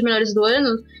minha lista de melhores do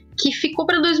ano que ficou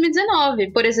pra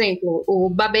 2019. Por exemplo, o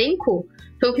Babenco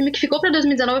foi um filme que ficou pra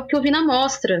 2019 porque eu vi na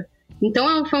mostra.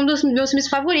 Então foi um dos meus filmes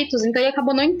favoritos. Então ele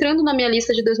acabou não entrando na minha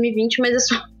lista de 2020, mas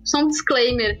é só um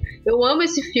disclaimer. Eu amo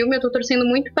esse filme, eu tô torcendo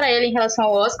muito pra ele em relação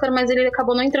ao Oscar, mas ele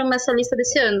acabou não entrando nessa lista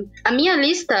desse ano. A minha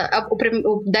lista,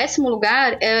 o 10º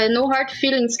lugar é No Hard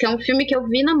Feelings, que é um filme que eu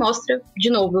vi na mostra. De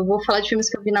novo, eu vou falar de filmes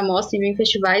que eu vi na mostra e vi em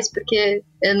festivais, porque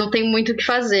não tem muito o que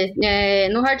fazer.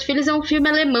 No Hard Feelings é um filme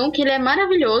alemão que ele é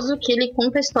maravilhoso, que ele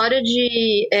conta a história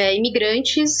de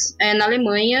imigrantes na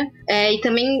Alemanha, e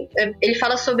também ele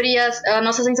fala sobre a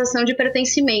nossa sensação de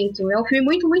pertencimento. É um filme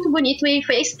muito, muito bonito e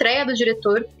foi a estreia do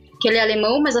diretor, que ele é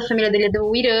alemão, mas a família dele é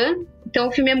do Irã. Então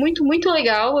o filme é muito, muito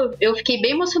legal. Eu fiquei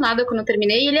bem emocionada quando eu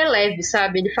terminei, e ele é leve,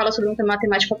 sabe? Ele fala sobre uma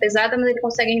temática pesada, mas ele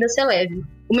consegue ainda ser leve.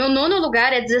 O meu 9º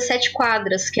lugar é 17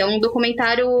 Quadras, que é um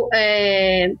documentário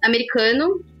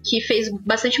americano que fez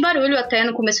bastante barulho até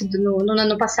no começo no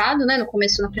ano passado, né? No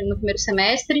primeiro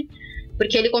semestre,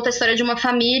 porque ele conta a história de uma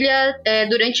família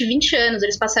durante 20 anos.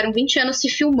 Eles passaram 20 anos se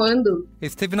filmando. Ele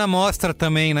esteve na mostra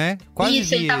também, né?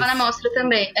 Isso, ele estava na mostra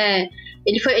também.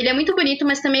 Ele é muito bonito,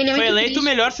 mas também ele é muito triste. Foi eleito o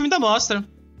melhor filme da mostra.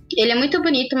 Ele é muito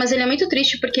bonito, mas ele é muito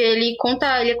triste, porque ele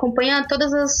acompanha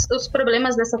todos os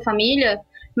problemas dessa família,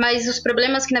 mas os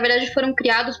problemas que, na verdade, foram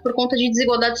criados por conta de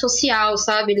desigualdade social,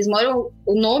 sabe? Eles moram...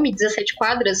 O nome 17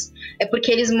 Quadras é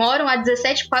porque eles moram a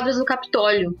 17 quadras do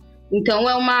Capitólio. Então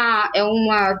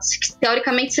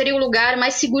teoricamente seria o lugar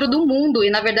mais seguro do mundo,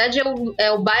 e na verdade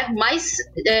é o bairro mais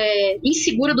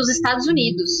inseguro dos Estados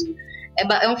Unidos.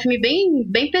 É um filme bem,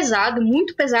 bem pesado,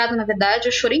 muito pesado na verdade.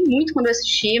 Eu chorei muito quando eu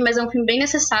assisti, mas é um filme bem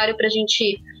necessário pra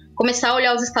gente começar a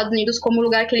olhar os Estados Unidos como o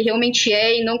lugar que ele realmente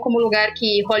é e não como o lugar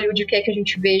que Hollywood quer que a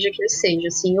gente veja que ele seja,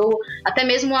 assim. Ou até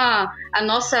mesmo a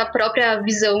nossa própria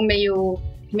visão meio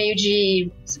de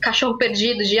cachorro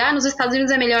perdido, de nos Estados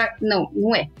Unidos é melhor.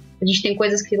 Não é. A gente tem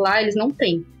coisas que lá eles não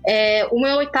têm. O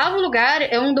meu 8º lugar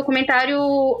é um documentário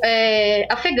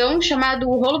afegão chamado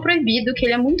O Rolo Proibido, que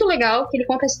ele é muito legal, que ele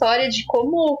conta a história de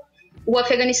como o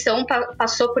Afeganistão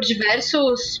passou por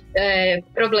diversos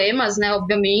problemas, né,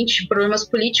 obviamente, problemas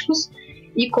políticos,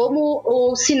 e como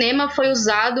o cinema foi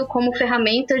usado como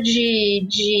ferramenta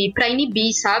para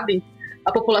inibir, sabe,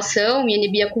 a população e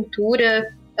inibir a cultura.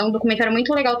 É um documentário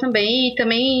muito legal também,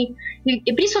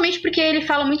 e principalmente porque ele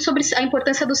fala muito sobre a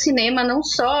importância do cinema, não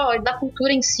só da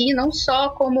cultura em si, não só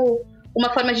como uma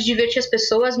forma de divertir as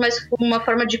pessoas, mas como uma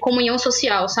forma de comunhão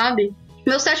social, sabe?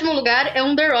 Meu 7º lugar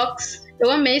é The Rocks. Eu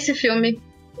amei esse filme.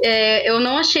 Eu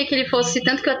não achei que ele fosse,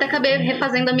 tanto que eu até acabei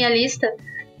refazendo a minha lista,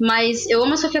 mas eu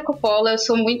amo a Sofia Coppola, eu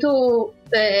sou muito...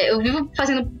 eu vivo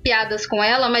fazendo piadas com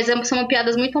ela, mas são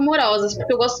piadas muito amorosas,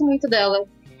 porque eu gosto muito dela.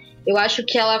 Eu acho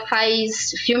que ela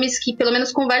faz filmes que pelo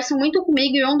menos conversam muito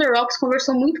comigo, e The Rocks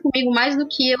conversou muito comigo, mais do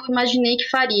que eu imaginei que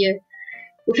faria.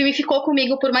 O filme ficou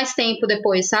comigo por mais tempo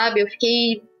depois, sabe? Eu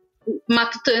fiquei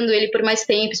matutando ele por mais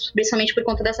tempo, principalmente por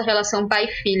conta dessa relação pai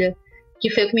e filha, que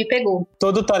foi o que me pegou.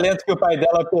 Todo o talento que o pai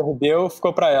dela perdeu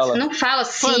ficou pra ela. Não fala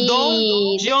assim.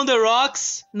 Fandom de On The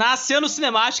Rocks nasceu no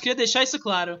Cinemático, queria deixar isso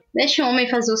claro. Deixa o homem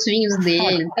fazer os vinhos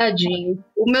dele, tadinho.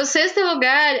 O meu 6º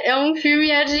lugar é um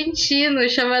filme argentino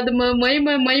chamado Mamãe,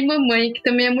 Mamãe, Mamãe, que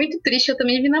também é muito triste, eu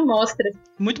também vi na mostra.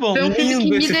 Muito bom. Foi um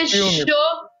filme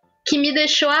que me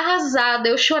deixou arrasada.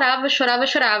 Eu chorava.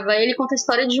 Ele conta a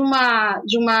história de uma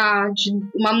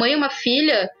mãe e uma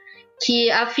filha,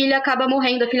 que a filha acaba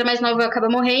morrendo, a filha mais nova acaba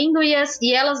morrendo, e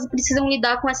elas precisam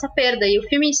lidar com essa perda. E o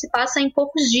filme se passa em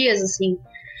poucos dias, assim.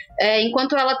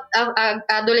 Enquanto ela,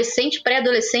 a adolescente,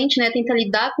 pré-adolescente, né, tenta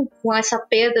lidar com essa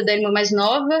perda da irmã mais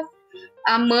nova,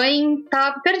 a mãe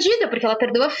tá perdida, porque ela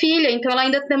perdeu a filha, então ela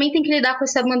ainda também tem que lidar com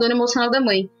esse abandono emocional da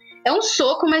mãe. É um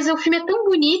soco, mas o filme é tão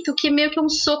bonito que meio que é um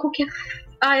soco que...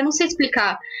 eu não sei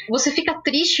explicar. Você fica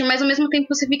triste, mas ao mesmo tempo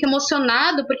você fica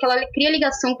emocionado, porque ela cria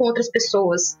ligação com outras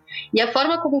pessoas. E a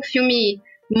forma como o filme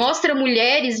mostra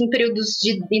mulheres em períodos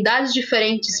de idades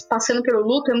diferentes passando pelo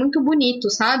luto é muito bonito,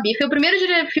 sabe? E foi o primeiro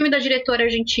filme da diretora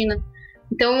argentina.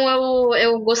 Então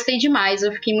eu gostei demais,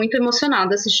 eu fiquei muito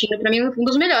emocionada assistindo. Pra mim, um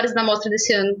dos melhores da mostra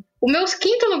desse ano. O meu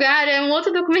 5º lugar é um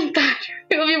outro documentário.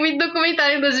 Eu vi muito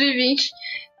documentário em 2020,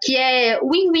 que é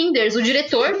Wim Wenders, o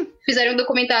diretor. Fizeram um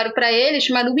documentário pra ele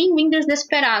chamado Wim Wenders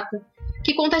Desperado,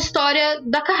 que conta a história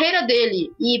da carreira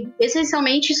dele e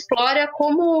essencialmente explora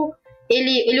como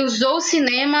ele usou o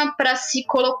cinema para se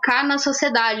colocar na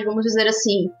sociedade, vamos dizer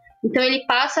assim. Então ele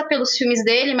passa pelos filmes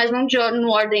dele, mas não em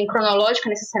ordem cronológica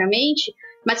necessariamente,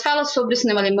 mas fala sobre o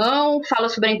cinema alemão, fala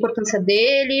sobre a importância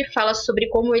dele, fala sobre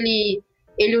como ele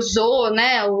usou,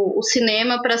 né, o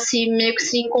cinema para meio que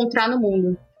se encontrar no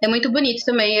mundo. É muito bonito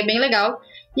também, é bem legal.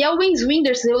 E o Wim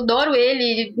Wenders, eu adoro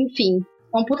ele, enfim,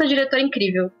 é um puta diretor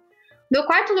incrível. Meu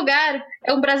 4º lugar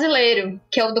é um brasileiro,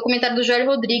 que é o documentário do Jair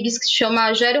Rodrigues, que se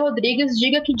chama Jair Rodrigues,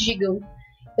 Diga Que Digam.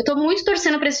 Eu tô muito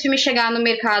torcendo pra esse filme chegar no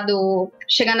mercado,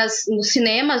 chegar nos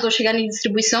cinemas, ou chegar em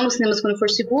distribuição nos cinemas quando for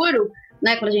seguro,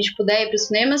 né, quando a gente puder ir pros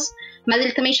cinemas, mas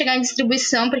ele também chegar em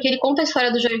distribuição, porque ele conta a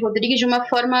história do Jair Rodrigues de uma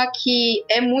forma que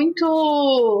é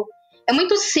muito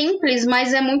simples,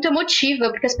 mas é muito emotiva,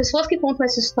 porque as pessoas que contam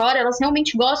essa história, elas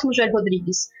realmente gostam do Jair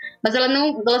Rodrigues, mas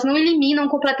elas não eliminam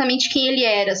completamente quem ele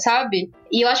era, sabe?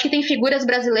 E eu acho que tem figuras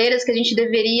brasileiras que a gente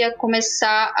deveria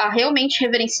começar a realmente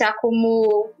reverenciar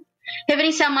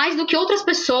mais do que outras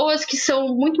pessoas que são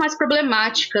muito mais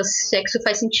problemáticas, se é que isso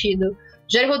faz sentido.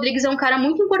 Jair Rodrigues é um cara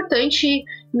muito importante,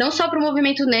 não só para o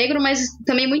movimento negro, mas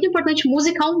também muito importante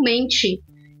musicalmente.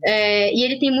 E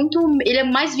ele é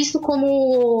mais visto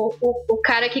como o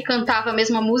cara que cantava a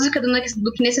mesma música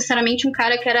do que necessariamente um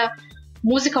cara que era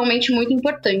musicalmente muito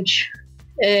importante.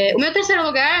 O meu 3º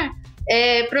lugar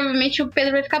provavelmente o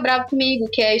Pedro vai ficar bravo comigo,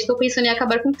 que é Estou Pensando em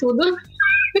Acabar com Tudo.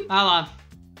 Ah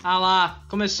lá,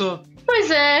 começou.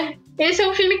 Pois é, esse é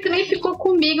um filme que também ficou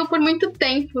comigo por muito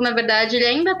tempo, na verdade. Ele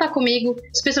ainda tá comigo,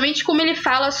 especialmente como ele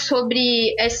fala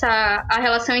sobre a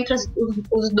relação entre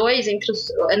os dois, entre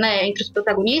os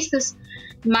protagonistas,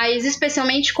 mas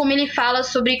especialmente como ele fala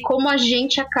sobre como a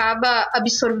gente acaba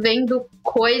absorvendo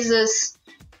coisas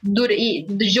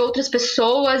de outras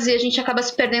pessoas e a gente acaba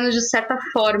se perdendo de certa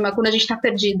forma quando a gente tá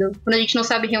perdido, quando a gente não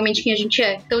sabe realmente quem a gente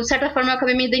é. Então, de certa forma, eu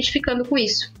acabei me identificando com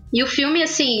isso. E o filme,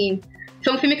 assim,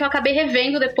 foi um filme que eu acabei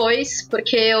revendo depois,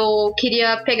 porque eu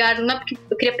queria pegar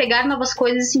novas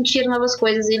coisas e sentir novas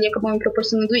coisas, e ele acabou me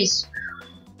proporcionando isso.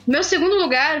 Meu segundo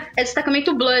lugar é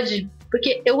Destacamento Blood,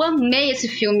 porque eu amei esse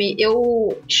filme.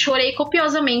 Eu chorei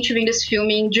copiosamente vendo esse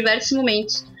filme em diversos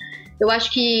momentos. Eu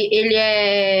acho que ele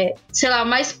é, sei lá,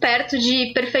 mais perto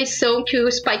de perfeição que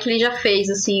o Spike Lee já fez,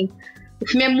 assim. O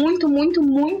filme é muito, muito,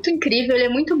 muito incrível, ele é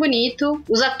muito bonito.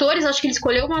 Os atores, acho que ele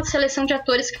escolheu uma seleção de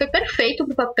atores que foi perfeito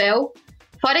pro papel.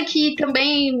 Fora que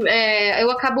também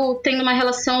eu acabo tendo uma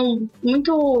relação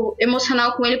muito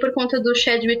emocional com ele por conta do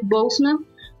Chadwick Boseman,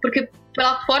 porque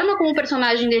pela forma como o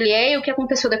personagem dele é e o que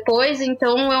aconteceu depois,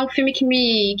 então é um filme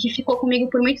que ficou comigo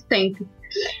por muito tempo.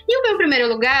 E o meu primeiro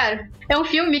lugar é um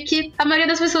filme que a maioria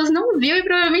das pessoas não viu e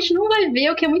provavelmente não vai ver,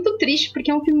 o que é muito triste,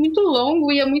 porque é um filme muito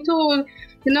longo e é muito...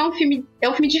 Não é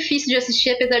um filme difícil de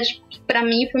assistir, apesar de que pra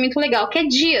mim foi muito legal, que é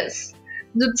Dias,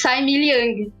 do Tsai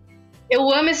Ming-liang. Eu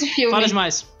amo esse filme. Fala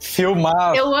demais.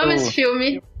 Filmar. Eu amo esse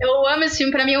filme. Eu amo esse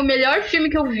filme. Pra mim é o melhor filme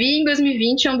que eu vi em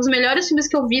 2020. É um dos melhores filmes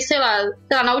que eu vi, sei lá,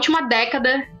 na última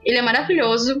década. Ele é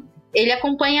maravilhoso. Ele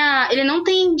acompanha... Ele não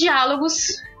tem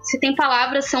diálogos. Se tem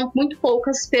palavras, são muito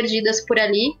poucas perdidas por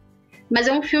ali. Mas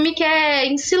é um filme que é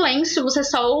em silêncio. Você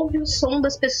só ouve o som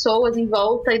das pessoas em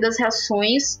volta e das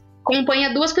reações.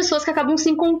 Acompanha duas pessoas que acabam se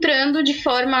encontrando de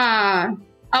forma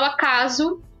ao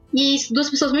acaso. E duas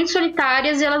pessoas muito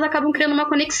solitárias, e elas acabam criando uma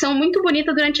conexão muito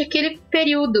bonita durante aquele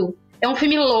período. É um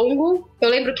filme longo. Eu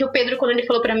lembro que o Pedro, quando ele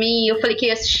falou pra mim, eu falei que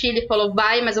ia assistir, ele falou,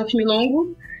 vai, mas é um filme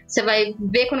longo. Você vai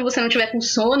ver quando você não tiver com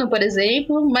sono, por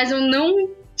exemplo. Mas eu não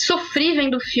sofri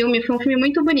vendo o filme. Foi um filme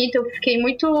muito bonito. Eu fiquei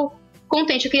muito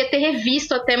contente. Eu queria ter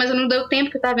revisto até, mas eu não deu tempo,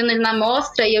 porque eu tava vendo ele na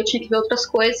mostra e eu tinha que ver outras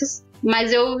coisas.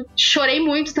 Mas eu chorei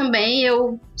muito também,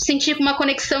 eu senti uma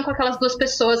conexão com aquelas duas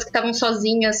pessoas que estavam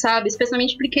sozinhas, sabe?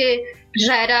 Especialmente porque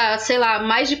já era, sei lá,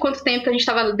 mais de quanto tempo a gente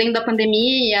estava dentro da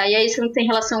pandemia, e aí você não tem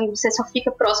relação, você só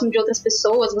fica próximo de outras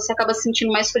pessoas, você acaba se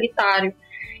sentindo mais solitário.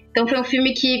 Então foi um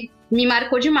filme que me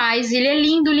marcou demais, e ele é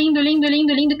lindo, lindo, lindo,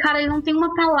 lindo, lindo, e cara, ele não tem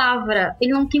uma palavra,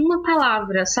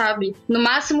 sabe? No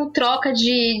máximo troca é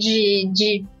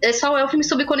um filme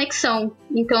sobre conexão.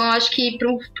 Então eu acho que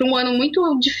para um ano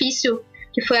muito difícil,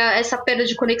 que foi essa perda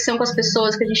de conexão com as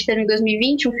pessoas que a gente teve em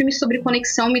 2020, um filme sobre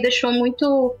conexão me deixou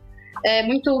muito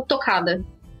tocada.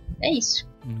 É isso.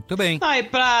 Muito bem.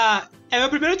 É meu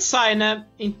primeiro Tsai, né?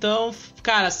 Então,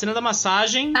 cara, a cena da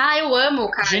massagem... eu amo,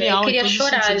 cara. Genial, eu queria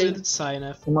chorar ali. Tsai,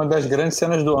 né? Uma das grandes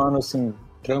cenas do ano, assim,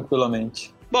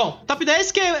 tranquilamente. Bom, top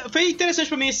 10 que foi interessante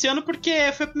pra mim esse ano, porque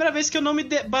foi a primeira vez que eu não me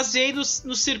baseei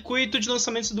no circuito de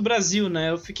lançamentos do Brasil,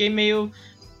 né? Eu fiquei meio...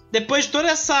 Depois de toda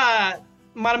essa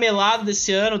marmelada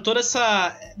desse ano, toda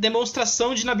essa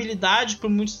demonstração de inabilidade por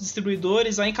muitos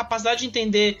distribuidores, a incapacidade de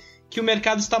entender que o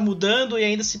mercado está mudando e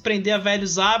ainda se prender a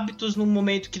velhos hábitos num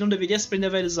momento que não deveria se prender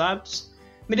a velhos hábitos,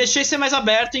 me deixei ser mais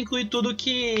aberto e incluir tudo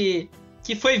que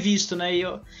foi visto, né?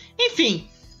 Enfim,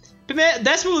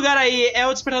 décimo lugar aí é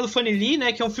O Despertar do Fanny Lee,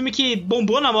 né? Que é um filme que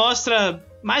bombou na mostra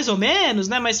mais ou menos,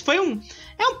 né? Mas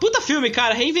é um puta filme,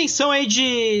 cara. Reinvenção aí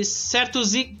de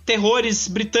certos terrores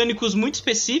britânicos muito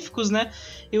específicos, né?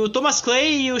 E o Thomas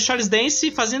Clay e o Charles Dance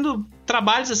fazendo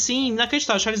trabalhos, assim,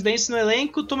 inacreditáveis. Charles Dance no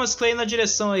elenco, Thomas Clay na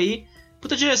direção aí.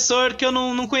 Puta diretor que eu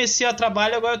não conhecia a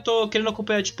trabalho, agora eu tô querendo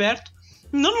acompanhar de perto.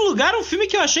 Em nono lugar, um filme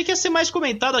que eu achei que ia ser mais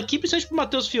comentado aqui, principalmente pro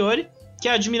Matheus Fiore, que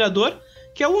é admirador,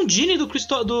 que é o Undine do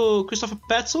Christopher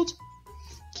Petzold.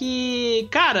 Que,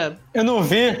 cara... Eu não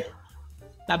vi.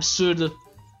 Absurdo.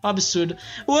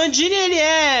 O Undine, ele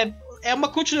é uma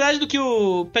continuidade do que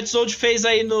o Petzold fez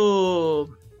aí no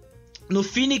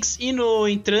Phoenix e no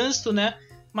Em Trânsito, né?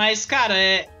 Mas, cara,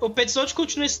 o Petzold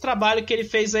continua esse trabalho que ele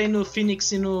fez aí no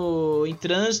Phoenix e no Em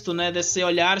Trânsito, né? Desse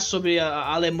olhar sobre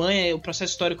a Alemanha, o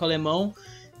processo histórico alemão.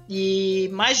 E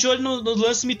mais de olho no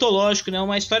lance mitológico, né?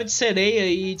 Uma história de sereia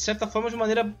e, de certa forma, de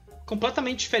maneira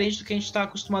completamente diferente do que a gente tá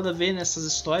acostumado a ver nessas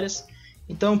histórias.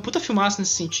 Então, puta filmaço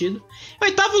nesse sentido. Em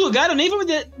oitavo lugar, eu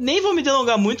nem vou me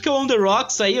delongar muito, que é o On The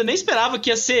Rocks aí. Eu nem esperava que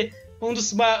ia ser um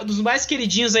dos mais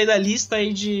queridinhos aí da lista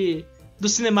aí do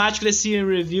cinemático desse Year in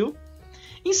Review.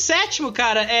 Em sétimo,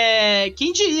 cara,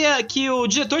 quem diria que o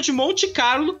diretor de Monte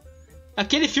Carlo,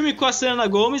 aquele filme com a Selena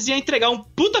Gomez, ia entregar um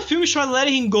puta filme chamado Let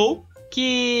It Go,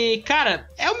 que, cara,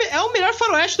 é o melhor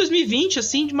faroeste de 2020,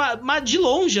 assim, de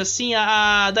longe, assim.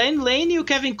 A Diane Lane e o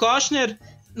Kevin Costner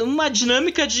numa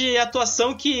dinâmica de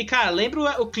atuação que, cara,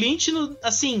 lembra o Clint,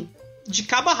 assim, de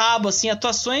cabo a rabo, assim,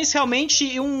 atuações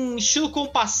realmente um estilo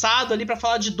compassado ali pra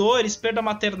falar de dores, perda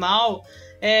maternal,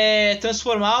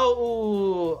 transformar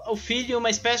o filho em uma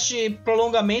espécie de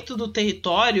prolongamento do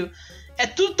território. É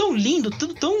tudo tão lindo,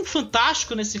 tudo tão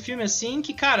fantástico nesse filme, assim,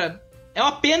 que, cara, É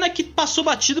uma pena que passou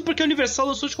batido porque a Universal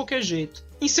lançou de qualquer jeito.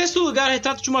 Em sexto lugar,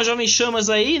 Retrato de uma Jovem Chamas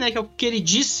aí, né? Que é o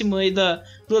queridíssimo aí do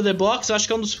Letterboxd. Eu acho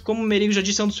que é um dos, como o Merigo já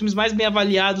disse, é um dos filmes mais bem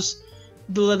avaliados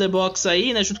do Letterboxd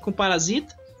aí, né? Junto com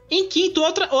Parasita. Em quinto,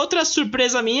 outra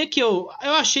surpresa minha que eu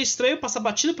achei estranho passar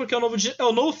batido, porque é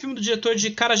o novo filme do diretor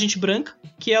de Cara Gente Branca,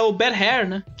 que é o Bad Hair,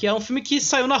 né? Que é um filme que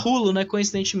saiu na Hulu, né?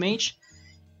 Coincidentemente.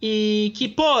 E que,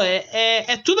 pô,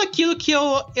 é tudo aquilo que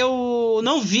eu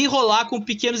não vi rolar com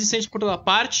Pequenos Incêndios por toda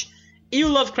parte e o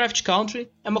Lovecraft Country.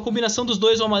 É uma combinação dos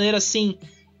dois de uma maneira, assim,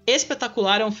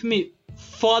 espetacular. É um filme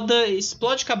foda,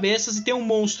 explode cabeças e tem um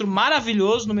monstro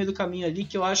maravilhoso no meio do caminho ali,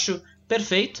 que eu acho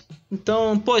perfeito.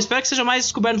 Então, pô, espero que seja mais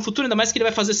descoberto no futuro, ainda mais que ele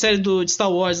vai fazer série de Star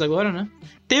Wars agora, né?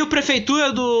 Tem o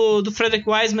Prefeitura do Frederick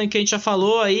Wiseman, que a gente já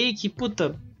falou aí, que,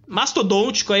 puta,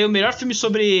 mastodôntico aí, o melhor filme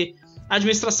sobre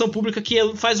administração pública que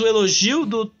faz o elogio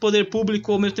do poder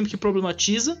público ao mesmo tempo que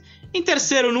problematiza. Em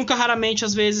terceiro, Nunca, Raramente,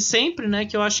 Às Vezes, Sempre, né?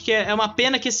 Que eu acho que é uma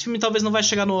pena que esse filme talvez não vai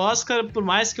chegar no Oscar, por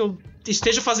mais que eu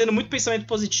esteja fazendo muito pensamento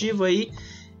positivo aí.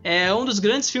 É um dos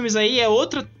grandes filmes aí, é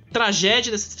outra tragédia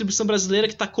dessa distribuição brasileira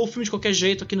que tacou o filme de qualquer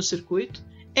jeito aqui no circuito.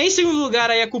 Em segundo lugar,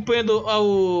 aí, acompanhando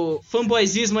o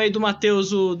fanboyzismo aí do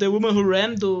Matheus, o The Woman Who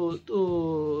Ran,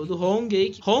 do Hong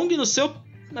aí. Hong no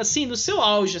seu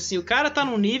auge, assim, o cara tá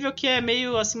num nível que é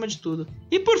meio acima de tudo.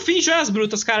 E por fim, Joias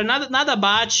Brutas, cara, nada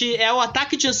bate, é o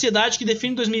ataque de ansiedade que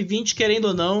define 2020, querendo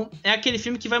ou não, é aquele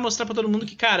filme que vai mostrar pra todo mundo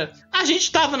que, cara, a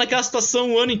gente tava naquela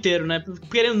situação o ano inteiro, né,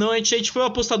 querendo ou não, a gente foi o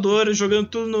apostador, jogando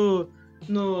tudo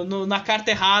na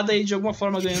carta errada e de alguma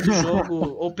forma ganhando o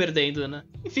jogo ou perdendo, né.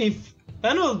 Enfim,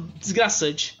 ano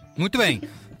desgraçante. Muito bem,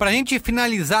 pra gente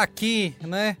finalizar aqui,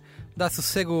 né, dar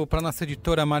sossego pra nossa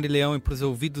editora Mari Leão e pros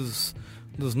ouvidos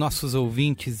dos nossos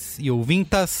ouvintes e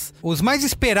ouvintas, os mais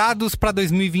esperados para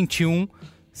 2021,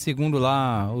 segundo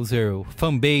lá o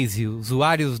fanbase,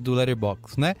 usuários do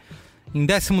Letterboxd, né? Em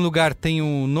 10º lugar tem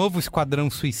o novo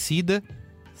Esquadrão Suicida,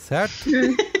 certo?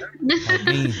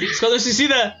 Esquadrão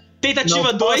Suicida,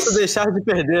 tentativa 2. Não posso deixar de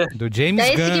perder. Do James Gunn.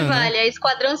 É esse que vale, é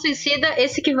Esquadrão Suicida,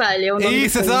 esse que vale. É o nome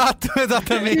isso,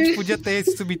 exatamente. Podia ter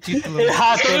esse subtítulo.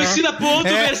 Esquadrão Suicida, ponto,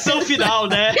 versão final,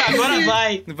 né? Agora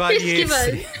vai. Vale esse. Que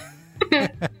vale.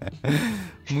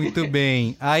 Muito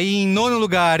bem. Aí em 9º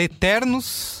lugar,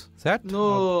 Eternos,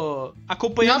 certo?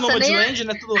 Acompanhando Nomadland,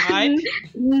 né? Tudo hype.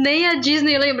 Nem a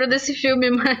Disney lembrou desse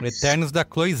filme, mas... Eternos da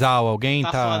Chloe Zhao. Alguém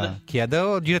tá que é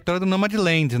da diretora do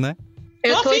Nomadland, né?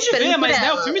 Eu tô a fim de ver, mas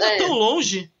né, o filme tá tão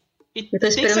longe. E tem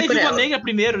que sair Viúva Negra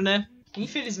primeiro, né?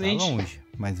 Infelizmente. Tá longe,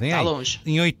 mas vem aí. Tá longe.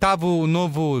 Em 8º, o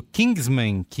novo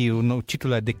Kingsman, que o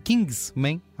título é The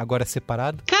Kingsman, agora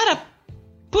separado. Cara,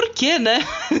 por quê, né?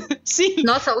 Sim.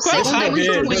 Nossa, o segundo é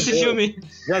muito ruim esse filme.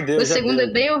 O segundo é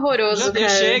bem horroroso, cara.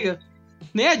 Chega.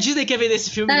 Nem a Disney quer vender esse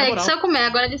filme, na moral. Só comer.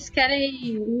 Agora eles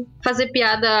querem fazer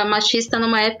piada machista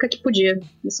numa época que podia.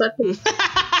 Isso é por isso.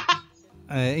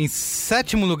 Em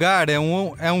 7º lugar, é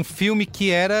um filme que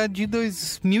era de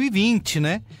 2020,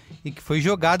 né? E que foi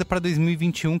jogado para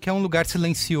 2021, que é Um Lugar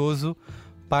Silencioso,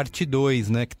 parte 2,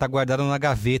 né? Que tá guardado na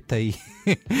gaveta aí.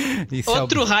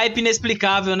 Outro hype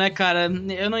inexplicável, né, cara?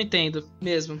 Eu não entendo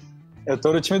mesmo. Eu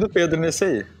tô no time do Pedro nesse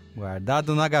aí.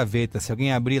 Guardado na gaveta. Se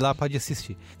alguém abrir lá, pode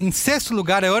assistir. Em 6º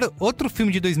lugar, é outro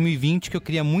filme de 2020 que eu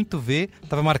queria muito ver.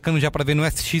 Tava marcando já pra ver no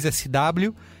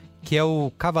SXSW, que é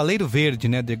o Cavaleiro Verde,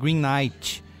 né? The Green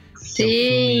Knight. Sim. É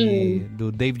um filme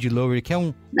do David Lowery, que é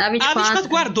um... A 24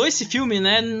 guardou esse filme,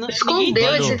 né?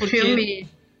 Escondeu esse filme.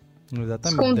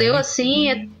 Exatamente. Escondeu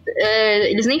assim,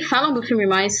 eles nem falam do filme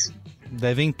mais.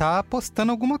 Devem estar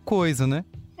apostando alguma coisa, né?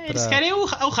 Eles querem o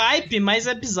hype, mas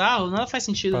é bizarro, não faz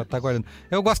sentido. Tá guardando.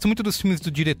 Eu gosto muito dos filmes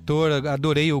do diretor,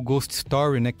 adorei o Ghost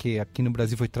Story, né? Que aqui no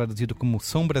Brasil foi traduzido como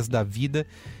Sombras da Vida.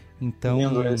 Então,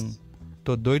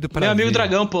 tô doido pra ver. Meu amigo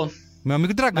Dragão, pô. Meu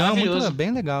amigo Dragão,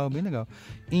 bem legal, bem legal.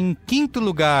 Em 5º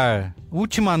lugar,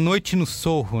 Última Noite no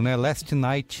Sorro, né? Last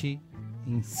Night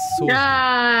in Sorro.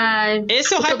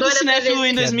 Esse é o hype do cinéfilo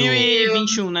em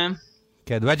 2021, né?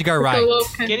 Que é do Edgar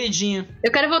Wright. Queridinho.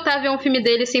 Eu quero voltar a ver um filme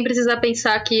dele sem precisar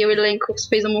pensar que o elenco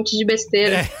fez um monte de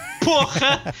besteira.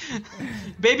 Porra!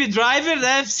 Baby Driver,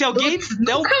 né? Se alguém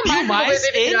der um pio mais,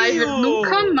 ele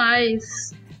Nunca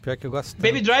mais. Pior que eu gosto tanto.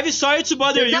 Baby Driver e Sorry to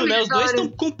Bother You, né? Os dois estão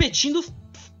competindo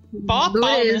pau a pau,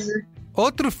 né?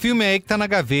 Outro filme aí que tá na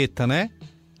gaveta, né?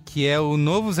 Que é o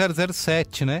novo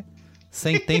 007, né?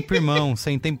 Sem Tempo, Irmão,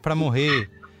 Sem Tempo pra Morrer.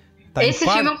 Tá esse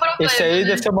filme é um problema. Esse aí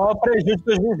deve ser o maior prejuízo de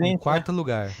 2020. Em 4º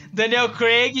lugar. Daniel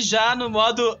Craig já no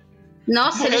modo...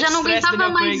 Nossa, ele já não aguentava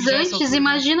mais antes,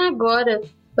 imagina agora.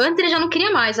 Antes ele já não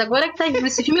queria mais, agora que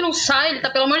esse filme não sai, ele tá,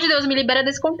 pelo amor de Deus, me libera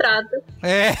desse contrato.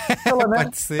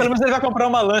 Pode ser. Pelo menos ele vai comprar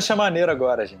uma lancha maneira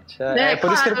agora, gente. É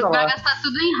por isso que ele tá vai lá. gastar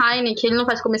tudo em Heineken, ele não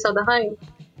faz comercial da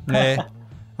Heineken.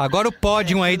 Agora o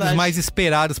pódio aí dos mais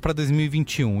esperados pra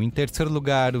 2021. Em terceiro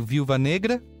lugar, o Viúva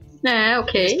Negra.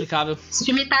 Ok. Explicável. Esse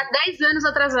filme tá 10 anos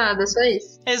atrasado, é só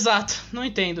isso. Exato, não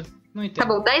entendo. Tá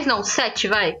bom, 10 não, 7,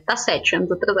 vai. Tá 7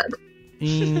 anos atrasado.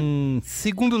 Em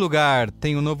segundo lugar,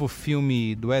 tem o novo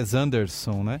filme do Wes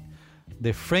Anderson, né?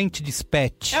 The French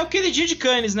Dispatch. É o queridinho de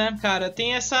Cannes, né, cara?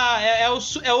 Tem essa...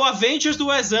 É o Avengers do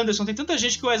Wes Anderson. Tem tanta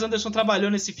gente que o Wes Anderson trabalhou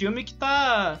nesse filme que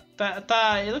tá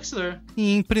enlouquecedor.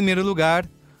 E em primeiro lugar,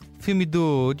 filme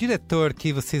do diretor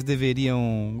que vocês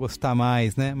deveriam gostar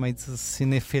mais, né? Mas o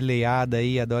cinefeleada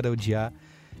aí adora odiar.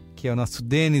 Que é o nosso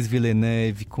Denis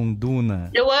Villeneuve com Duna.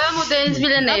 Eu amo o Denis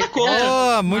Villeneuve.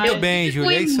 Muito bem,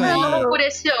 Júlia, é isso aí. Eu vivo por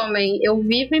esse homem. Eu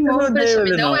vivo e morro por esse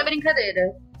homem. Não é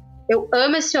brincadeira. Eu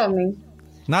amo esse homem.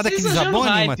 Nada que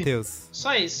desabone, Matheus?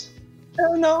 Só isso.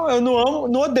 Eu não amo,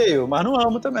 não odeio, mas não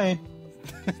amo também.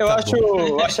 Eu acho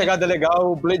a chegada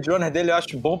legal, o Blade Runner dele eu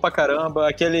acho bom pra caramba,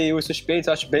 Os Suspeitos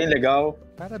eu acho bem legal.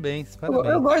 Parabéns.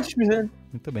 Eu gosto de filmes dele.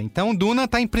 Muito bem, então Duna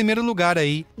tá em primeiro lugar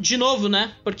aí. De novo,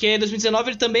 né? Porque em 2019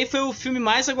 ele também foi o filme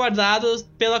mais aguardado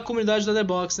pela comunidade do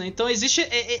Letterboxd, né? Então existe...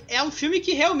 É um filme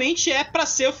que realmente é pra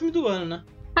ser o filme do ano, né?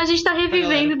 A gente tá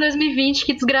revivendo 2020,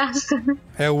 que desgraça.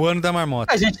 É o ano da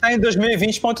marmota. A gente tá em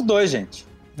 2020.2, gente.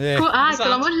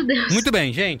 Pelo amor de Deus. Muito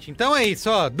bem, gente. Então é isso,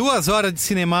 2 horas de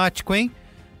cinemático, hein?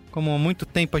 Como há muito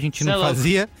tempo a gente não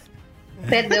fazia.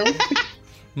 Perdão.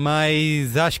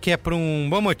 Mas acho que é por um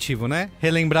bom motivo, né?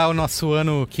 Relembrar o nosso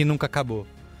ano que nunca acabou.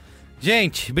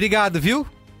 Gente, obrigado, viu?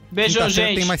 Beijo,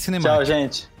 gente. Tem mais cinemático. Tchau,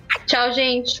 gente. Tchau,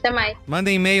 gente. Até mais. Manda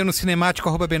e-mail no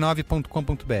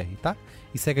cinemático@b9.com.br, tá?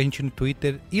 E segue a gente no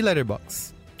Twitter e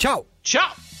Letterboxd. Tchau!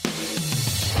 Tchau!